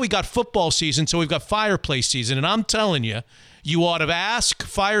 But now we got football season, so we've got fireplace season. And I'm telling you, you ought to ask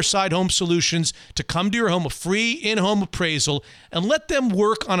Fireside Home Solutions to come to your home, a free in-home appraisal, and let them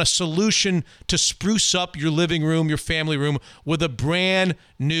work on a solution to spruce up your living room, your family room, with a brand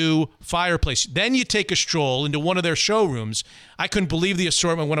new fireplace. Then you take a stroll into one of their showrooms. I couldn't believe the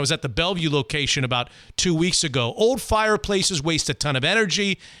assortment when I was at the Bellevue location about 2 weeks ago. Old fireplaces waste a ton of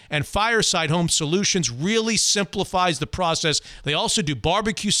energy, and Fireside Home Solutions really simplifies the process. They also do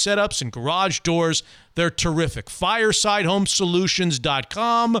barbecue setups and garage doors. They're terrific.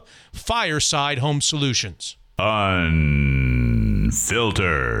 FiresideHomeSolutions.com. Fireside Home Solutions.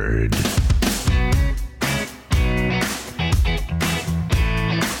 Unfiltered.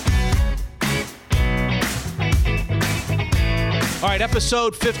 All right,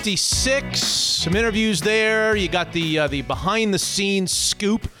 episode 56. Some interviews there. You got the behind-the-scenes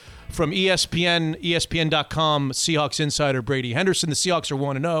scoop from ESPN.com Seahawks insider Brady Henderson. The Seahawks are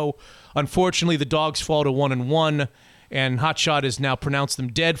 1-0. Unfortunately, the Dogs fall to 1-1, and Hotshot has now pronounced them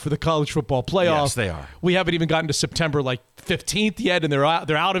dead for the college football playoff. Yes, they are. We haven't even gotten to September 15th yet, and they're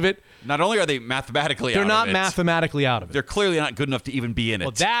out of it. Not only are they mathematically out of it. They're not mathematically out of it. They're clearly not good enough to even be in it.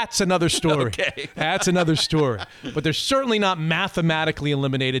 Well, that's another story. Okay. That's another story. But they're certainly not mathematically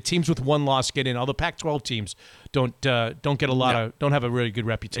eliminated. Teams with one loss get in. All the Pac-12 teams don't get a lot don't have a really good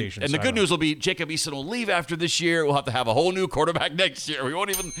reputation. And the good news will be Jacob Eason will leave after this year. We'll have to have a whole new quarterback next year. We won't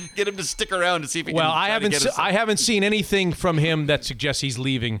even get him to stick around to see if he can. Well, I haven't seen anything from him that suggests he's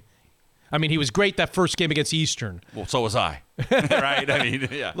leaving. I mean, he was great that first game against Eastern. Well, so was I. Right? I mean,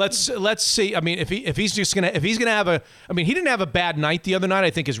 yeah. Let's see. I mean, if he's gonna have a. I mean, he didn't have a bad night the other night. I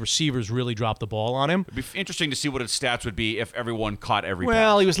think his receivers really dropped the ball on him. It'd be interesting to see what his stats would be if everyone caught every pass.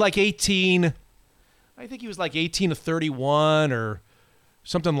 Well, he was like 18. I think he was like 18 to 31 or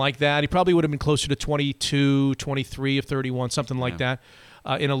something like that. He probably would have been closer to 22, 23 of 31, something like that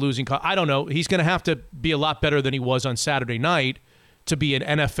in a losing call. I don't know. He's going to have to be a lot better than he was on Saturday night to be an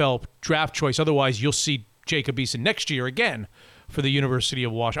NFL draft choice. Otherwise, you'll see Jacob Eason next year again for the University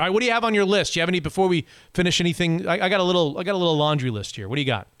of Washington. All right, what do you have on your list? Do you have any before we finish anything? I got a little laundry list here. What do you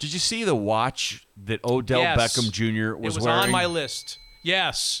got? Did you see the watch that Odell Beckham Jr. was wearing? It was on my list.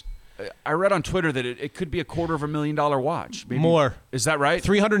 Yes. I read on Twitter that it could be a $250,000 watch. Maybe. More. Is that right?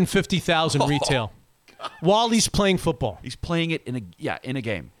 $350,000 retail. While he's playing football. He's playing it in a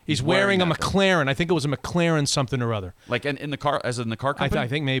game. He's wearing a McLaren. I think it was a McLaren something or other. Like in the car, as in the car company? I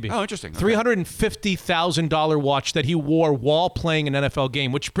think maybe. Oh, interesting. Okay. $350,000 watch that he wore while playing an NFL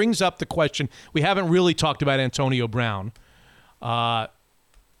game, which brings up the question, we haven't really talked about Antonio Brown. At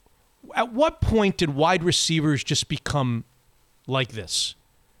what point did wide receivers just become like this?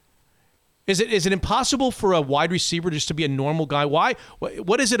 Is it impossible for a wide receiver just to be a normal guy? Why?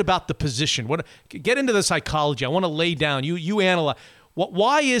 What is it about the position? Get into the psychology. I want to lay down. You analyze.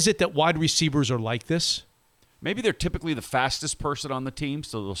 Why is it that wide receivers are like this? Maybe they're typically the fastest person on the team,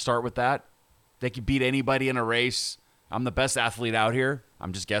 so they'll start with that. They can beat anybody in a race. I'm the best athlete out here.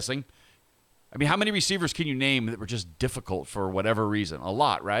 I'm just guessing. I mean, how many receivers can you name that were just difficult for whatever reason? A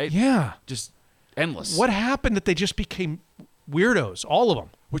lot, right? Yeah. Just endless. What happened that they just became weirdos, all of them?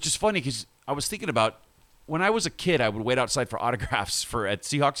 Which is funny because I was thinking about when I was a kid, I would wait outside for autographs at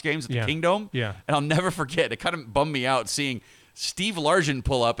Seahawks games at the Kingdom. Yeah. And I'll never forget. It kind of bummed me out seeing Steve Largent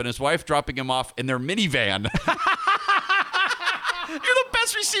pull up and his wife dropping him off in their minivan. You're the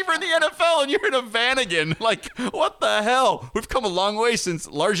best receiver in the NFL, and you're in a van again. Like, what the hell? We've come a long way since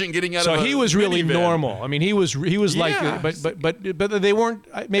Largent getting out of a So he was really minivan. normal. I mean, he was Yeah. like, but they weren't.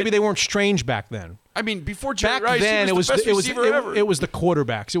 Maybe they weren't strange back then. I mean, before Jerry Back Rice, then, he was the best receiver ever. it was the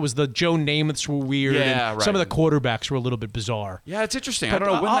quarterbacks. It was the Joe Namaths were weird. Yeah, and right. Some of the quarterbacks were a little bit bizarre. Yeah, it's interesting. But I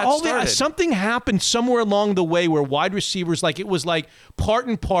don't know when that started. something happened somewhere along the way where wide receivers, like it was like part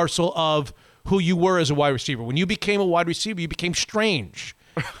and parcel of who you were as a wide receiver. When you became a wide receiver, you became strange.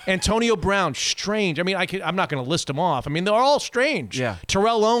 Antonio Brown, strange. I mean, I'm not going to list them off. I mean, they're all strange. Yeah.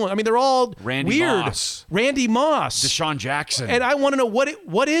 Terrell Owens. I mean, they're all Randy weird. Moss. Randy Moss. Deshaun Jackson. And I want to know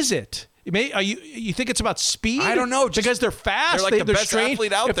what is it? You think it's about speed? I don't know. Because they're fast. They're like the best strange.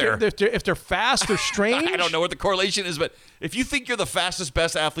 athlete out there. If they're fast, they're strange. I don't know what the correlation is, but if you think you're the fastest,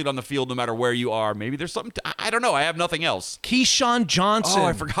 best athlete on the field, no matter where you are, maybe there's something. I don't know. I have nothing else. Keyshawn Johnson. Oh,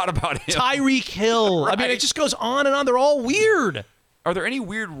 I forgot about him. Tyreek Hill. Right. I mean, it just goes on and on. They're all weird. Are there any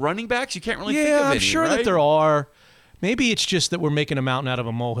weird running backs? You can't really think of Yeah, any, I'm sure right? that there are. Maybe it's just that we're making a mountain out of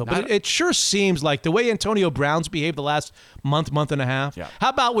a molehill. But it sure seems like the way Antonio Brown's behaved the last month and a half. Yeah. How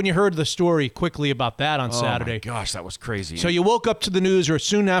about when you heard the story quickly about that on Saturday? Oh, my gosh, that was crazy. So you woke up to the news, or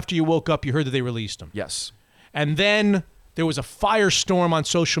soon after you woke up, you heard that they released him. Yes. And then there was a firestorm on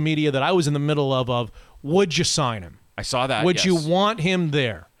social media that I was in the middle of would you sign him? I saw that, Would yes. you want him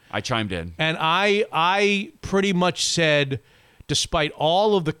there? I chimed in. And I pretty much said, despite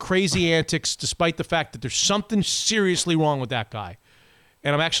all of the crazy antics, despite the fact that there's something seriously wrong with that guy,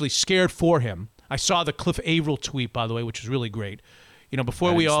 and I'm actually scared for him. I saw the Cliff Averill tweet, by the way, which was really great. You know,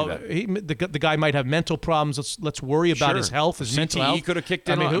 before we all, the guy might have mental problems. Let's worry about his health, his mental health. He could have kicked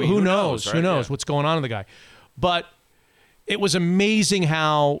in. I mean, who knows? Right? Who knows what's going on in the guy? But it was amazing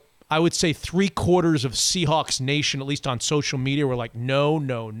how I would say 3/4 of Seahawks Nation, at least on social media, were like,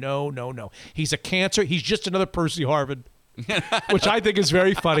 no. He's a cancer. He's just another Percy Harvin. Which I think is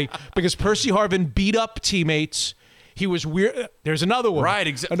very funny because Percy Harvin beat up teammates. He was weird. There's another one.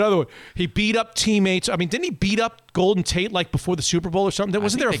 Right, Another one. He beat up teammates. I mean, didn't he beat up Golden Tate like before the Super Bowl or something?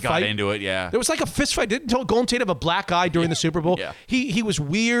 Wasn't there a fight? Got into it, yeah. There was like a fist fight. Didn't Golden Tate have a black eye during the Super Bowl? Yeah. He was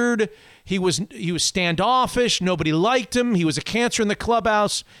weird. He was standoffish. Nobody liked him. He was a cancer in the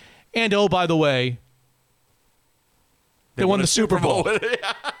clubhouse. And oh, by the way, they won the Super Bowl.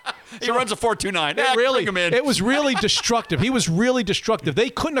 He runs a 4.29. It was really destructive. He was really destructive. They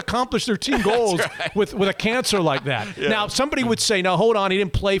couldn't accomplish their team goals with a cancer like that. Yeah. Now, somebody would say, no, hold on, he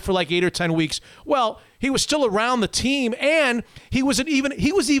didn't play for like 8 or 10 weeks. Well, he was still around the team, and he was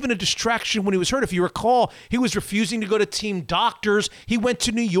even a distraction when he was hurt. If you recall, he was refusing to go to team doctors. He went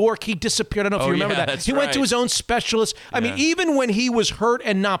to New York. He disappeared. I don't know if you remember that. He went to his own specialist. I mean, even when he was hurt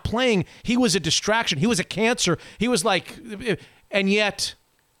and not playing, he was a distraction. He was a cancer. He was like, and yet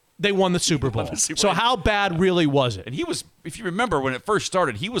they won the Super Bowl. So how bad really was it? And he was, if you remember when it first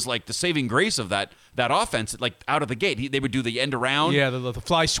started, he was like the saving grace of that offense. Like out of the gate, they would do the end around. Yeah, the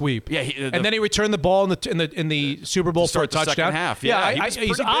fly sweep. Yeah, and then he returned the ball in the Super Bowl for a touchdown. Second half.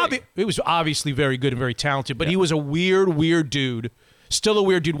 He was obviously very good and very talented, but he was a weird dude. Still a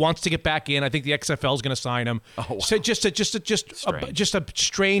weird dude. Wants to get back in. I think the XFL is going to sign him. Oh, wow. So just a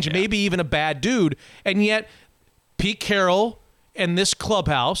strange, maybe even a bad dude, and yet Pete Carroll and this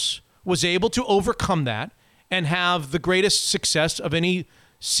clubhouse was able to overcome that and have the greatest success of any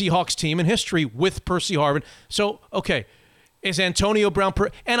Seahawks team in history with Percy Harvin. So, okay, is Antonio Brown...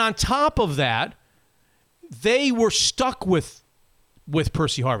 and on top of that, they were stuck with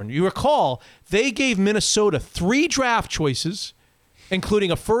Percy Harvin. You recall, they gave Minnesota 3 draft choices,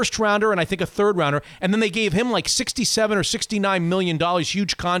 including a first-rounder and I think a third-rounder, and then they gave him like $67 or $69 million,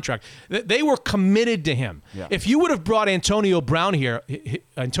 huge contract. They were committed to him. Yeah. If you would have brought Antonio Brown here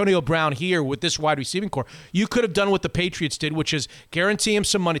with this wide receiving core, you could have done what the Patriots did, which is guarantee him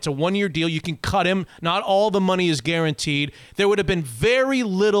some money. It's a 1-year deal. You can cut him. Not all the money is guaranteed. There would have been very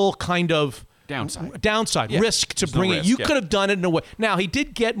little kind of downside risk to bring it. You could have done it in a way. Now, he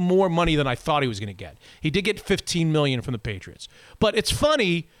did get more money than I thought he was going to get. He did get $15 million from the Patriots. But it's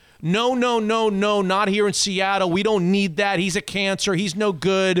funny. No, not here in Seattle. We don't need that. He's a cancer. He's no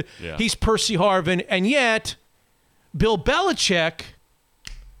good. Yeah. He's Percy Harvin. And yet, Bill Belichick,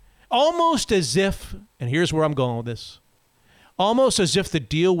 almost as if, and here's where I'm going with this, almost as if the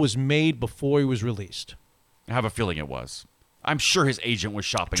deal was made before he was released. I have a feeling it was. I'm sure his agent was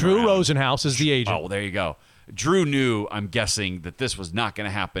shopping Drew around. Rosenhaus is the agent. Oh, well, there you go. Drew knew, I'm guessing, that this was not going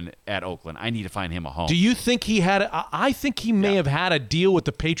to happen at Oakland. I need to find him a home. Do you think he had I think he may have had a deal with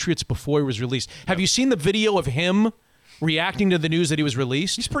the Patriots before he was released. Have you seen the video of him reacting to the news that he was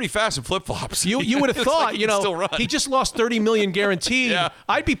released? He's pretty fast in flip-flops. You would have thought, like he he just lost $30 million guaranteed. Yeah.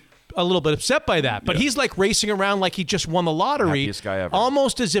 I'd be a little bit upset by that. But he's like racing around like he just won the lottery. Happiest guy ever.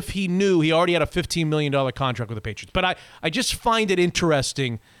 Almost as if he knew he already had a $15 million contract with the Patriots. But I just find it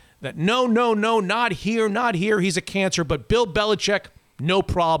interesting that no, not here. He's a cancer. But Bill Belichick, no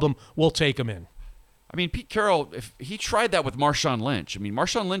problem. We'll take him in. I mean, Pete Carroll, if he tried that with Marshawn Lynch. I mean,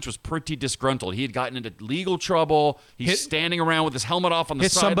 Marshawn Lynch was pretty disgruntled. He had gotten into legal trouble. He's standing around with his helmet off on the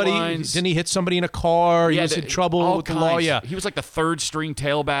sidelines. Didn't he hit somebody in a car? He was in trouble with the law. Yeah, he was like the third-string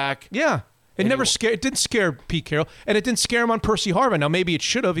tailback. Yeah. It didn't scare Pete Carroll, and it didn't scare him on Percy Harvin. Now, maybe it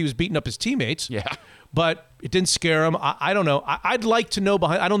should have. He was beating up his teammates. Yeah. But it didn't scare him. I don't know. I'd like to know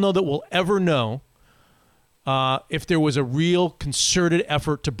I don't know that we'll ever know if there was a real concerted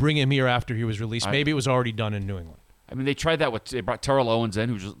effort to bring him here after he was released. Maybe it was already done in New England. I mean, they tried that they brought Terrell Owens in,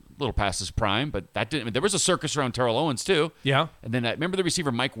 who was a little past his prime, but that didn't. I mean, there was a circus around Terrell Owens too. Yeah. And then remember the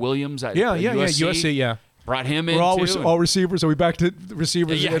receiver Mike Williams at USC? USC. Yeah. Brought him in. We're all, too, all receivers. Are we back to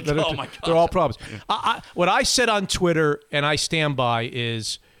receivers? Yeah. Oh my God. They're all problems. What I said on Twitter, and I stand by,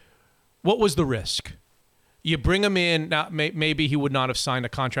 is what was the risk? You bring him in. Now, maybe he would not have signed a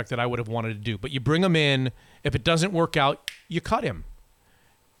contract that I would have wanted to do, but you bring him in. If it doesn't work out, you cut him.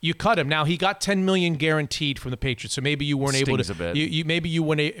 Now he got $10 million guaranteed from the Patriots, so maybe you weren't able to. A bit. Maybe you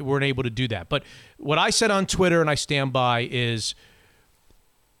weren't able to do that. But what I said on Twitter, and I stand by, is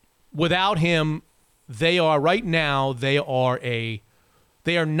without him, they are right now. They are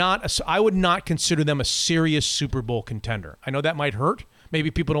not. I would not consider them a serious Super Bowl contender. I know that might hurt. Maybe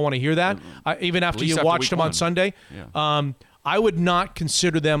people don't want to hear that, even after you watched them on Sunday. Yeah. I would not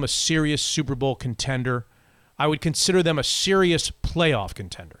consider them a serious Super Bowl contender. I would consider them a serious playoff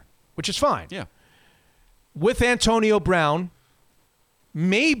contender, which is fine. Yeah. With Antonio Brown,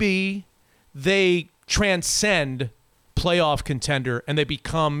 maybe they transcend playoff contender and they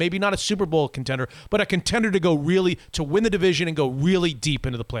become maybe not a Super Bowl contender, but a contender to win the division and go really deep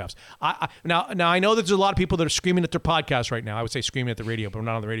into the playoffs. Now I know that there's a lot of people that are screaming at their podcast right now. I would say screaming at the radio, but we're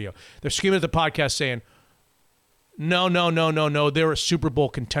not on the radio. They're screaming at the podcast saying, no, they're a Super Bowl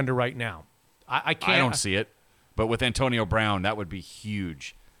contender right now. I can't. I don't see it. But with Antonio Brown, that would be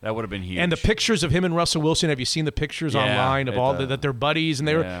huge. That would have been huge. And the pictures of him and Russell Wilson, have you seen the pictures online of that they're buddies and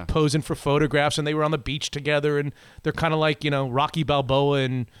they were posing for photographs and they were on the beach together and they're kind of like, Rocky Balboa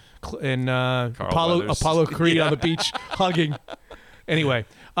and Apollo Creed on the beach hugging. Anyway,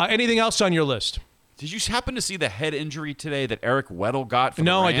 anything else on your list? Did you happen to see the head injury today that Eric Weddle got from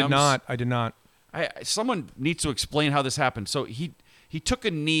the No, Rams? I did not. Someone needs to explain how this happened. So he took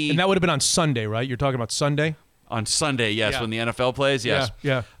a knee. And that would have been on Sunday, right? You're talking about Sunday? On Sunday, yes, when the NFL plays, yes.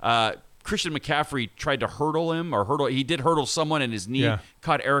 Yeah. Christian McCaffrey tried to hurdle him, he did hurdle someone, and his knee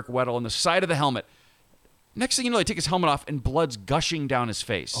caught Eric Weddle on the side of the helmet. Next thing you know, they take his helmet off, and blood's gushing down his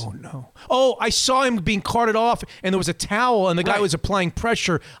face. Oh, no. Oh, I saw him being carted off, and there was a towel, and the guy was applying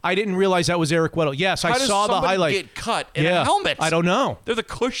pressure. I didn't realize that was Eric Weddle. Yes, I saw the highlight. How does somebody get cut in a helmet? I don't know. They're the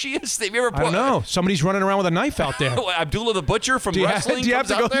cushiest they've ever put. I don't know. Somebody's running around with a knife out there. Abdullah the Butcher from wrestling. Do you have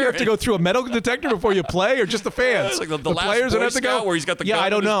to go through a metal detector before you play, or just the fans? It's like the last players Boy have to go Scout where he's got the gun I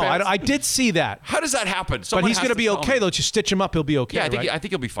don't in his know. pants. I did see that. How does that happen? But he's going to be okay, though. Just stitch him up. He'll be okay. Yeah, I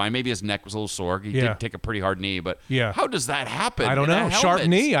think he'll be fine. Maybe his neck was a little sore. He did take a pretty hard knee, but how does that happen? I don't know. Sharp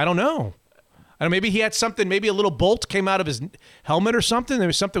knee? I don't know. Maybe he had something. Maybe a little bolt came out of his helmet or something. There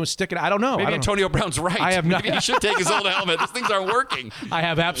was something was sticking. I don't know. Maybe Antonio Brown's right. I have not. Maybe he should take his old helmet. These things aren't working. I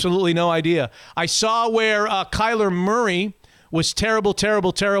have absolutely no idea. I saw where Kyler Murray was terrible,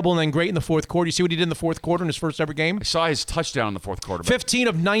 and then great in the fourth quarter. You see what he did in the fourth quarter in his first ever game? I saw his touchdown in the fourth quarter. 15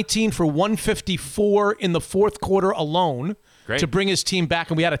 of 19 for 154 in the fourth quarter alone to bring his team back,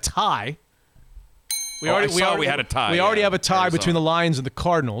 and we had a tie. We already had a tie. We already have a tie between the Lions and the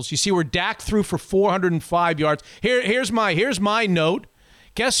Cardinals. You see where Dak threw for 405 yards. Here's my note.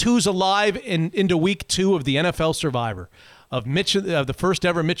 Guess who's alive into week 2 of the NFL Survivor? Of the first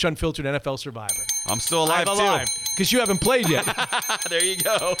ever Mitch Unfiltered NFL Survivor. I'm still alive, too. Because you haven't played yet. There you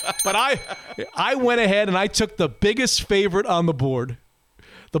go. But I went ahead and I took the biggest favorite on the board.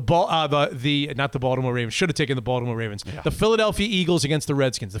 Not the Baltimore Ravens. Should have taken the Baltimore Ravens. Yeah. The Philadelphia Eagles against the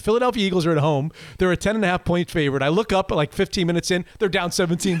Redskins. The Philadelphia Eagles are at home. They're a 10.5-point favorite. I look up at like 15 minutes in. They're down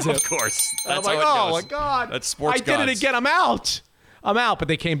 17-0. Of course. That's I'm like, oh, my God. That's sports I did it again. I'm out. I'm out, but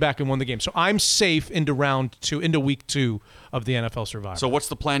they came back and won the game. So I'm safe into week 2 of the NFL Survivor. So what's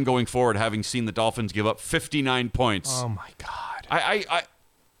the plan going forward, having seen the Dolphins give up 59 points? Oh, my God.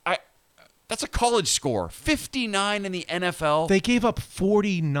 That's a college score. 59 in the NFL. They gave up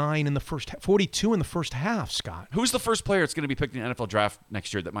 49 in the first, 42 in the first half, Scott. Who's the first player that's going to be picked in the NFL draft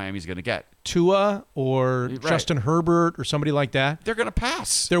next year that Miami's going to get? Tua or Justin Herbert or somebody like that. They're going to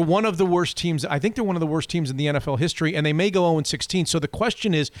pass. They're one of the worst teams. I think they're one of the worst teams in the NFL history, and they may go 0-16. So the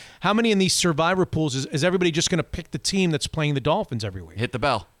question is, how many in these survivor pools is everybody just going to pick the team that's playing the Dolphins every week? Hit the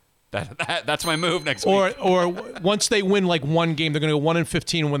bell. That's my move next week. Or once they win like one game, they're going to go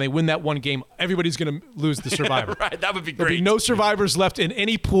 1-15. And when they win that one game, everybody's going to lose the survivor. Right, that would be great. There'll be no survivors left in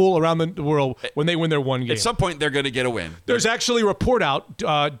any pool around the world when they win their one game. At some point, they're going to get a win. There's actually a report out.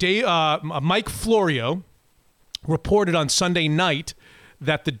 Mike Florio reported on Sunday night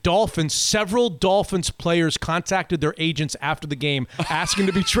that several Dolphins players contacted their agents after the game asking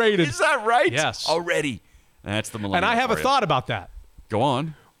to be traded. Is that right? Yes. Already. That's the millennial. And I have a thought about that. Go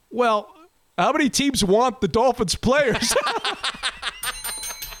on. Well, how many teams want the Dolphins players?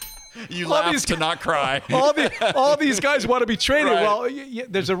 You laugh to not cry. All these guys want to be traded. Right. Well,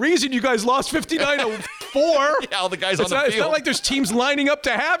 there's a reason you guys lost 59-4. Yeah, all the guys on the field. It's not like there's teams lining up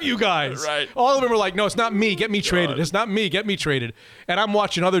to have you guys. Right. All of them are like, no, it's not me. Get me traded. It's not me. Get me traded. And I'm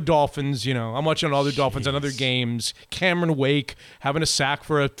watching other Dolphins. I'm watching other Dolphins on other games. Cameron Wake having a sack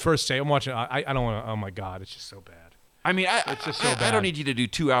for a first save. I'm watching. I don't want to. Oh my God, it's just so bad. I mean, I don't need you to do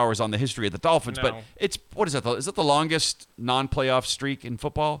 2 hours on the history of the Dolphins, but what is that? Is it the longest non-playoff streak in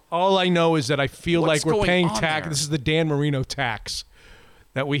football? All I know is that I feel like we're paying tax. There? This is the Dan Marino tax.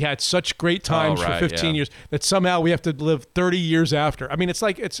 That we had such great times for 15 years that somehow we have to live 30 years after. I mean, it's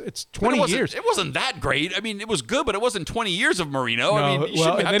like it's 20 years. It wasn't that great. I mean, it was good, but it wasn't 20 years of Marino. No, I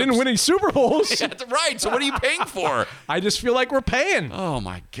mean, they didn't win any Super Bowls. Yeah, that's right. So what are you paying for? I just feel like we're paying. Oh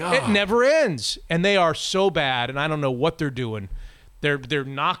my God! It never ends, and they are so bad, and I don't know what they're doing. They're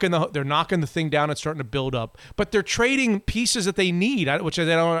knocking the thing down and starting to build up, but they're trading pieces that they need, which I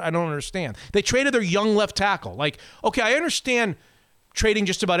don't understand. They traded their young left tackle. Like, okay, I understand trading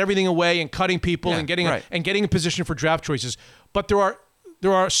just about everything away and cutting people and getting in position for draft choices, but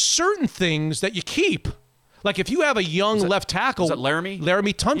there are certain things that you keep. Like if you have a young left tackle, is that Laramie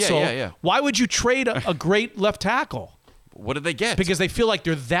Tunsil, yeah. Why would you trade a great left tackle? What did they get? Because they feel like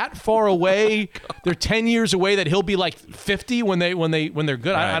they're that far away. They're 10 years away that he'll be like 50 when they're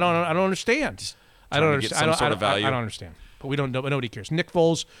good. Right. I don't understand. I don't understand. I don't understand. But we don't know. Nobody cares. Nick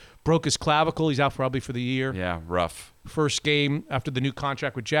Foles broke his clavicle. He's out probably for the year. Yeah, rough. First game after the new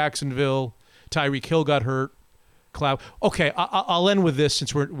contract with Jacksonville. Tyreek Hill got hurt. Okay, I'll end with this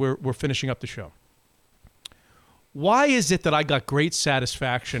since we're finishing up the show. Why is it that I got great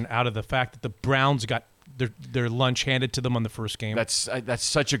satisfaction out of the fact that the Browns got their lunch handed to them on the first game? That's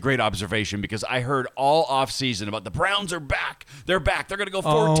such a great observation because I heard all offseason about the Browns are back. They're back. They're going to go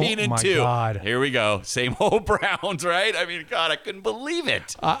 14-2. My God. Here we go. Same old Browns, right? I mean, God, I couldn't believe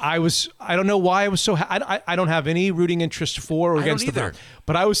it. I don't know why I was so I don't have any rooting interest for or against the Browns.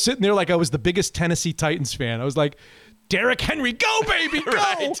 But I was sitting there like I was the biggest Tennessee Titans fan. I was like, Derrick Henry, go baby, go,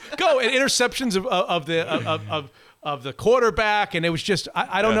 right. Go! And interceptions of the quarterback, and it was just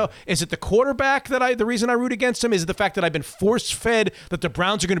I don't know. Is it the quarterback the reason I root against him? Is it the fact that I've been force fed that the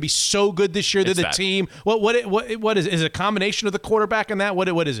Browns are going to be so good this year? They're the team. What is it? Is it a combination of the quarterback and that?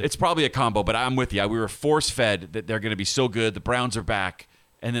 What is it? It's probably a combo, but I'm with you. We were force fed that they're going to be so good. The Browns are back,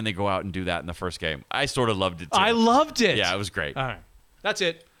 and then they go out and do that in the first game. I sort of loved it too. I loved it. Yeah, it was great. All right, that's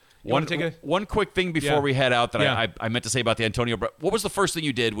it. One quick thing before we head out that I meant to say about the Antonio Brown. What was the first thing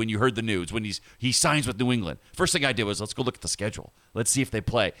you did when you heard the news, when he signs with New England? First thing I did was, let's go look at the schedule. Let's see if they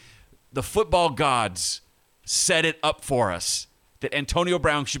play. The football gods set it up for us that Antonio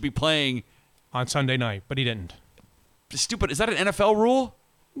Brown should be playing on Sunday night, but he didn't. Stupid. Is that an NFL rule?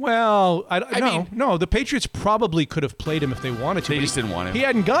 Well, no. The Patriots probably could have played him if they wanted to. They just didn't want him. He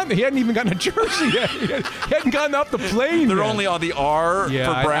hadn't even gotten a jersey yet. He hadn't gotten off the plane. They're yet. only on the R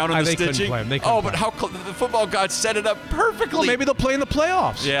for Brown and the stitching. But how the football gods set it up perfectly. Well, maybe they'll play in the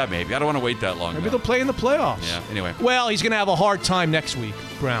playoffs. Yeah, maybe. I don't want to wait that long. Maybe they'll play in the playoffs. Yeah. Anyway. Well, he's going to have a hard time next week,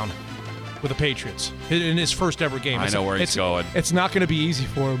 Brown, with the Patriots in his first ever game. I know where he's going. It's not going to be easy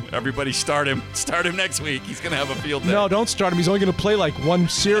for him. Everybody start him. Start him next week. He's going to have a field day. No, don't start him. He's only going to play like one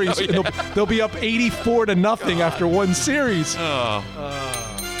series. They'll be up 84-0 after one series. All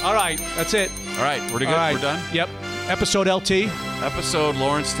right, that's it. All right, we're good. We're done? Yep. Episode LT. Episode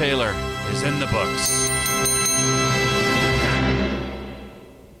Lawrence Taylor is in the books.